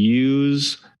could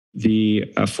use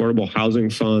the affordable housing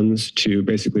funds to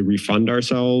basically refund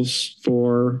ourselves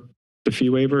for the fee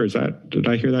waiver. Did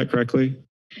I hear that correctly?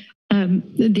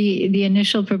 The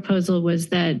initial proposal was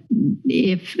that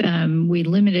if we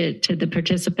limit it to the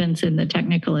participants in the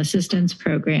technical assistance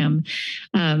program,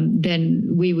 then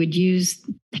we would use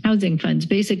housing funds,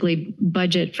 basically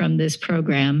budget from this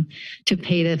program to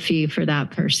pay the fee for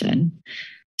that person.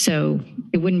 So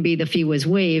it wouldn't be the fee was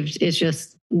waived, it's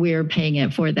just we're paying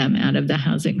it for them out of the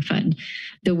housing fund.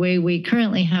 The way we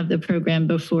currently have the program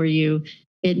before you,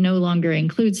 it no longer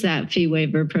includes that fee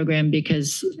waiver program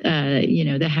because,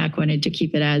 the HAC wanted to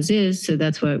keep it as is. So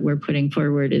that's what we're putting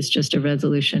forward, is just a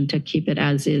resolution to keep it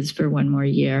as is for one more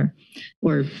year,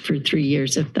 or for 3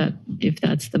 years if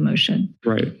that's the motion.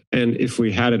 Right. And if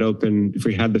we had it open, if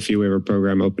we had the fee waiver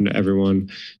program open to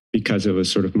everyone because it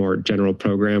was sort of more general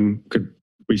program,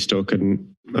 we still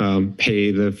couldn't pay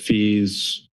the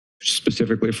fees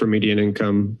specifically for median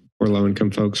income or low income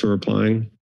folks who are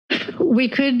applying? We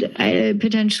could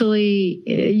potentially,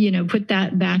 put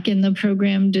that back in the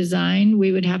program design.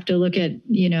 We would have to look at,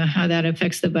 how that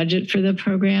affects the budget for the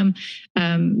program.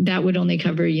 That would only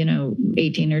cover,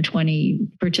 18 or 20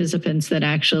 participants that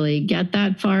actually get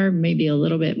that far, maybe a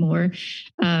little bit more.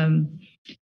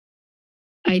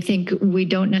 I think we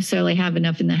don't necessarily have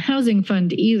enough in the housing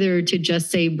fund either to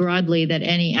just say broadly that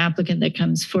any applicant that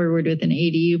comes forward with an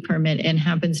ADU permit and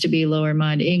happens to be lower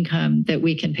mod income, that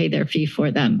we can pay their fee for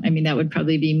them. I mean, that would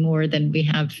probably be more than we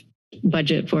have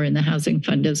budget for in the housing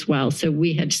fund as well. So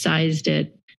we had sized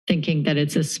it thinking that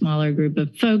it's a smaller group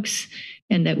of folks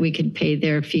and that we could pay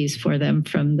their fees for them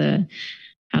from the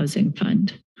housing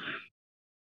fund.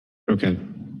 Okay.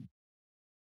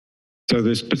 So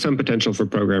there's some potential for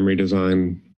program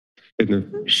redesign in the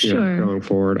going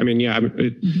forward. I mean,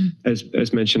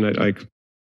 as mentioned,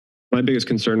 my biggest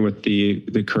concern with the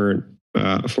current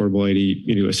affordable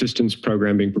ADU assistance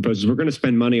program being proposed is we're going to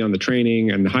spend money on the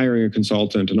training and hiring a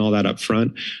consultant and all that up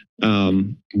front,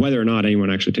 whether or not anyone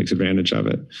actually takes advantage of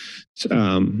it.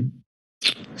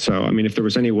 So, I mean, if there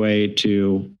was any way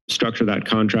to structure that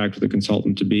contract with a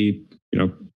consultant to be,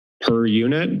 per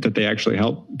unit that they actually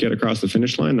help get across the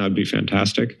finish line, that'd be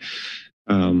fantastic.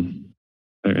 I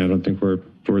don't think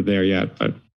we're there yet,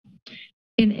 but.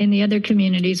 In the other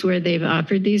communities where they've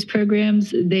offered these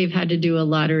programs, they've had to do a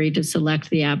lottery to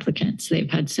select the applicants. They've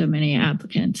had so many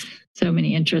applicants, so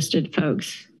many interested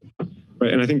folks.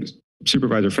 Right, and I think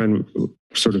Supervisor Friend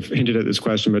sort of hinted at this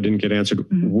question, but didn't get answered.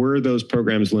 Mm-hmm. Were those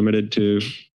programs limited to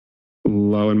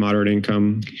low and moderate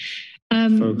income?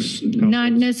 folks?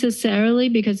 Not necessarily,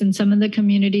 because in some of the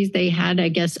communities, they had, I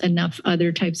guess, enough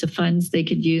other types of funds they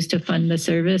could use to fund the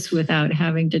service without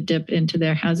having to dip into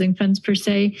their housing funds per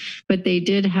se. But they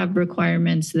did have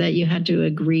requirements that you had to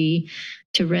agree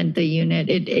to rent the unit.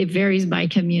 It varies by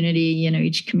community. You know,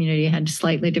 each community had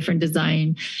slightly different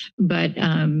design, but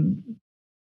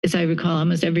as I recall,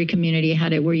 almost every community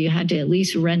had it where you had to at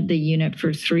least rent the unit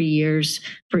for 3 years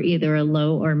for either a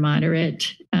low or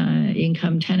moderate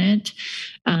income tenant.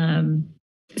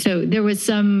 So there was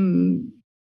some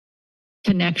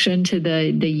connection to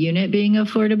the unit being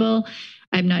affordable.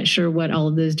 I'm not sure what all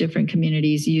of those different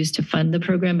communities use to fund the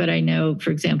program, but I know,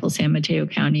 for example, San Mateo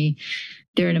County,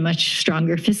 they're in a much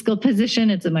stronger fiscal position.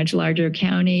 It's a much larger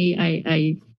county.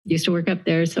 I used to work up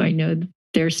there, so I know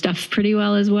their stuff pretty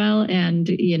well as well. And,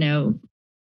 you know,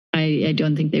 I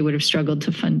don't think they would have struggled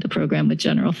to fund the program with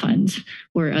general funds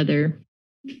or other,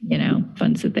 you know,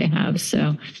 funds that they have.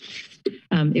 So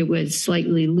it was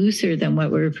slightly looser than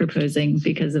what we're proposing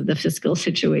because of the fiscal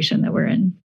situation that we're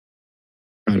in.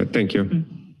 Got it. Thank you.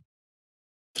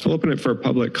 I'll open it for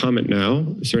public comment now.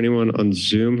 Is there anyone on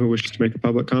Zoom who wishes to make a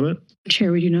public comment?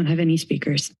 Chair, we do not have any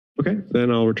speakers. Okay,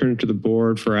 then I'll return it to the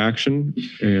board for action.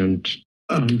 And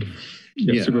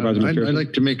Supervisor I'd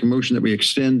like to make a motion that we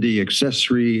extend the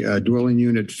accessory dwelling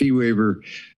unit fee waiver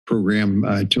program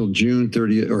until June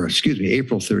 30th, or excuse me,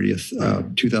 April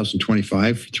 30th,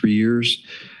 2025, for 3 years,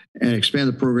 and expand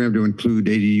the program to include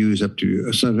ADUs up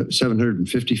to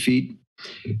 750 feet,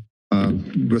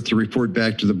 with the report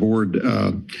back to the board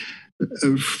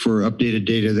for updated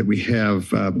data that we have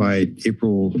by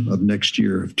April of next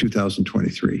year of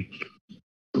 2023.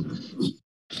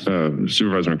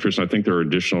 Supervisor McPherson, I think there are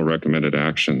additional recommended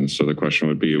actions. So the question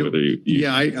would be whether you...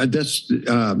 Yeah, I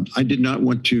did not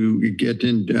want to get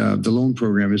in, the loan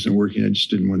program isn't working. I just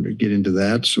didn't want to get into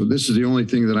that. So this is the only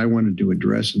thing that I wanted to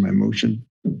address in my motion.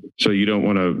 So you don't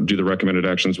want to do the recommended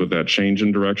actions with that change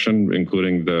in direction,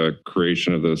 including the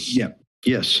creation of this? Yeah,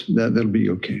 yes, that'll be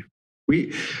okay.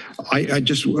 I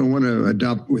just want to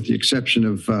adopt with the exception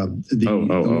of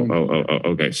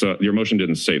okay. So your motion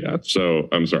didn't say that. So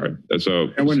I'm sorry. So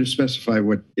I wanted to specify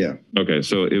what, yeah. Okay.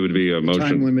 So it would be a motion.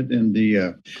 Time limit and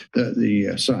the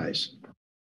size.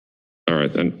 All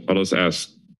right. Then I'll just ask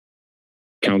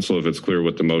council if it's clear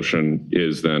what the motion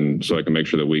is then, so I can make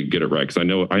sure that we get it right. Because I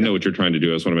know what you're trying to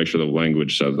do. I just want to make sure the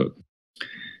language says it.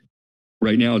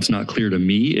 Right now, it's not clear to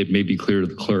me. It may be clear to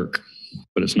the clerk,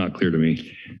 but it's not clear to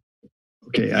me.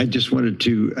 Okay, I just wanted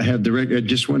to have the record. I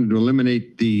just wanted to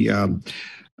eliminate the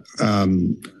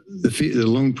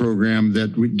loan program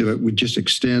that we just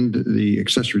extend the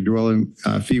accessory dwelling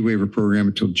fee waiver program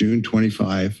until June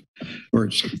 25, or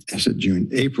I said June,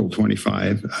 April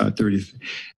 25, 30th,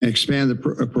 and expand the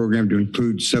program to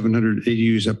include 700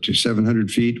 ADUs up to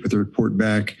 700 feet with a report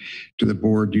back to the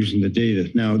board using the data.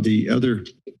 Now, the other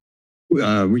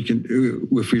we can,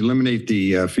 if we eliminate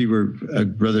the fee waiver,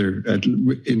 I'd rather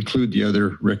include the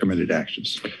other recommended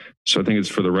actions. So I think it's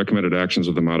for the recommended actions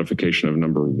of the modification of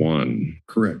number 1.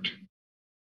 Correct.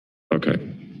 Okay.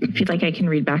 If you'd like, I can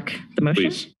read back the motion.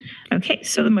 Please. Okay,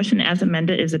 so the motion as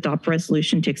amended is adopt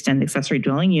resolution to extend the accessory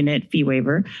dwelling unit fee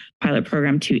waiver pilot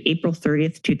program to April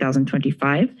 30th,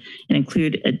 2025, and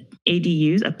include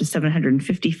ADUs up to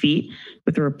 750 feet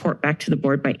with a report back to the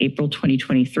board by April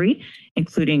 2023,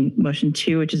 including motion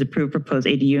 2, which is approve proposed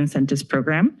ADU incentives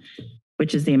program,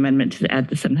 which is the amendment to add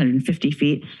the 750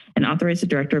 feet, and authorize the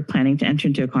director of planning to enter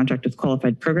into a contract with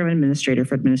qualified program administrator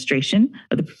for administration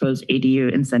of the proposed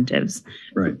ADU incentives.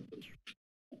 Right.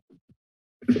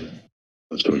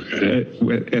 That's okay.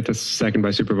 At the second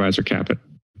by Supervisor Caput.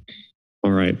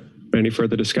 All right. Any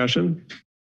further discussion?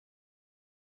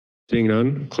 Seeing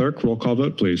none, clerk, roll call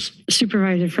vote, please.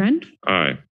 Supervisor Friend?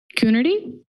 Aye.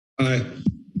 Coonerty? Aye.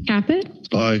 Caput?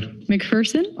 Aye.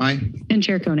 McPherson? Aye. And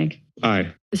Chair Koenig.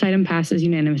 Aye. This item passes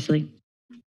unanimously.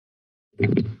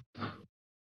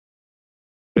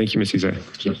 Thank you, Ms.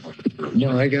 Izay.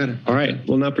 No, I got it. All right,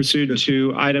 we'll now proceed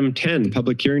to item 10,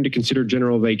 public hearing to consider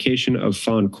general vacation of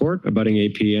Fawn Court, abutting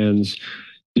APNs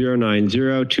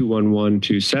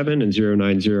 090-21127 and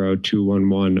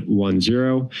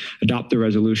 090-21110. Adopt the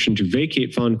resolution to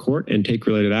vacate Fawn Court and take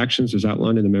related actions as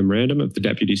outlined in the memorandum of the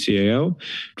Deputy CAO,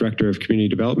 Director of Community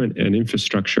Development and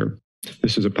Infrastructure.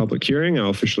 This is a public hearing. I'll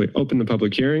officially open the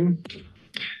public hearing.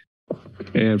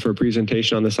 And for a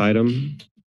presentation on this item,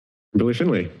 Billy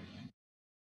Finley.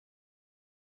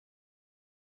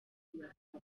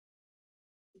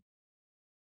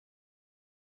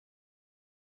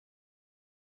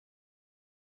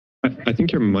 I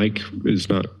think your mic is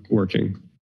not working.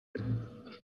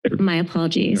 My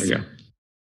apologies. There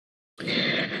you go.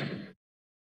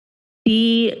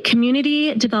 The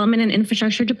Community Development and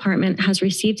Infrastructure Department has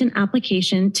received an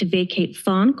application to vacate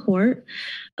Fawn Court,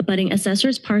 abutting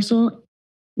assessor's parcel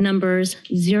numbers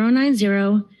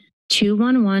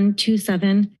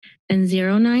 090-21127 and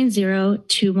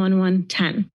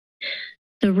 090-21110.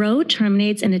 The road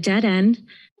terminates in a dead end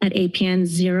at APN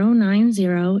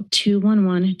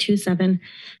 090-21127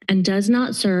 and does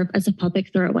not serve as a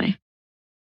public thoroughway.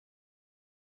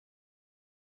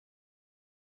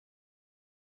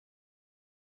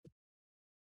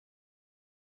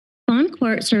 Fawn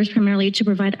Court serves primarily to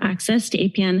provide access to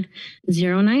APN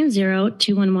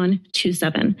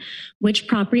 090-21127, which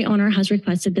property owner has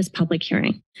requested this public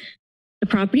hearing. The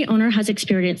property owner has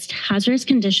experienced hazardous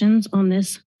conditions on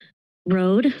this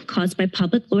road caused by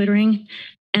public loitering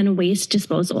and waste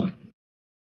disposal.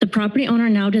 The property owner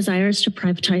now desires to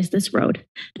privatize this road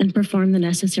and perform the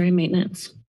necessary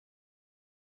maintenance.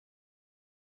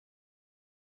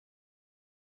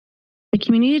 The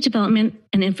Community Development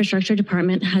and Infrastructure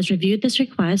Department has reviewed this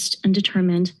request and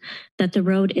determined that the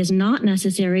road is not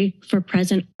necessary for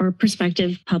present or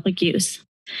prospective public use.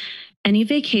 Any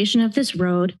vacation of this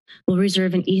road will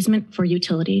reserve an easement for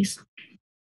utilities.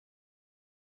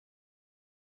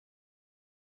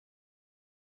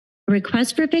 A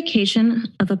request for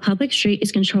vacation of a public street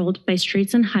is controlled by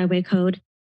Streets and Highway Code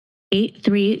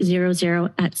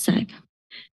 8300 at SEG.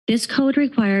 This code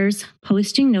requires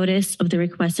posting notice of the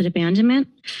requested abandonment,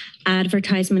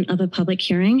 advertisement of a public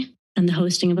hearing, and the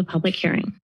hosting of a public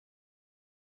hearing.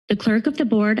 The clerk of the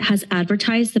board has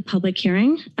advertised the public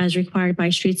hearing as required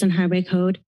by Streets and Highway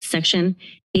Code section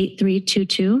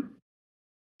 8322.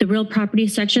 The real property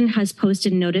section has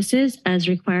posted notices as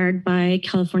required by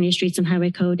California Streets and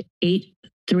Highway Code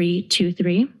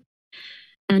 8323.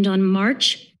 And on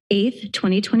March 8th,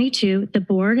 2022, the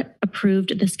board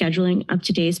approved the scheduling of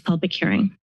today's public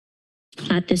hearing.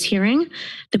 At this hearing,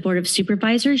 the Board of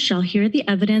Supervisors shall hear the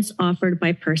evidence offered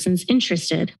by persons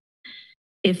interested.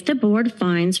 If the board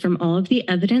finds from all of the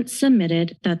evidence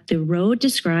submitted that the road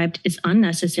described is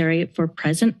unnecessary for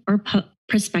present or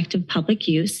prospective public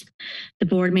use, the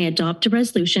board may adopt a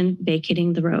resolution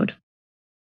vacating the road.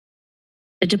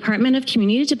 The Department of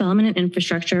Community Development and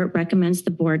Infrastructure recommends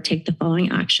the board take the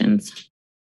following actions.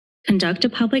 Conduct a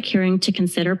public hearing to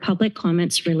consider public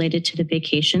comments related to the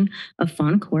vacation of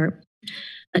Fawn Court.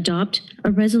 Adopt a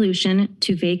resolution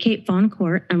to vacate Fawn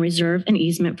Court and reserve an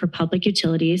easement for public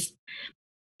utilities.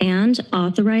 And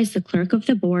authorize the clerk of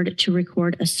the board to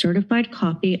record a certified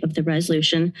copy of the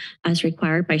resolution as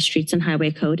required by Streets and Highway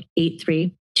Code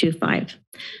 8325.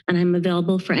 And I'm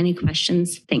available for any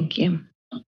questions. Thank you.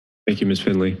 Thank you, Ms.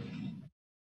 Finley.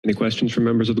 Any questions from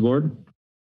members of the board?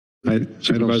 I don't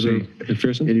see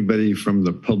anybody from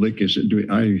the public. I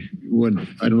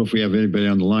don't know if we have anybody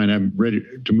on the line. I'm ready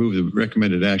to move the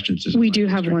recommended actions. We do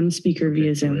have one speaker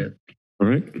via Zoom. All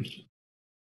right.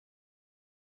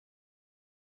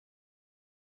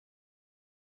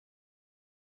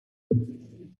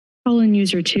 Call-in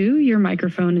user 2, your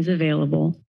microphone is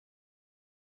available.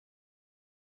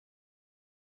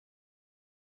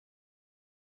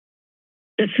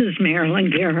 This is Marilyn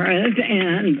Garrett,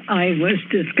 and I was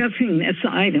discussing this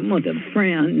item with a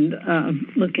friend,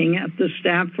 looking at the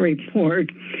staff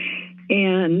report,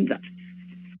 and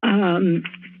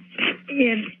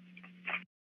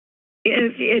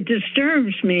it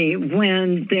disturbs me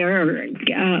when there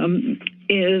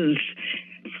is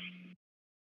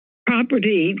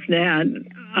property that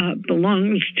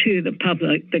belongs to the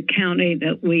public, the county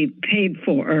that we paid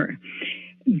for,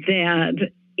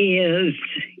 that is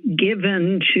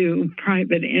given to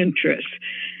private interests.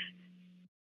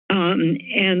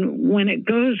 And when it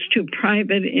goes to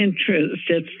private interest,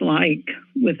 it's like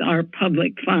with our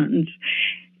public funds.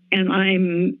 And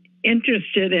I'm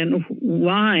interested in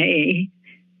why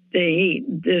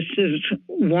this is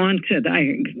wanted.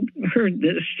 I heard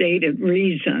the stated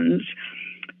reasons.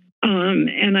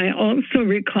 And I also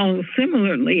recall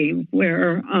similarly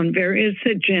where on various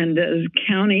agendas,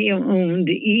 county-owned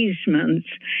easements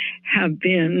have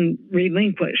been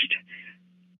relinquished,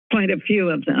 quite a few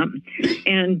of them.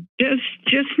 And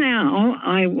just now,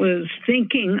 I was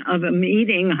thinking of a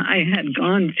meeting I had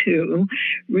gone to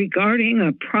regarding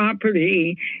a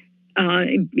property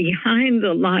behind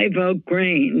the Live Oak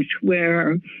Grange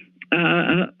where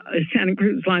Santa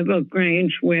Cruz Live Oak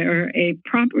Grange, where a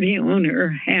property owner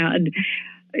had,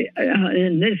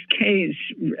 in this case,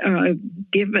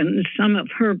 given some of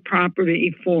her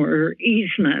property for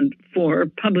easement for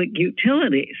public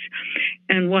utilities.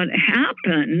 And what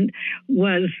happened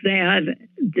was that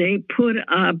they put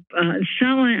up a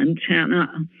cell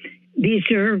antenna these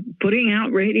are putting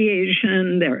out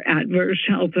radiation. They're adverse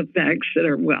health effects that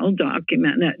are well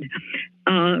documented.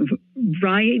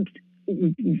 Right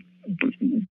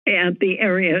at the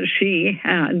area she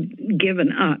had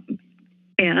given up.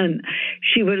 And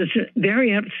she was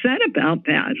very upset about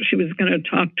that. She was going to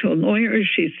talk to a lawyer.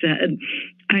 She said,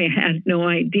 I had no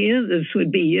idea this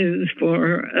would be used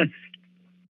for a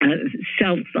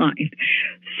cell site.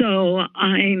 So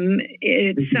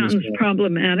it sounds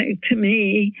problematic to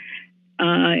me.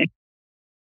 There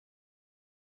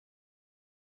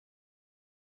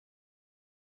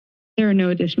are no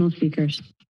additional speakers.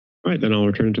 All right, then I'll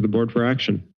return it to the board for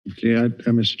action. Okay,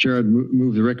 Mr. Chair, I'd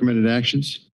move the recommended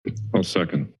actions. I'll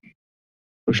second.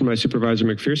 Motion by Supervisor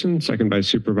McPherson, second by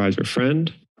Supervisor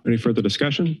Friend. Any further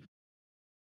discussion?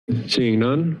 Seeing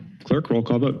none, clerk, roll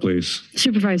call vote, please.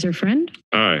 Supervisor Friend?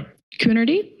 Aye.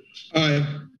 Coonerty? Aye.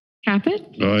 Caput?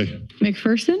 Aye.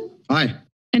 McPherson? Aye.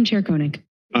 And Chair Koenig.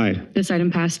 Aye. This item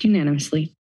passed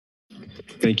unanimously.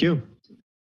 Thank you.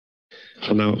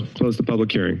 I'll now close the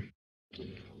public hearing.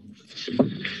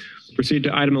 Proceed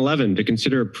to item 11, to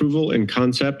consider approval and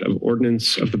concept of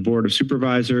ordinance of the Board of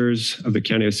Supervisors of the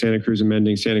County of Santa Cruz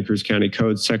amending Santa Cruz County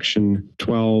Code Section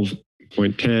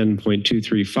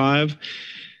 12.10.235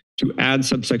 to add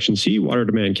subsection C, water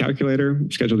demand calculator,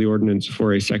 schedule the ordinance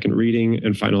for a second reading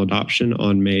and final adoption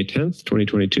on May 10th,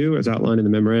 2022, as outlined in the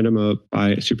memorandum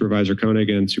by Supervisor Koenig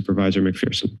and Supervisor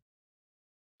McPherson.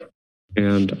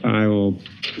 And I will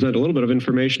present a little bit of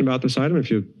information about this item if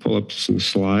you pull up some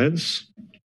slides.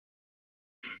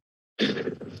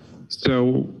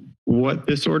 So what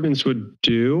this ordinance would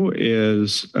do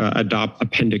is adopt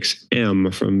Appendix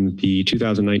M from the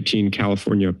 2019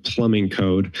 California Plumbing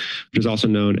Code, which is also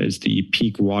known as the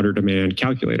Peak Water Demand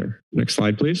Calculator. Next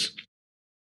slide, please.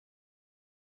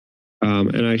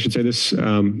 And I should say this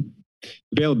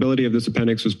availability of this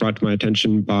appendix was brought to my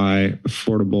attention by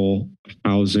affordable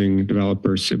housing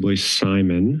developer Sibley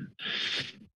Simon.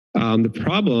 The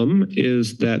problem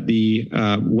is that the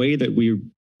way that we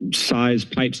size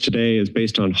pipes today is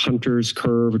based on Hunter's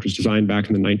curve, which was designed back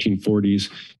in the 1940s,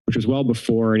 which was well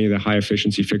before any of the high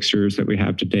efficiency fixtures that we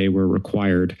have today were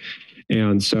required.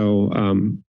 And so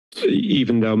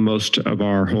even though most of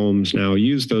our homes now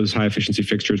use those high efficiency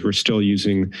fixtures, we're still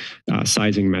using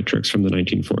sizing metrics from the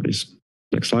 1940s.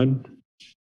 Next slide.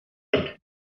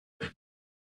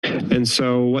 And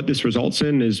so what this results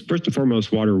in is first and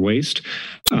foremost water waste.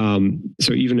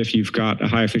 So even if you've got a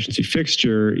high efficiency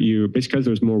fixture, because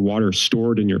there's more water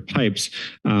stored in your pipes,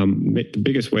 the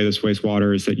biggest way this wastes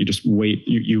water is that you just wait,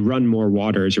 you run more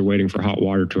water as you're waiting for hot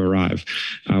water to arrive,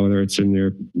 whether it's in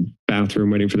your bathroom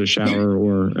waiting for the shower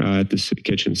or at the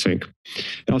kitchen sink.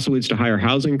 It also leads to higher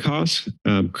housing costs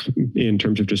in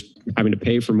terms of just having to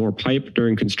pay for more pipe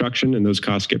during construction, and those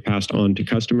costs get passed on to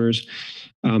customers.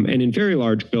 And in very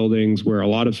large buildings where a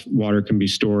lot of water can be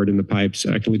stored in the pipes,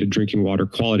 can lead to drinking water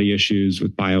quality issues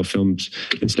with biofilms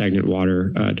and stagnant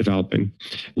water developing.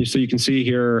 So you can see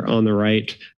here on the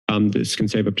right, this can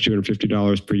save up to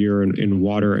 $250 per year in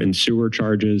water and sewer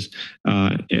charges,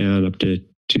 and up to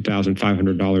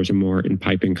 $2,500 or more in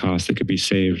piping costs that could be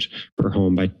saved per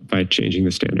home by changing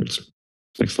the standards.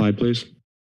 Next slide, please.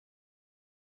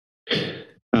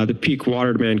 The peak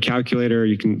water demand calculator,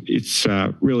 it's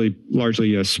really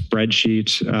largely a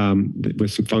spreadsheet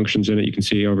with some functions in it. You can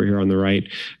see over here on the right,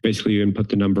 basically you input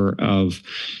the number of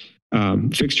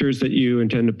fixtures that you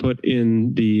intend to put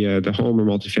in the home or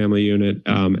multifamily unit,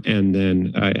 and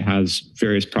then it has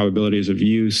various probabilities of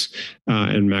use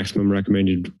and maximum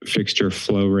recommended fixture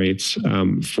flow rates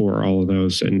for all of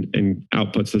those, and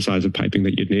outputs the size of piping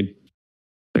that you'd need.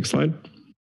 Next slide.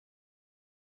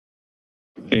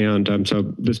 And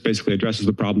so this basically addresses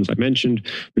the problems I mentioned,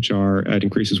 which are it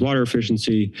increases water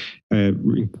efficiency,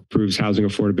 improves housing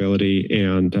affordability,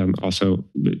 and also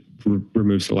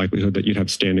removes the likelihood that you'd have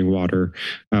standing water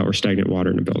or stagnant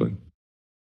water in a building.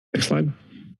 Next slide.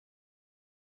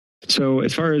 So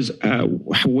as far as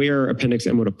where Appendix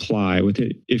M would apply, with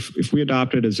it, if we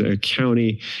adopt it as a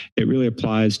county, it really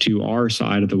applies to our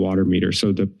side of the water meter,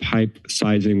 so the pipe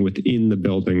sizing within the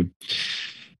building.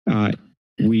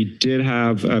 We did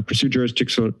have pursue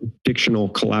jurisdictional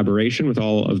collaboration with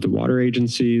all of the water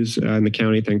agencies in the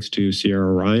county, thanks to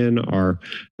Sierra Ryan, our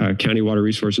County Water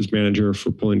Resources Manager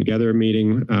for pulling together a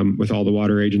meeting with all the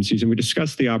water agencies. And we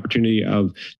discussed the opportunity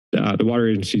of the water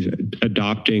agencies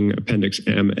adopting Appendix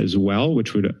M as well,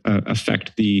 which would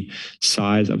affect the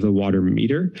size of the water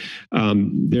meter.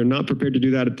 They're not prepared to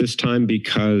do that at this time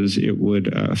because it would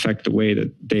affect the way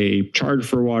that they charge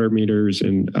for water meters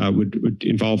and would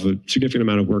involve a significant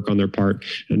amount of work on their part.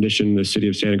 In addition, the city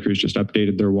of Santa Cruz just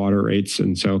updated their water rates.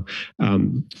 And so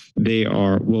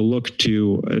will look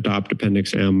to adopt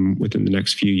Appendix M within the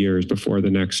next few years before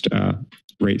the next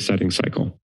rate setting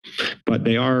cycle. But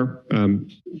they are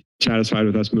satisfied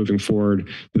with us moving forward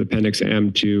with Appendix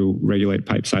M to regulate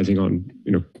pipe sizing on,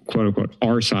 quote unquote,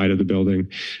 our side of the building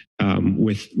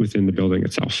within the building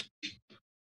itself.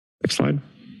 Next slide.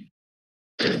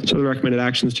 So the recommended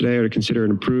actions today are to consider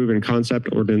and approve in concept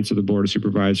ordinance of the Board of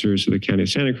Supervisors of the County of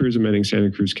Santa Cruz, amending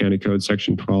Santa Cruz County Code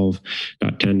Section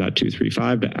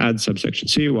 12.10.235 to add subsection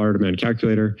C, water demand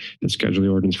calculator, and schedule the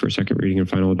ordinance for a second reading and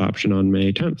final adoption on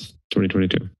May 10th,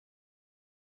 2022.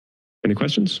 Any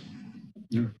questions?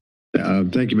 No.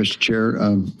 Thank you, Mr. Chair.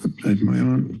 Am I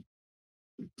on?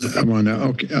 I'm on now.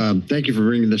 Okay. Thank you for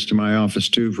bringing this to my office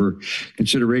too for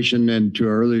consideration and to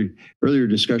our earlier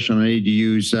discussion on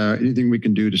ADUs. Anything we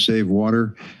can do to save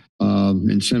water,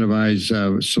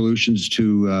 incentivize solutions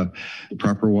to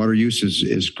proper water use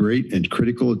is great and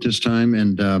critical at this time.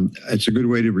 And it's a good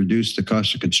way to reduce the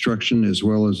cost of construction as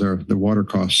well as the water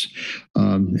costs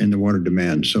and the water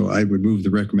demand. So I would move the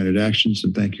recommended actions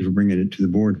and thank you for bringing it to the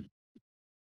board.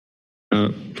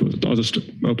 I'll just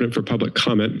open it for public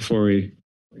comment before we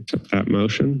accept that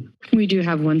motion. We do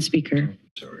have one speaker.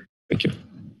 Sorry. Thank you.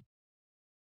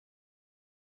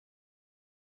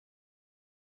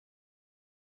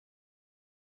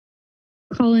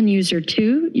 Call in user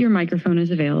 2. Your microphone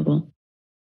is available.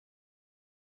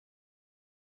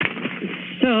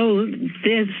 So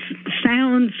this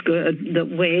sounds good the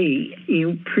way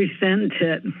you present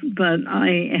it, but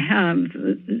I have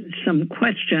some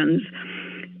questions.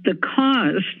 The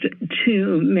cost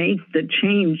to make the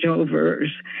changeovers,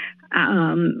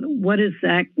 what is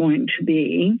that going to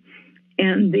be?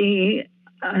 And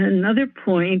another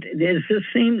point is this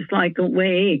seems like a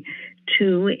way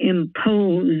to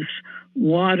impose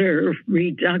water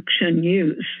reduction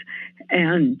use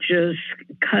and just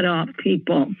cut off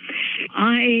people.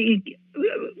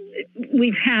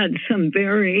 We've had some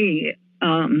very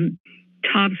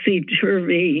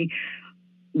topsy-turvy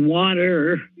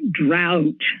water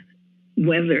drought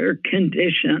weather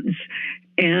conditions,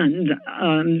 and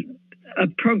a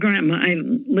program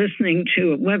I'm listening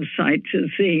to, a website to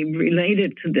see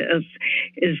related to this,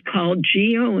 is called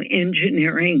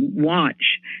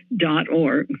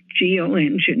geoengineeringwatch.org,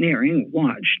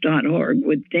 geoengineeringwatch.org,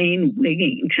 with Dane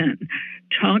Wigington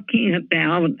talking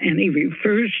about, and he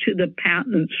refers to the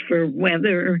patents for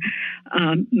weather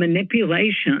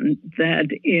manipulation that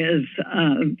is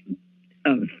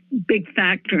a big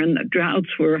factor in the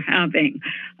droughts we're having.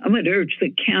 I would urge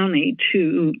the county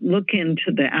to look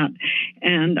into that.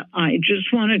 And I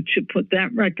just wanted to put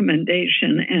that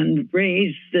recommendation and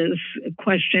raise this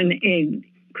question.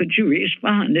 Could you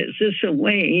respond? Is this a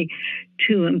way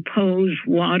to impose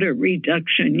water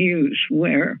reduction use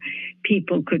where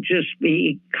people could just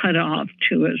be cut off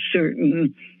to a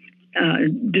certain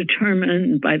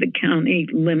determined by the county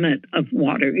limit of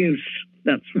water use?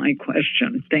 That's my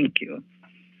question. Thank you.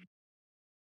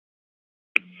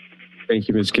 Thank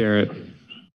you, Ms. Garrett.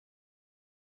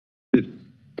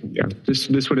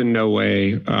 This would in no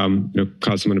way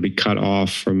cause someone to be cut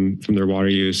off from their water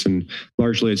use, and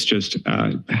largely it's just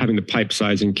having the pipe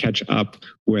sizing catch up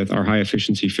with our high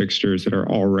efficiency fixtures that are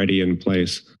already in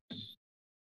place.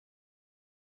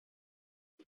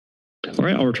 All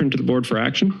right, I'll return to the board for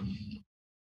action.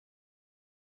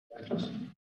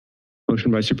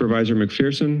 Motion by Supervisor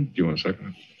McPherson. Do you want a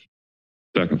second?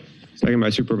 Second. Second by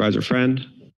Supervisor Friend.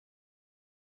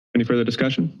 Any further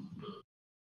discussion?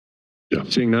 Yeah.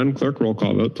 Seeing none, clerk, roll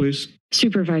call vote, please.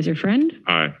 Supervisor Friend.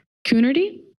 Aye.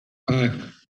 Coonerty. Aye.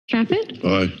 Caput.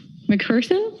 Aye.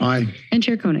 McPherson. Aye. And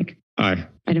Chair Koenig. Aye.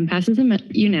 Item passes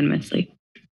unanimously.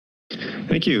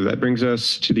 Thank you. That brings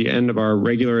us to the end of our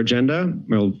regular agenda.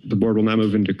 Well, the board will now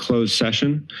move into closed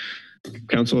session.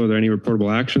 Council, are there any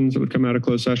reportable actions that would come out of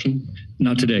closed session?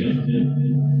 Not today.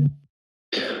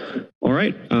 All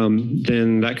right,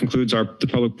 then that concludes the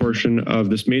public portion of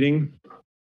this meeting.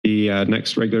 The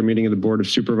next regular meeting of the Board of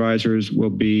Supervisors will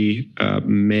be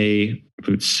May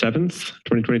 7th,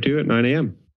 2022 at 9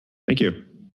 a.m. Thank you.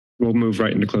 We'll move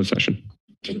right into closed session.